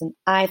brilliant person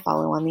I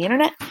follow on the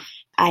internet.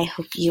 I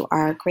hope you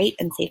are great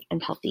and safe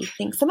and healthy.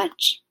 Thanks so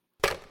much.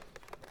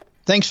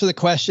 Thanks for the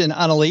question,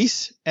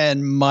 Annalise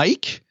and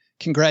Mike.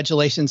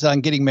 Congratulations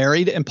on getting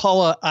married. And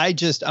Paula,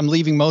 I'm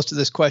leaving most of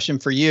this question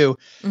for you,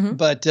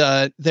 but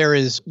there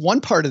is one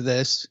part of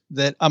this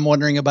that I'm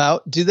wondering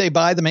about. Do they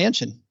buy the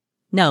mansion?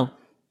 No.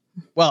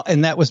 Well,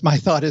 and that was my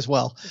thought as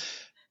well.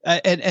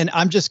 And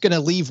I'm just going to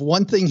leave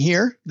one thing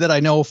here that I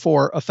know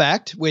for a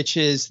fact, which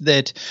is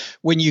that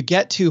when you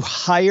get to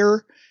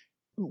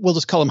we'll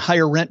just call them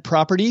higher rent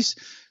properties,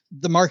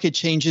 the market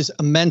changes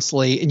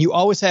immensely. And you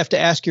always have to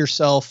ask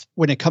yourself,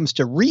 when it comes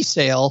to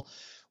resale,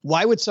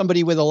 why would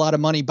somebody with a lot of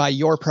money buy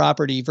your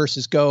property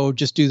versus go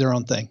just do their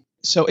own thing?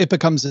 So it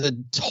becomes a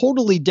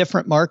totally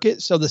different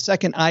market. So the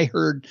second I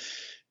heard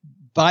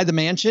buy the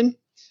mansion,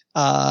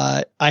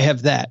 I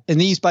have that. And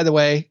these, by the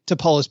way, to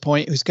Paula's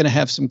point, who's going to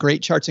have some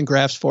great charts and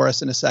graphs for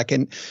us in a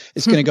second,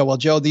 is going to go, well,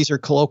 Joe, these are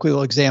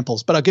colloquial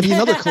examples, but I'll give you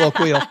another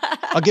colloquial.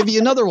 I'll give you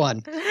another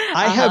one.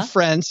 I have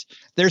friends.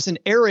 There's an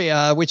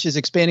area which is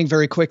expanding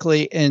very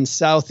quickly in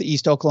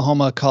southeast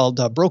Oklahoma called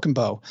Broken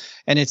Bow.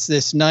 And it's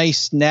this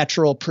nice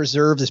natural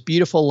preserve, this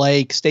beautiful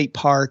lake, state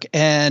park.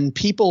 And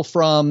people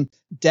from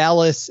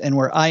Dallas and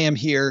where I am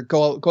here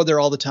go there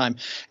all the time.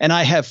 And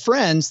I have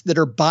friends that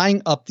are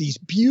buying up these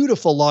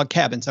beautiful log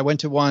cabins. I went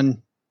to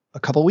one a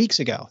couple weeks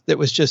ago that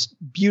was just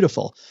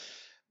beautiful.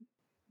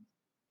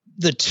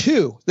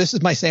 This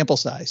is my sample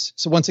size.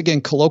 So once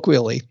again,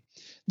 colloquially,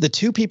 the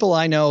 2 people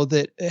I know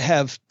that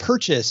have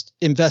purchased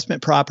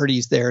investment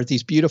properties there,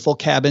 these beautiful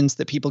cabins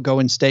that people go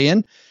and stay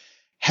in,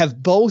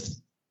 have both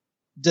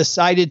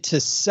decided to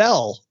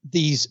sell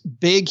these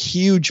big,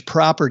 huge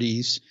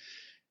properties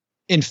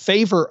in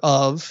favor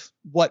of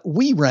what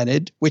we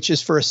rented, which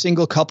is for a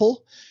single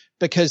couple,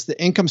 because the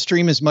income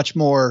stream is much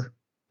more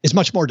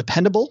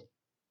dependable.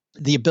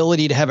 The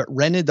ability to have it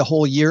rented the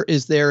whole year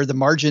is there. The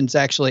margins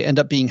actually end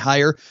up being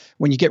higher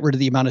when you get rid of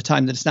the amount of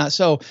time that it's not.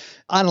 So,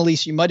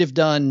 Annalise, you might have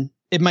done,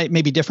 it might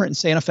be different in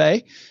Santa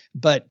Fe,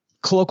 but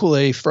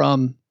colloquially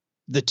from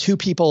the 2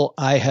 people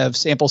I have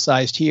sample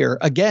sized here,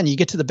 again, you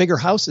get to the bigger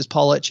houses,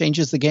 Paula, it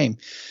changes the game.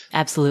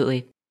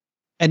 Absolutely.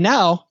 And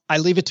now I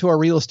leave it to our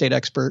real estate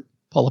expert,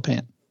 Paula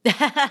Pant.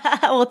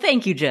 Well,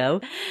 thank you,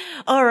 Joe.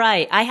 All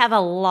right. I have a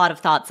lot of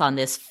thoughts on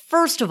this.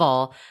 First of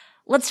all,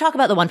 let's talk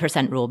about the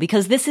 1% rule,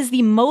 because this is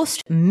the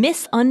most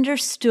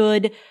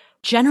misunderstood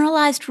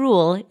generalized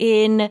rule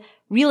in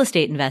real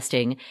estate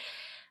investing.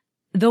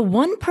 The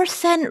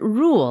 1%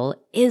 rule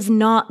is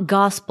not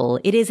gospel.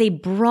 It is a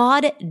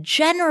broad,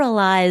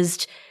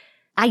 generalized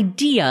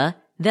idea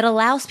that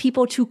allows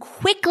people to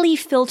quickly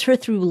filter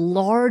through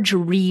large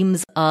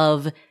reams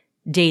of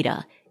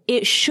data.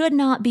 It should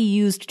not be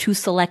used to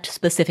select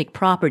specific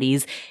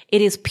properties.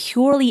 It is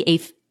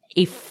purely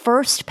a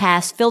first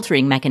pass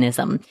filtering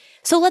mechanism.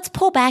 So let's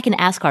pull back and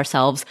ask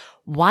ourselves,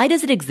 why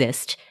does it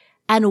exist?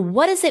 And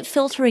what is it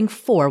filtering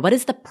for? What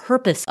is the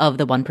purpose of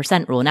the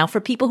 1% rule? Now,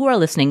 for people who are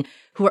listening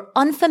who are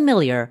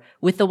unfamiliar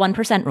with the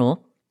 1%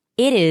 rule,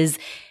 it is,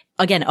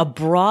 again, a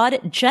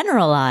broad,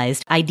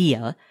 generalized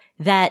idea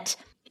that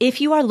if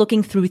you are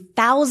looking through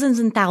thousands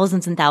and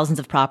thousands and thousands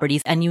of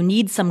properties and you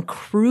need some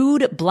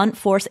crude blunt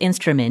force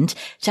instrument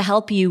to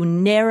help you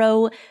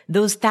narrow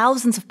those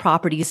thousands of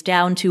properties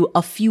down to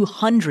a few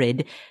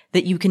hundred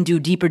that you can do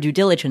deeper due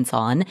diligence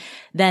on,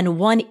 then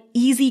one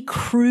easy,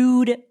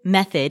 crude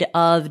method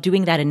of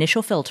doing that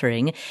initial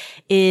filtering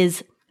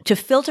is to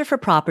filter for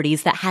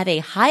properties that have a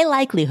high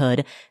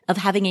likelihood of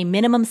having a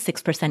minimum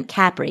 6%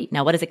 cap rate.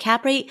 Now, what is a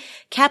cap rate?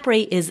 Cap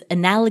rate is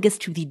analogous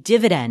to the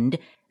dividend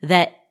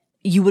that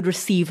you would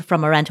receive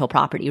from a rental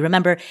property.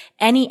 Remember,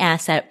 any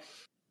asset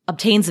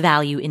obtains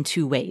value in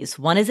 2 ways.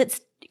 One is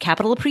its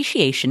capital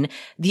appreciation.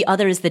 The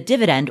other is the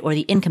dividend or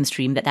the income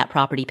stream that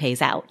property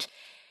pays out.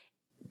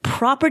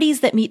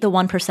 properties that meet the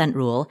 1%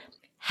 rule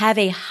have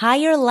a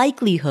higher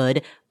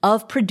likelihood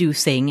of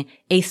producing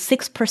a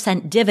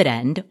 6%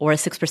 dividend or a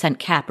 6%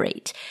 cap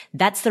rate.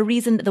 That's the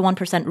reason that the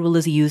 1% rule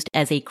is used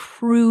as a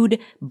crude,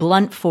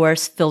 blunt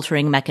force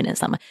filtering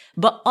mechanism.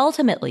 But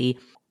ultimately,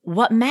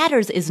 what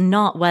matters is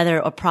not whether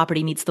a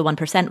property meets the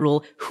 1%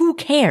 rule. Who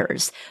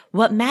cares?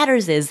 What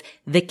matters is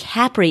the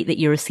cap rate that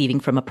you're receiving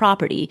from a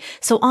property.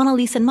 So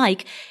Annalise and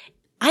Mike,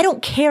 I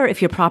don't care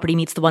if your property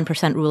meets the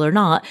 1% rule or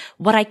not.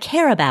 What I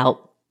care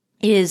about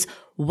is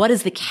what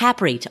is the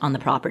cap rate on the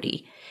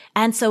property?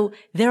 And so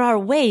there are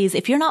ways,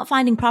 if you're not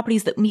finding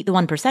properties that meet the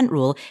 1%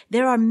 rule,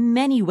 there are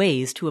many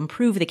ways to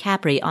improve the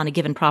cap rate on a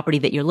given property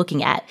that you're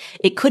looking at.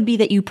 It could be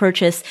that you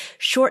purchase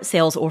short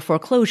sales or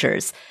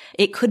foreclosures.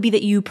 It could be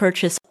that you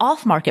purchase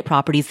off-market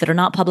properties that are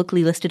not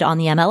publicly listed on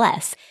the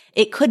MLS.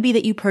 It could be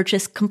that you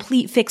purchase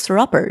complete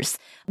fixer-uppers.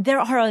 There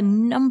are a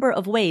number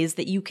of ways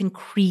that you can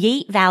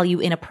create value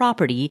in a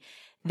property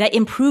that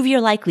improve your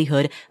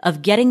likelihood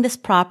of getting this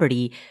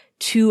property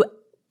to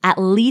at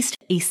least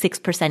a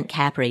 6%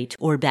 cap rate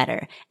or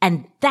better.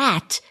 And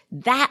that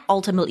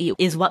ultimately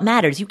is what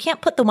matters. You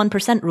can't put the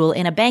 1% rule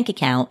in a bank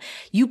account.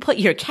 You put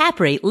your cap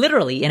rate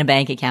literally in a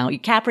bank account.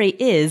 Your cap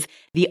rate is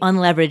the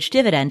unleveraged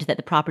dividend that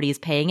the property is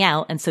paying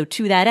out. And so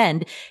to that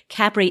end,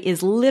 cap rate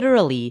is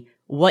literally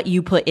what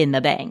you put in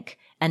the bank.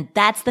 And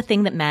that's the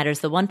thing that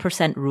matters. The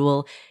 1%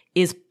 rule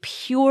is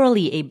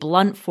purely a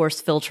blunt force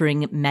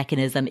filtering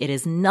mechanism. It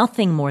is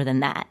nothing more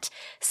than that.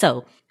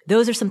 So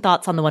those are some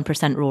thoughts on the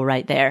 1% rule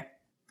right there.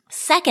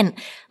 Second,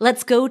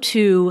 let's go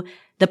to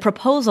the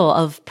proposal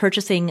of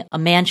purchasing a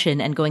mansion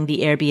and going the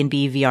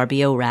Airbnb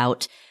VRBO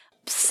route.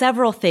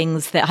 Several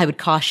things that I would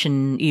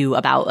caution you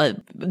about.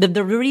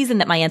 The reason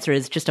that my answer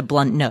is just a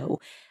blunt no.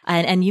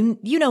 And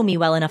you know me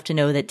well enough to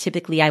know that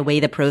typically I weigh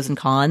the pros and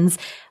cons.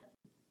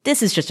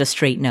 This is just a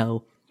straight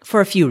no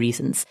for a few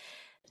reasons.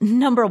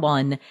 Number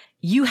one,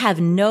 you have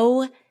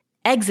no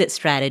exit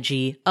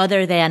strategy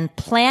other than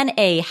plan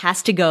A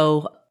has to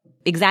go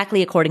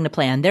exactly according to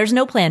plan. There's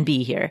no plan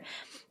B here.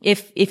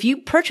 If you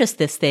purchase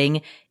this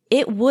thing,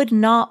 it would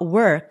not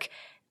work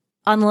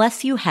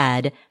unless you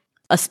had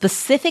a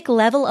specific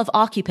level of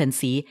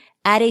occupancy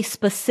at a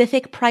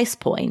specific price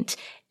point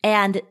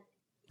and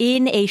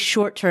in a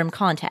short-term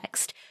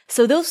context.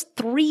 So those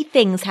three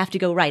things have to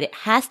go right. It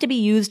has to be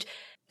used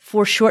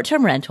for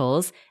short-term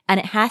rentals,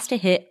 and it has to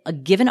hit a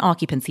given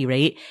occupancy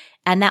rate,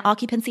 and that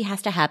occupancy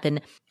has to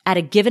happen at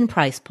a given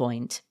price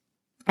point.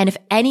 And if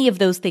any of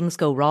those things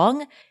go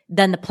wrong,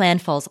 then the plan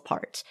falls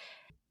apart.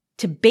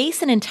 To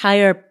base an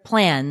entire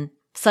plan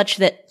such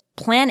that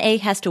plan A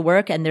has to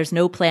work and there's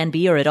no plan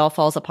B or it all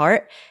falls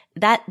apart,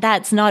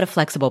 that's not a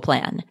flexible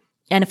plan.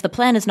 And if the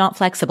plan is not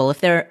flexible,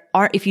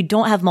 if you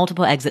don't have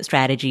multiple exit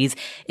strategies,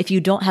 if you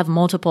don't have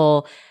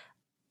multiple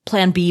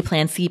plan B,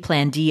 plan C,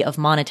 plan D of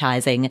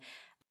monetizing,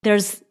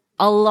 there's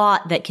a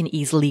lot that can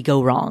easily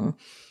go wrong.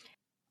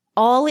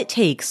 All it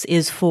takes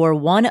is for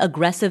one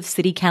aggressive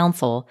city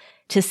council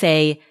to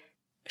say,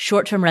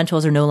 short-term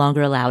rentals are no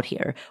longer allowed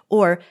here,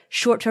 or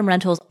short-term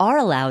rentals are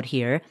allowed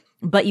here,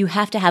 but you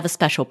have to have a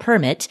special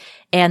permit,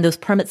 and those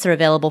permits are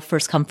available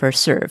first come,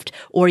 first served,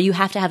 or you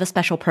have to have a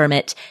special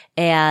permit,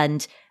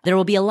 and there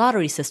will be a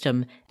lottery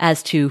system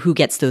as to who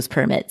gets those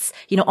permits.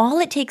 All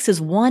it takes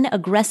is one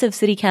aggressive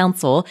city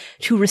council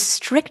to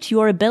restrict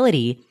your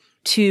ability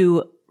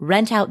to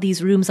rent out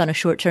these rooms on a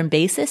short-term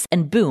basis,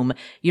 and boom,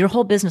 your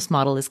whole business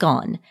model is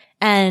gone.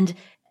 And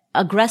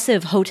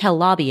aggressive hotel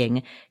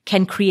lobbying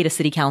can create a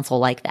city council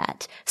like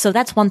that. So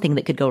that's one thing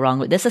that could go wrong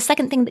with this. The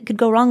second thing that could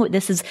go wrong with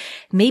this is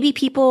maybe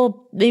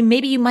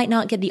you might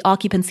not get the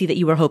occupancy that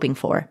you were hoping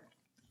for.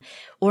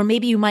 Or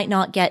maybe you might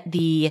not get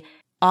the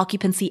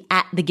occupancy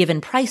at the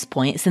given price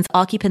point, since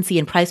occupancy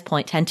and price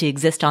point tend to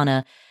exist on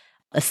a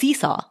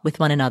seesaw with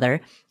one another.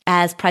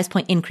 As price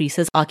point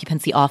increases,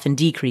 occupancy often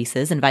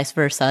decreases, and vice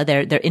versa.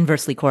 They're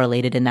inversely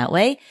correlated in that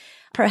way.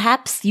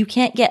 Perhaps you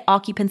can't get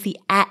occupancy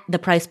at the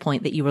price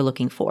point that you were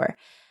looking for.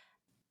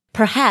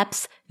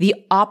 Perhaps the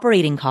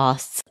operating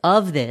costs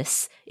of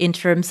this in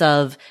terms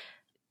of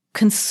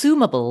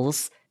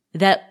consumables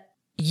that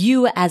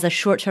you as a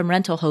short-term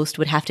rental host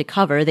would have to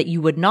cover that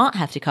you would not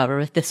have to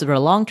cover if this were a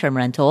long-term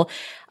rental,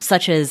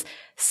 such as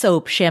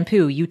soap,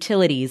 shampoo,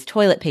 utilities,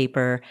 toilet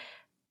paper,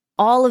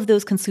 all of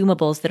those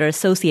consumables that are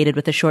associated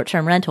with a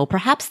short-term rental,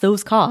 perhaps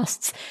those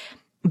costs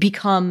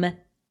become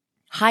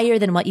higher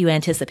than what you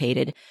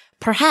anticipated.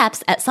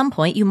 Perhaps at some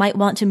point you might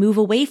want to move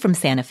away from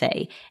Santa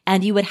Fe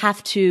and you would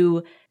have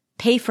to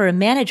pay for a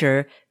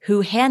manager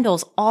who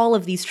handles all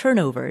of these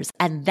turnovers,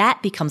 and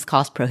that becomes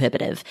cost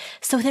prohibitive.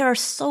 So there are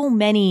so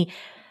many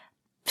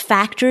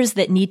factors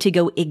that need to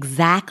go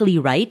exactly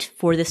right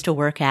for this to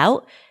work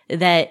out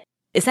that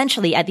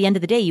essentially at the end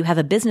of the day, you have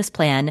a business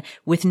plan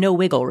with no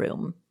wiggle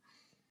room.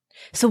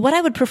 So what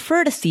I would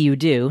prefer to see you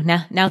do,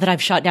 now that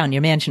I've shot down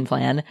your mansion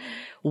plan,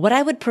 what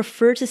I would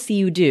prefer to see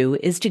you do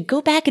is to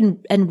go back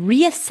and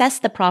reassess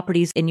the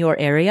properties in your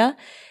area,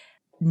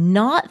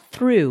 not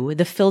through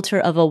the filter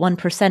of a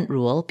 1%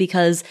 rule,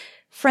 because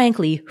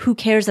frankly, who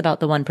cares about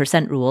the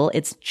 1% rule?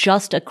 It's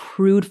just a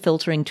crude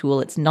filtering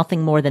tool. It's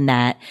nothing more than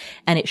that.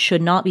 And it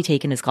should not be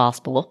taken as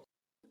gospel.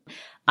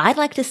 I'd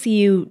like to see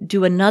you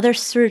do another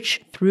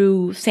search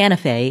through Santa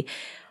Fe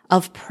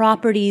of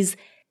properties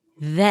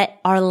that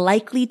are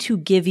likely to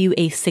give you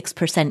a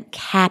 6%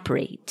 cap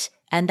rate.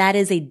 And that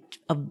is a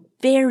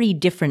very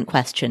different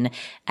question.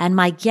 And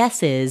my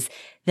guess is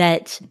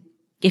that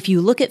if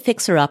you look at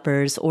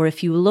fixer-uppers, or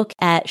if you look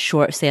at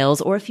short sales,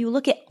 or if you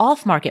look at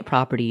off-market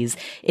properties,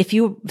 if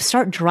you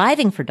start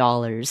driving for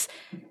dollars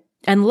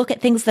and look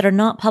at things that are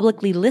not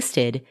publicly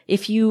listed,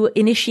 if you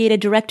initiate a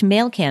direct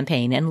mail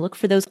campaign and look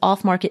for those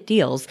off-market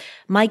deals,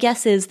 my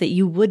guess is that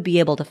you would be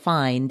able to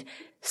find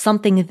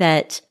something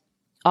that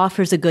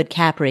offers a good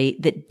cap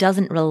rate that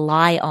doesn't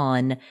rely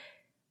on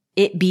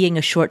it being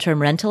a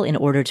short-term rental in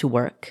order to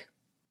work.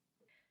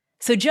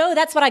 So, Joe,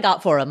 that's what I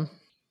got for him.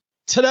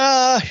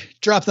 Ta-da!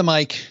 Drop the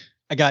mic.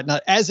 I got,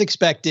 not as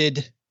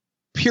expected,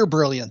 pure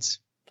brilliance.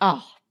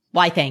 Oh,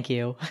 why thank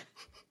you.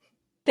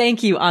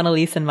 Thank you,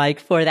 Annalise and Mike,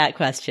 for that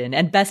question.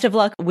 And best of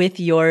luck with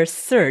your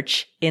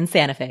search in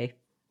Santa Fe.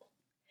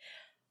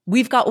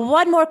 We've got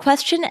one more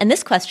question, and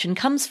this question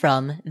comes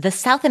from the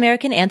South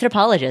American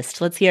anthropologist.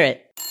 Let's hear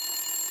it.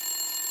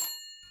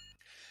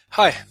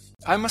 Hi,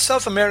 I'm a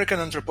South American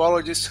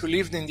anthropologist who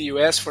lived in the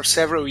US for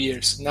several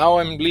years. Now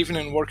I'm living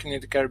and working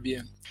in the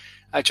Caribbean.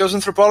 I chose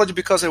anthropology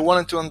because I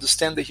wanted to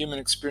understand the human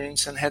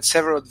experience and had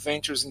several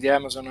adventures in the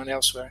Amazon and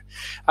elsewhere.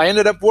 I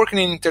ended up working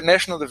in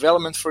international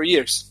development for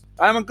years.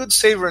 I'm a good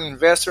saver and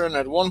investor, and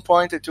at one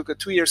point I took a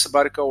 2-year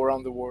sabbatical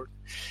around the world.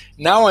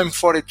 Now I'm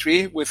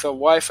 43 with a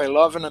wife I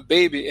love and a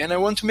baby, and I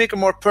want to make a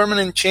more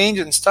permanent change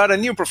and start a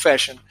new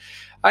profession.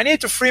 I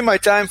need to free my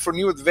time for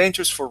new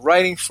adventures, for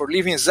writing, for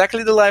living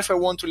exactly the life I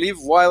want to live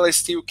while I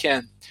still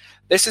can.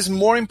 This is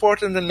more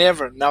important than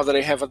ever now that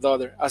I have a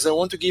daughter, as I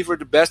want to give her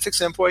the best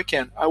example I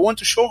can. I want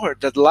to show her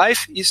that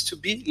life is to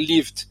be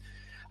lived.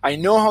 I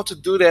know how to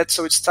do that,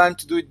 so it's time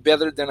to do it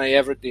better than I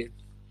ever did.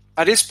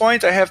 At this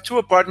point, I have 2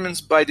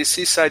 apartments by the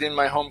seaside in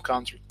my home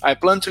country. I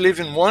plan to live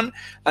in one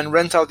and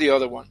rent out the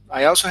other one.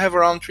 I also have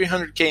around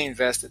 $300K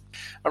invested,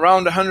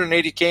 around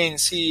 $180K in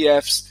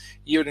CEFs,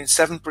 yielding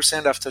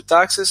 7% after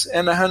taxes,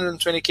 and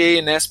 $120K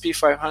in SP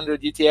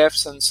 500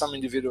 ETFs and some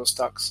individual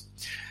stocks.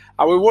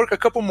 I will work a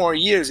couple more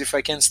years if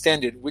I can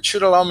stand it, which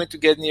should allow me to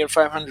get near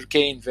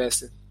 $500K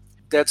invested.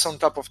 That's on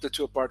top of the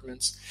 2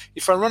 apartments.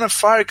 If I run a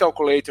FIRE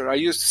calculator, I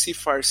use the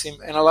CFIRE sim,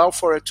 and allow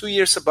for a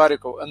 2-year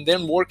sabbatical and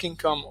then work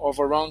income of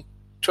around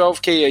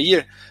 $12K a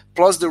year,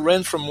 plus the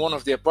rent from one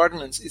of the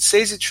apartments, it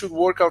says it should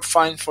work out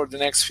fine for the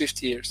next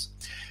 50 years.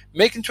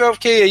 Making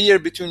 $12K a year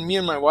between me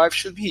and my wife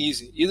should be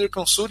easy, either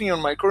consulting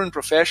on my current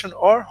profession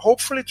or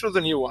hopefully through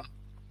the new one.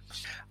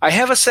 I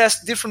have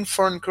assessed different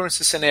foreign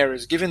currency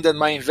scenarios, given that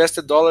my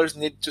invested dollars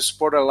need to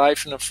support a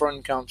life in a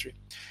foreign country.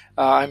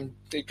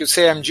 You could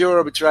say I'm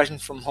geo-arbitraging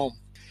from home.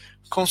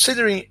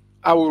 Considering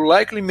I will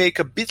likely make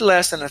a bit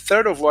less than a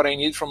third of what I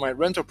need from my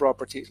rental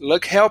property,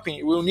 luck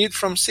helping, will need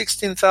from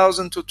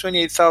 $16,000 to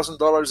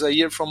 $28,000 a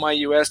year from my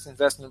US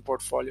investment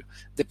portfolio,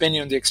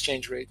 depending on the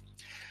exchange rate.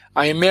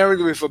 I am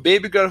married with a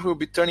baby girl who will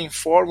be turning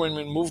 4 when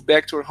we move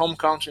back to her home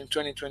country in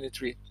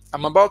 2023.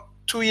 I'm about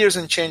 2 years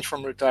and change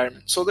from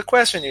retirement. So the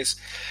question is,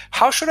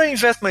 how should I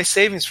invest my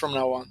savings from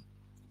now on?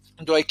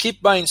 Do I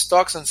keep buying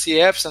stocks and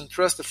CFs and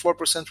trust the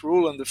 4%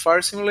 rule and the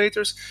FIRE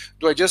simulators?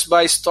 Do I just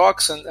buy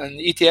stocks and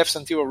ETFs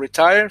until I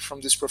retire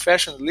from this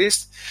profession at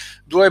least?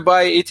 Do I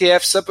buy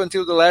ETFs up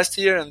until the last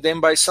year and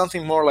then buy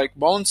something more like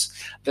bonds?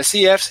 The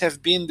CFs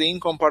have been the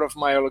income part of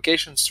my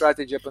allocation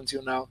strategy up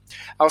until now.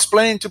 I was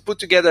planning to put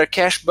together a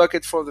cash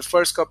bucket for the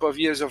first couple of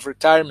years of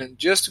retirement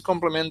just to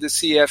complement the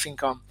CF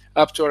income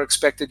up to our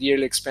expected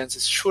yearly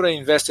expenses. Should I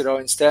invest it all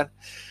instead?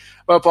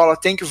 Well, Paula,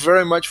 thank you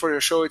very much for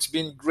your show. It's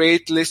been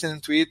great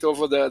listening to it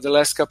over the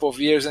last couple of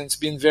years, and it's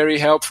been very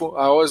helpful.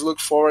 I always look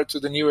forward to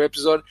the new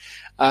episode,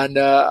 and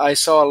I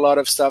saw a lot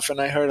of stuff,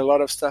 and I heard a lot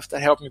of stuff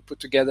that helped me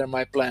put together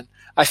my plan.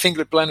 I think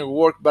the plan will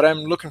work, but I'm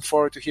looking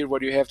forward to hear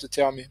what you have to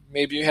tell me.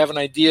 Maybe you have an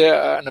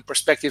idea and a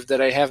perspective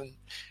that I haven't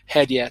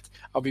had yet.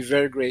 I'll be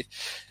very great.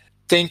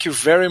 Thank you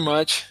very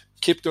much.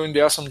 Keep doing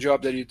the awesome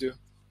job that you do.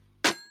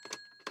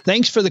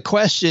 Thanks for the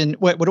question.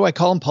 What do I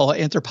call him, Paula?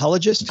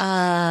 Anthropologist?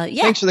 Yeah.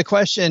 Thanks for the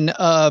question.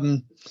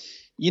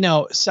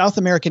 South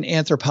American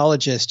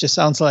anthropologist just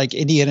sounds like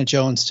Indiana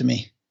Jones to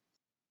me.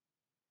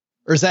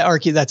 Or is that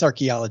that's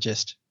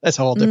archaeologist? That's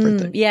a whole different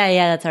thing.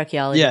 Yeah, that's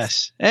archaeologist.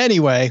 Yes.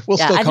 Anyway, we'll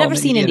still call him I've never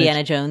seen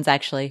Indiana Jones,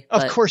 actually.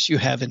 Of course you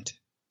haven't.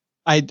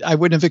 I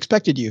wouldn't have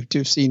expected you to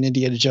have seen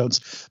Indiana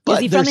Jones. But is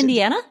he from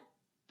Indiana?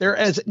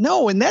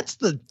 No, and that's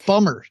the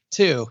bummer,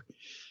 too.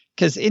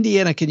 Because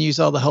Indiana can use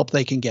all the help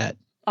they can get.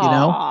 You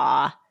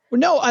know?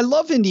 No, I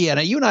love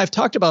Indiana. You and I have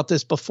talked about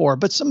this before,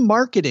 but some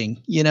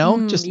marketing,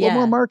 just a little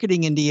more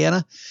marketing,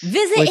 Indiana.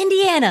 Visit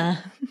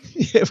Indiana.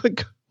 It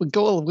would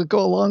go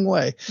a long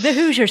way. The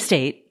Hoosier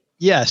State.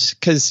 Yes,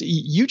 because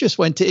you just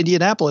went to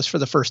Indianapolis for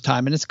the first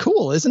time, and it's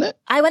cool, isn't it?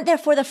 I went there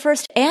for the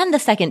first and the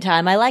second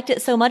time. I liked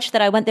it so much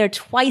that I went there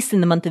twice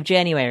in the month of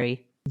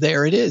January.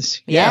 There it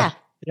is. Yeah.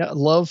 Yeah,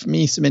 love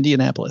me some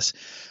Indianapolis.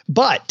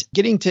 But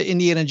getting to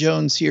Indiana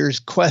Jones here's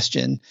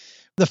question.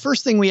 The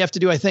first thing we have to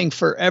do, I think,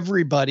 for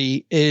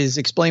everybody is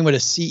explain what a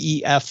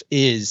CEF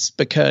is,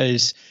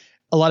 because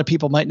a lot of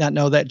people might not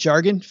know that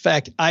jargon. In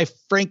fact, I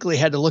frankly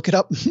had to look it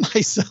up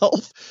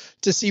myself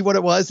to see what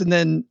it was. And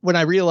then when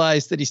I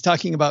realized that he's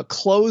talking about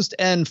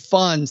closed-end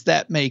funds,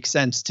 that makes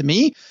sense to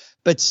me.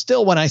 But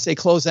still, when I say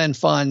closed-end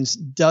funds,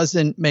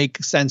 doesn't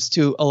make sense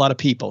to a lot of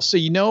people.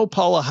 So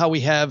Paula, how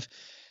we have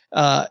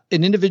an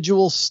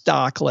individual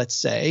stock, let's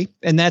say,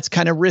 and that's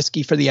kind of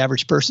risky for the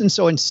average person.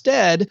 So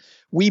instead,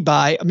 we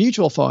buy a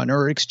mutual fund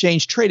or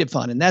exchange traded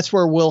fund. And that's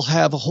where we'll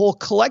have a whole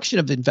collection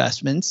of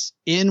investments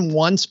in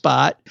one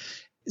spot.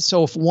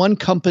 So if one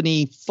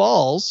company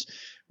falls,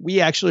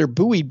 we actually are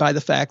buoyed by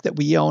the fact that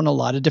we own a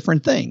lot of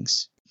different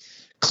things.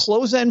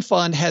 Closed-end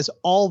fund has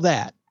all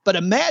that. But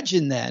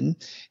imagine then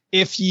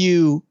if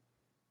you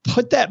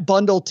put that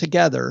bundle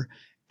together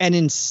and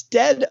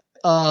instead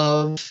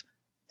of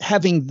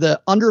having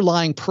the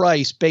underlying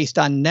price based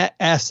on net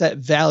asset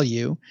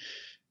value,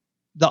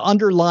 the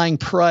underlying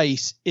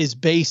price is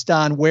based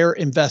on where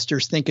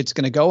investors think it's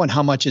going to go and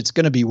how much it's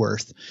going to be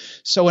worth.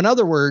 So in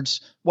other words,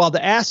 while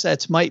the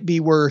assets might be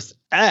worth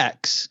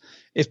X,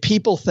 if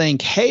people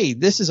think, hey,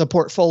 this is a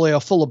portfolio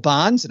full of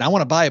bonds and I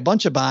want to buy a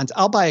bunch of bonds,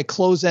 I'll buy a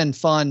closed-end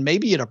fund,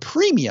 maybe at a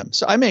premium.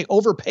 So I may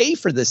overpay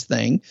for this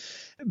thing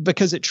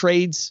because it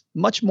trades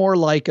much more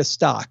like a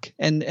stock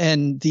and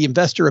the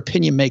investor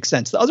opinion makes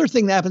sense. The other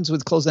thing that happens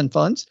with closed-end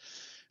funds,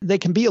 they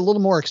can be a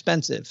little more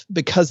expensive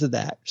because of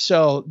that.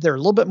 So they're a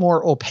little bit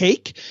more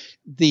opaque.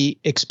 The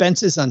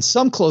expenses on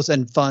some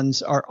closed-end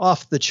funds are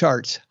off the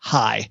charts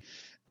high.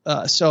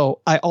 So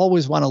I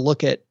always want to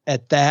look at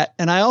that.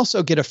 And I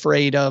also get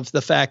afraid of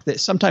the fact that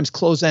sometimes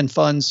closed-end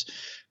funds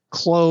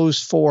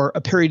close for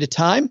a period of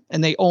time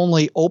and they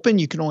only open.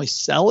 You can only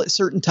sell at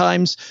certain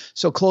times.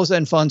 So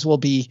closed-end funds will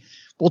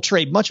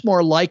trade much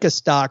more like a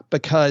stock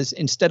because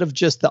instead of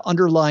just the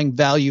underlying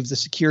value of the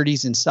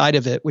securities inside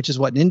of it, which is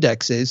what an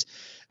index is,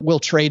 we'll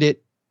trade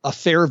it a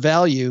fair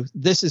value.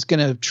 This is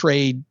going to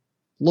trade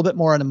a little bit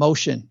more on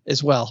emotion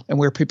as well and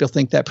where people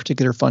think that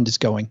particular fund is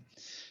going.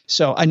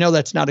 So I know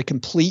that's not a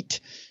complete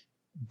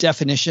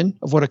definition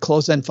of what a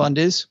closed-end fund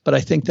is, but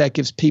I think that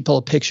gives people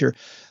a picture.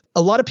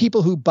 A lot of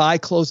people who buy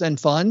closed-end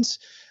funds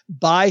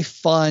buy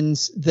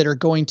funds that are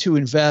going to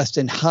invest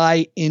in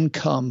high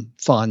income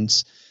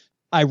funds.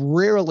 I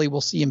rarely will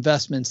see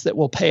investments that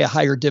will pay a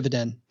higher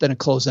dividend than a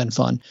closed-end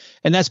fund.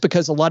 And that's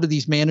because a lot of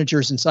these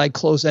managers inside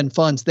closed-end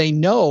funds, they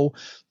know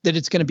that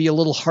it's going to be a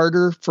little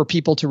harder for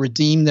people to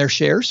redeem their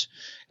shares.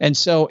 And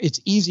so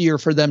it's easier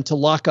for them to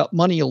lock up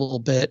money a little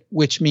bit,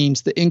 which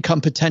means the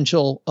income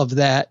potential of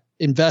that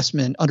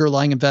investment,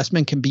 underlying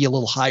investment, can be a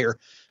little higher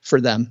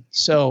for them.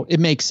 So it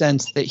makes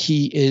sense that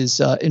he is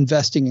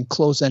investing in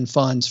closed-end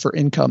funds for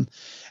income.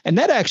 And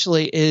that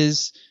actually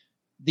is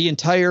the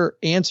entire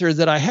answer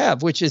that I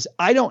have, which is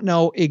I don't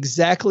know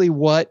exactly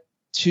what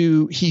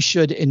he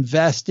should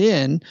invest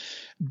in,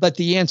 but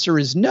the answer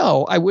is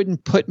no. I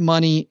wouldn't put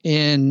money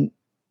in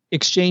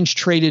exchange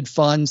traded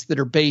funds that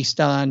are based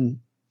on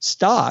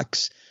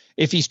stocks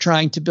if he's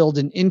trying to build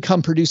an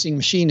income producing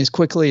machine as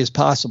quickly as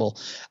possible.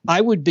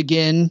 I would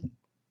begin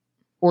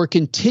or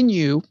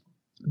continue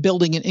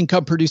building an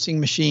income producing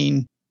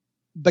machine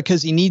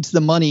because he needs the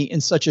money in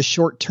such a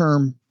short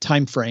term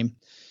time frame.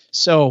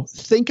 So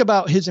think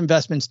about his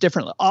investments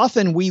differently.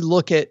 Often we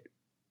look at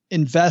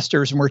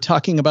investors and we're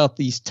talking about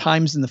these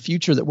times in the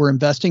future that we're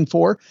investing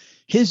for.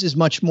 His is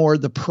much more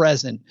the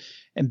present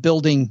and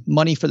building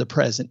money for the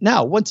present.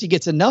 Now, once he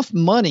gets enough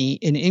money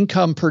in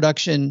income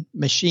production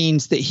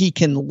machines that he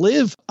can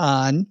live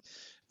on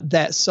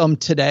that sum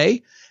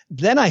today,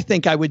 then I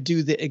think I would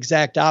do the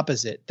exact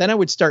opposite. Then I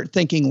would start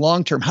thinking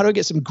long-term, how do I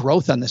get some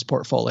growth on this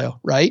portfolio,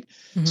 right?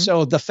 Mm-hmm.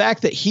 So the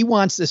fact that he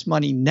wants this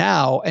money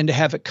now and to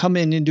have it come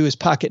into his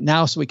pocket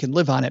now so he can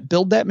live on it,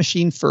 build that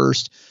machine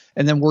first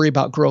and then worry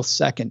about growth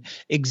second.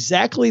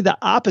 Exactly the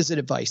opposite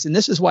advice. And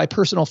this is why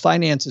personal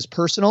finance is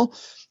personal.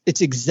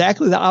 It's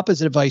exactly the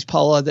opposite advice,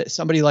 Paula, that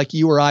somebody like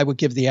you or I would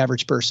give the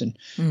average person,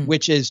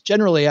 which is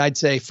generally I'd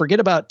say, forget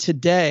about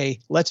today.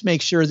 Let's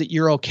make sure that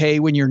you're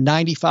okay when you're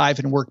 95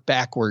 and work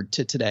backward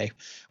to today.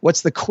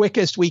 What's the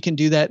quickest we can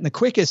do that? And the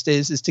quickest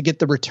is to get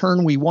the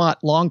return we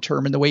want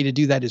long-term. And the way to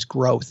do that is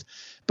growth.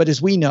 But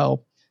as we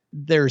know,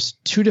 there's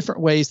two different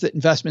ways that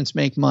investments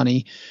make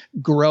money,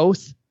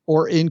 growth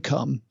or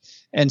income.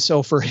 And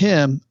so for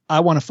him, I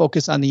want to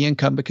focus on the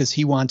income because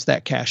he wants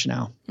that cash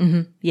now.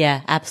 Mm-hmm.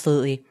 Yeah,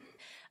 absolutely.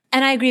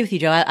 And I agree with you,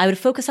 Joe. I would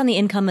focus on the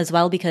income as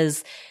well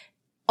because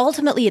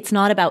ultimately it's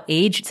not about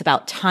age, it's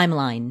about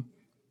timeline.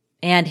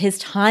 And his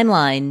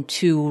timeline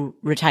to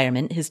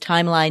retirement, his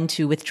timeline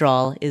to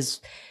withdrawal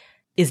is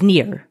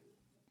near.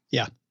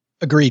 Yeah,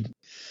 agreed.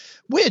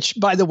 Which,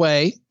 by the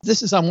way,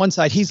 this is on one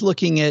side, he's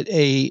looking at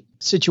a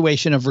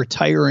situation of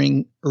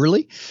retiring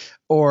early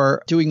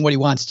or doing what he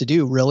wants to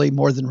do, really,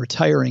 more than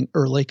retiring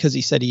early, because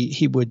he said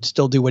he would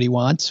still do what he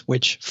wants,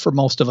 which for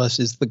most of us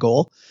is the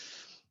goal.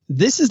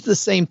 This is the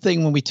same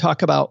thing when we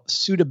talk about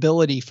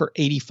suitability for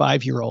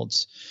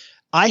 85-year-olds.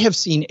 I have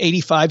seen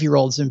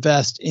 85-year-olds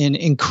invest in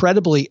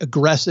incredibly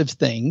aggressive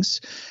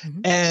things,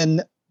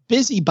 and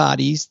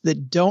busybodies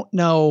that don't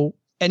know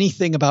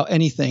anything about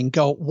anything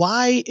go,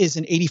 why is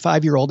an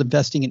 85-year-old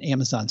investing in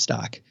Amazon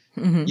stock?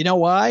 You know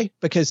why?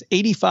 Because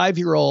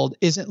 85-year-old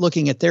isn't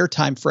looking at their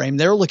time frame.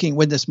 They're looking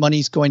when this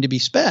money's going to be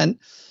spent,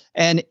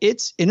 and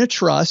it's in a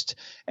trust,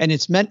 and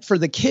it's meant for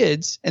the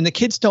kids, and the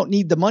kids don't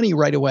need the money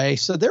right away.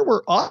 So there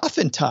were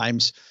often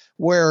times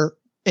where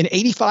an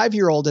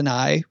 85-year-old and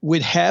I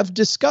would have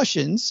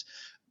discussions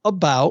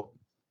about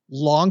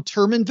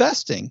long-term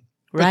investing.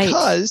 Right.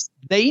 Because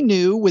they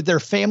knew with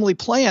their family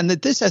plan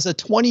that this has a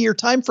 20-year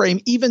time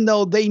frame, even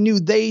though they knew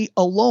they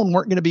alone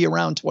weren't going to be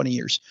around 20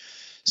 years.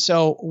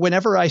 So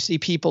whenever I see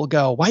people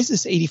go, why is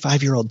this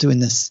 85-year-old doing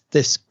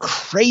this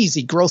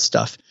crazy growth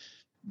stuff?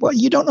 Well,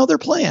 you don't know their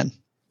plan.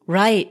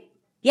 Right.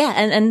 Yeah.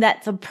 And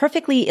that's a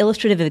perfectly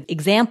illustrative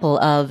example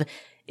of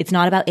it's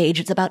not about age,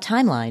 it's about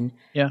timeline.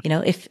 Yeah. You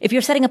know, if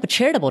you're setting up a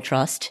charitable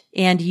trust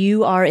and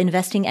you are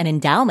investing an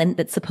endowment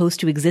that's supposed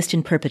to exist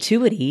in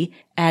perpetuity,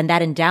 and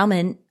that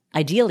endowment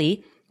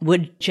ideally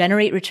would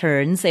generate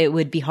returns. It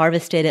would be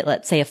harvested at,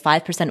 let's say, a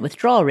 5%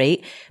 withdrawal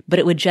rate, but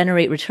it would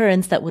generate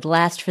returns that would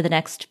last for the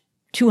next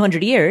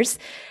 200 years.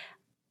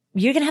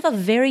 You're going to have a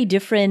very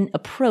different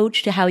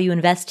approach to how you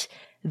invest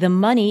the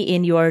money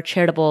in your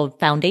charitable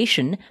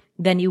foundation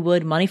than you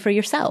would money for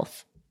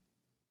yourself.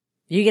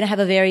 You're going to have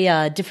a very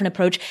different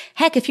approach.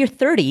 Heck, if you're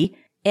 30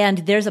 and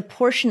there's a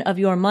portion of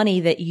your money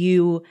that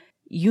you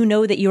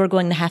know that you're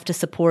going to have to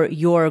support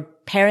your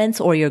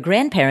parents or your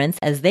grandparents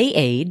as they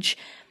age,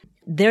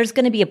 there's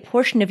going to be a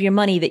portion of your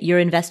money that you're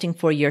investing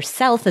for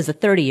yourself as a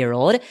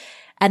 30-year-old.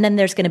 And then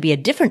there's going to be a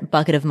different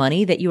bucket of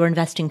money that you are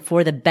investing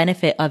for the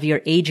benefit of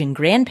your aging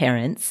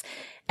grandparents.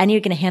 And you're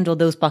going to handle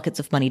those buckets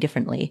of money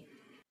differently.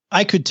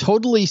 I could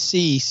totally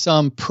see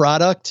some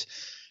product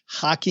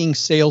hawking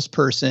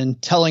salesperson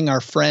telling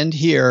our friend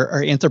here,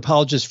 our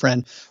anthropologist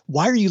friend,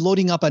 why are you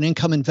loading up on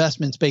income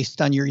investments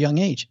based on your young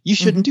age? You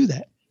shouldn't do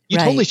that. You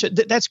totally should.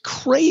 That's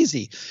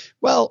crazy.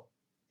 Well,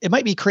 it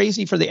might be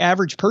crazy for the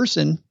average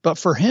person, but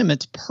for him,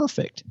 it's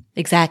perfect.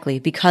 Exactly,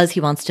 because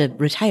he wants to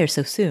retire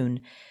so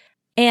soon.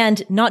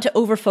 And not to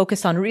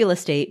overfocus on real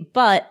estate,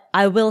 but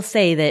I will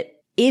say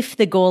that if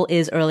the goal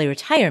is early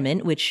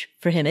retirement, which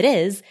for him it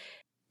is,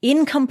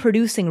 income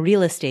producing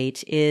real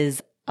estate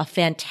is a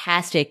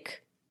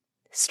fantastic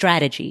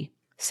strategy.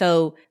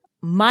 So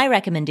my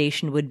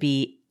recommendation would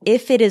be,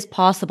 if it is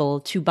possible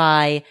to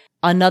buy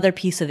another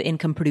piece of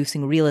income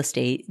producing real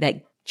estate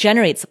that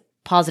generates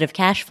positive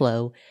cash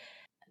flow,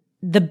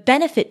 the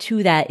benefit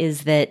to that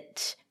is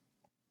that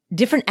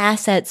different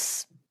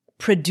assets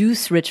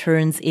produce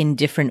returns in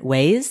different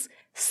ways.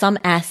 Some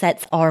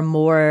assets are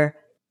more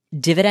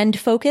dividend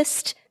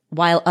focused,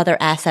 while other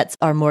assets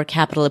are more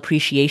capital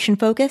appreciation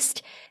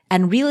focused.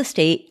 And real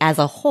estate as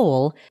a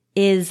whole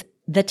is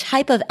the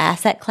type of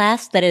asset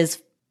class that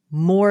is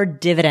more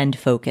dividend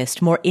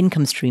focused, more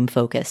income stream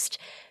focused.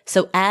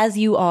 So as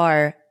you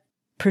are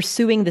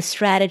pursuing the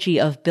strategy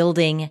of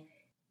building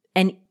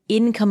an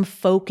income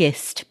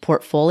focused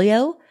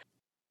portfolio,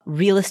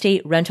 real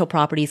estate rental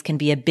properties can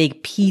be a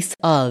big piece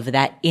of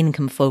that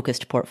income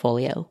focused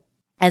portfolio,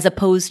 as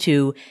opposed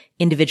to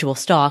individual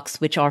stocks,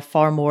 which are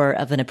far more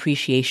of an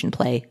appreciation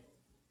play.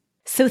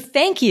 So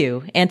thank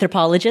you,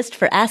 anthropologist,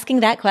 for asking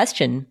that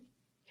question.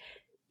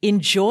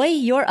 Enjoy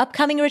your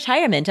upcoming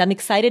retirement. I'm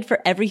excited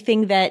for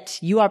everything that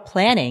you are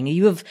planning.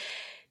 You have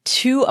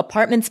 2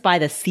 apartments by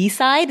the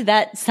seaside.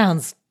 That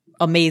sounds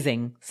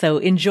amazing. So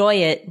enjoy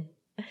it.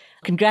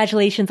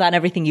 Congratulations on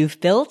everything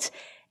you've built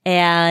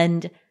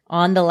and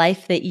on the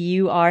life that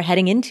you are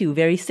heading into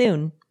very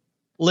soon.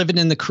 Living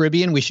in the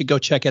Caribbean, we should go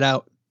check it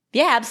out.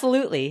 Yeah,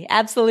 absolutely.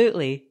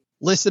 Absolutely.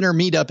 Listener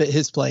meetup at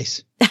his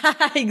place.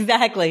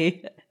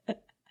 Exactly.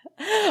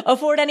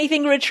 Afford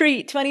Anything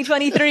Retreat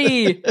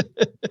 2023.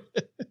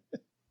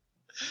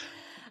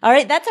 All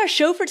right, that's our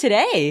show for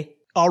today.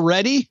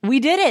 Already?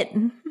 We did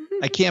it.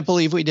 I can't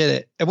believe we did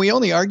it. And we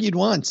only argued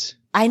once.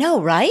 I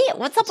know, right?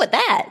 What's up with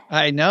that?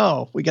 I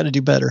know. We got to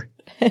do better.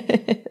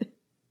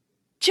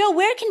 Joe,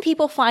 where can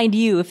people find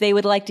you if they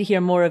would like to hear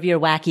more of your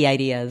wacky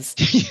ideas?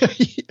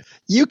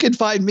 You can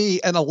find me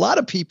and a lot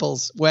of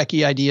people's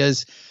wacky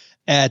ideas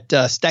at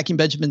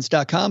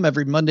stackingbenjamins.com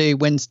every Monday,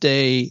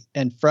 Wednesday,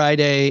 and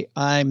Friday.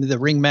 I'm the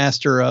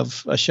ringmaster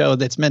of a show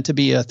that's meant to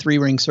be a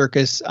 3-ring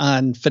circus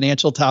on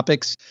financial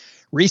topics.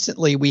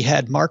 Recently, we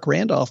had Mark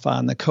Randolph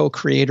on, the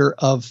co-creator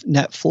of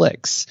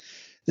Netflix,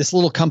 this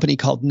little company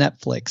called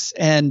Netflix.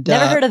 And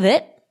never heard of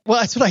it.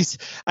 Well, that's what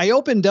I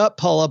opened up,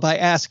 Paula, by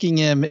asking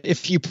him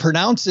if you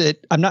pronounce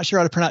it. I'm not sure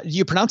how to pronounce it. Do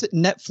you pronounce it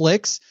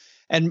Netflix?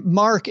 And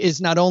Mark is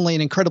not only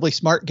an incredibly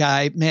smart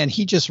guy, man,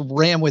 he just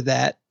ran with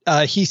that.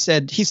 He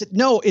said,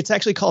 no, it's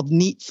actually called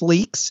Neat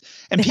Fleeks.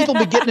 And people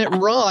be getting it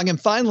wrong. And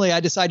finally,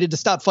 I decided to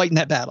stop fighting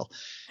that battle.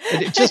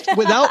 And it just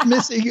without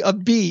missing a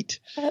beat,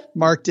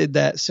 Mark did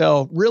that.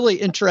 So really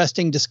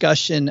interesting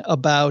discussion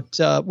about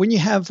when you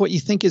have what you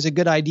think is a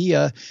good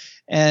idea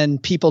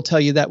and people tell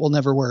you that will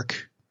never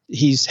work.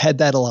 he's had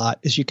that a lot,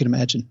 as you can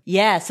imagine.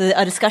 Yeah. So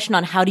a discussion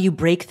on how do you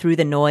break through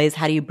the noise?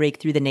 How do you break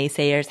through the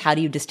naysayers? How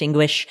do you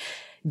distinguish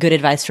good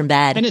advice from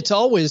bad? And it's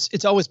always,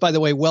 by the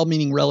way,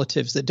 well-meaning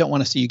relatives that don't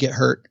want to see you get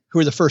hurt, who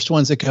are the first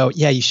ones that go,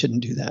 yeah, you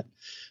shouldn't do that.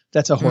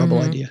 That's a horrible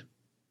idea.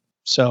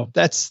 So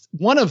that's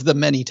one of the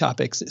many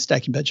topics at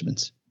Stacking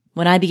Benjamins.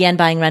 When I began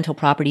buying rental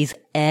properties,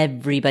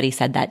 everybody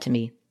said that to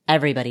me.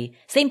 Everybody.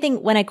 Same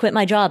thing when I quit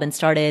my job and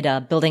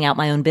started building out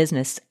my own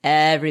business.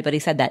 Everybody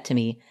said that to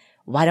me.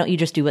 Why don't you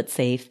just do what's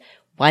safe?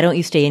 Why don't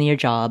you stay in your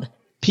job?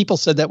 People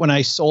said that when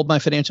I sold my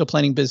financial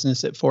planning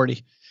business at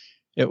 40.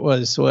 It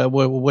was,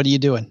 what are you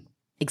doing?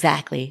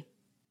 Exactly.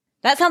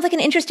 That sounds like an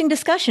interesting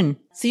discussion.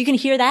 So you can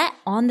hear that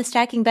on the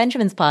Stacking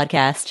Benjamins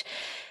podcast.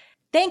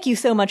 Thank you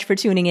so much for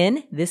tuning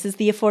in. This is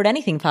the Afford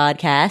Anything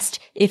podcast.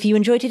 If you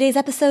enjoyed today's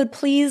episode,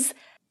 please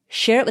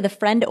share it with a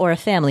friend or a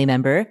family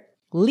member.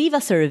 Leave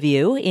us a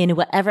review in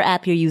whatever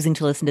app you're using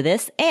to listen to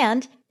this,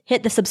 and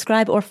hit the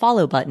subscribe or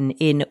follow button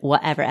in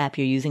whatever app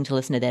you're using to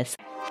listen to this.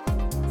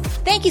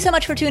 Thank you so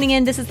much for tuning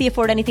in. This is the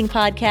Afford Anything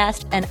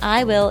podcast, and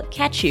I will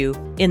catch you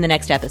in the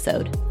next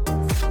episode.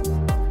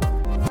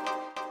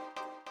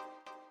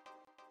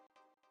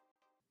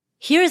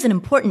 Here is an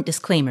important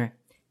disclaimer.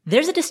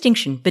 There's a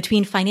distinction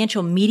between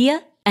financial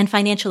media and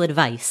financial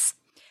advice.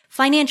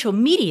 Financial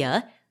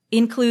media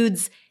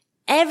includes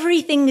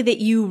everything that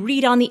you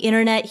read on the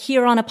internet,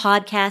 hear on a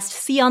podcast,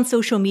 see on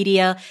social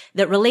media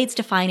that relates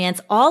to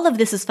finance. All of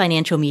this is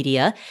financial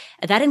media.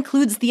 That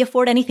includes the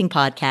Afford Anything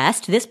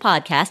podcast, this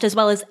podcast, as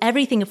well as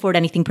everything Afford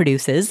Anything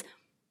produces.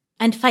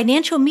 And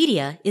financial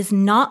media is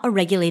not a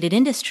regulated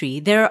industry.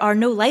 There are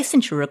no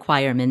licensure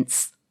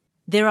requirements.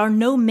 There are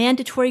no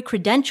mandatory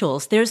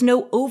credentials. There's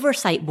no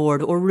oversight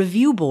board or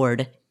review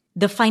board.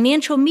 The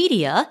financial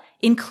media,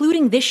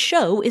 including this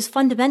show, is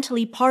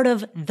fundamentally part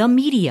of the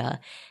media.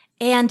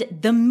 And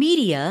the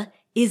media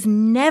is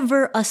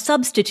never a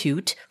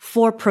substitute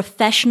for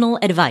professional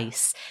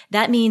advice.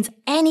 That means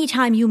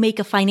anytime you make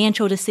a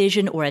financial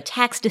decision or a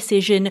tax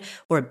decision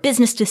or a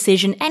business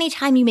decision,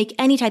 anytime you make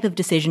any type of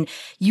decision,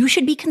 you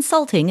should be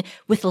consulting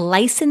with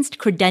licensed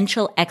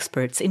credential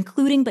experts,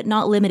 including but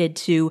not limited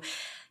to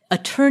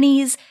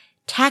attorneys,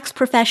 tax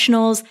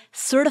professionals,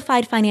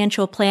 certified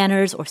financial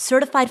planners, or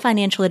certified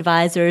financial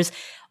advisors.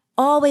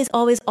 Always,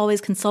 always, always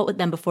consult with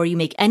them before you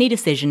make any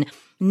decision.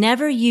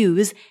 Never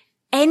use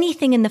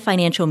anything in the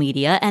financial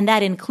media, and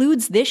that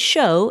includes this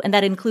show, and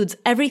that includes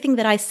everything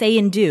that I say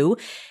and do.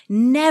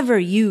 Never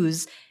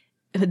use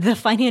the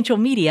financial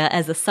media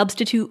as a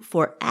substitute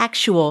for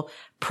actual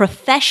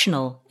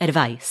professional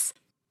advice.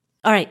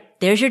 All right,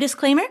 there's your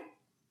disclaimer.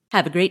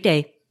 Have a great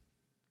day.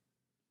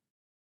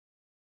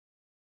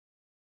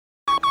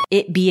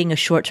 It being a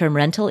short-term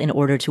rental in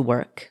order to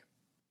work.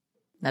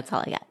 That's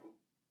all I got.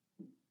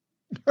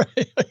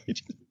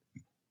 Right.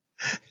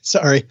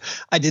 Sorry,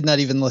 I did not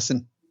even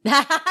listen.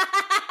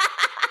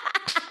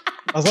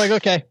 I was like,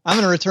 okay, I'm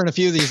going to return a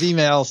few of these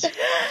emails.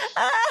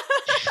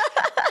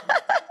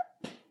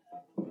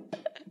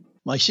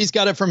 Like, she's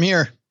got it from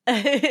here.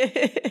 I'm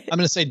going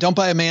to say, don't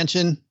buy a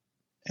mansion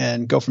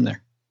and go from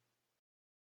there.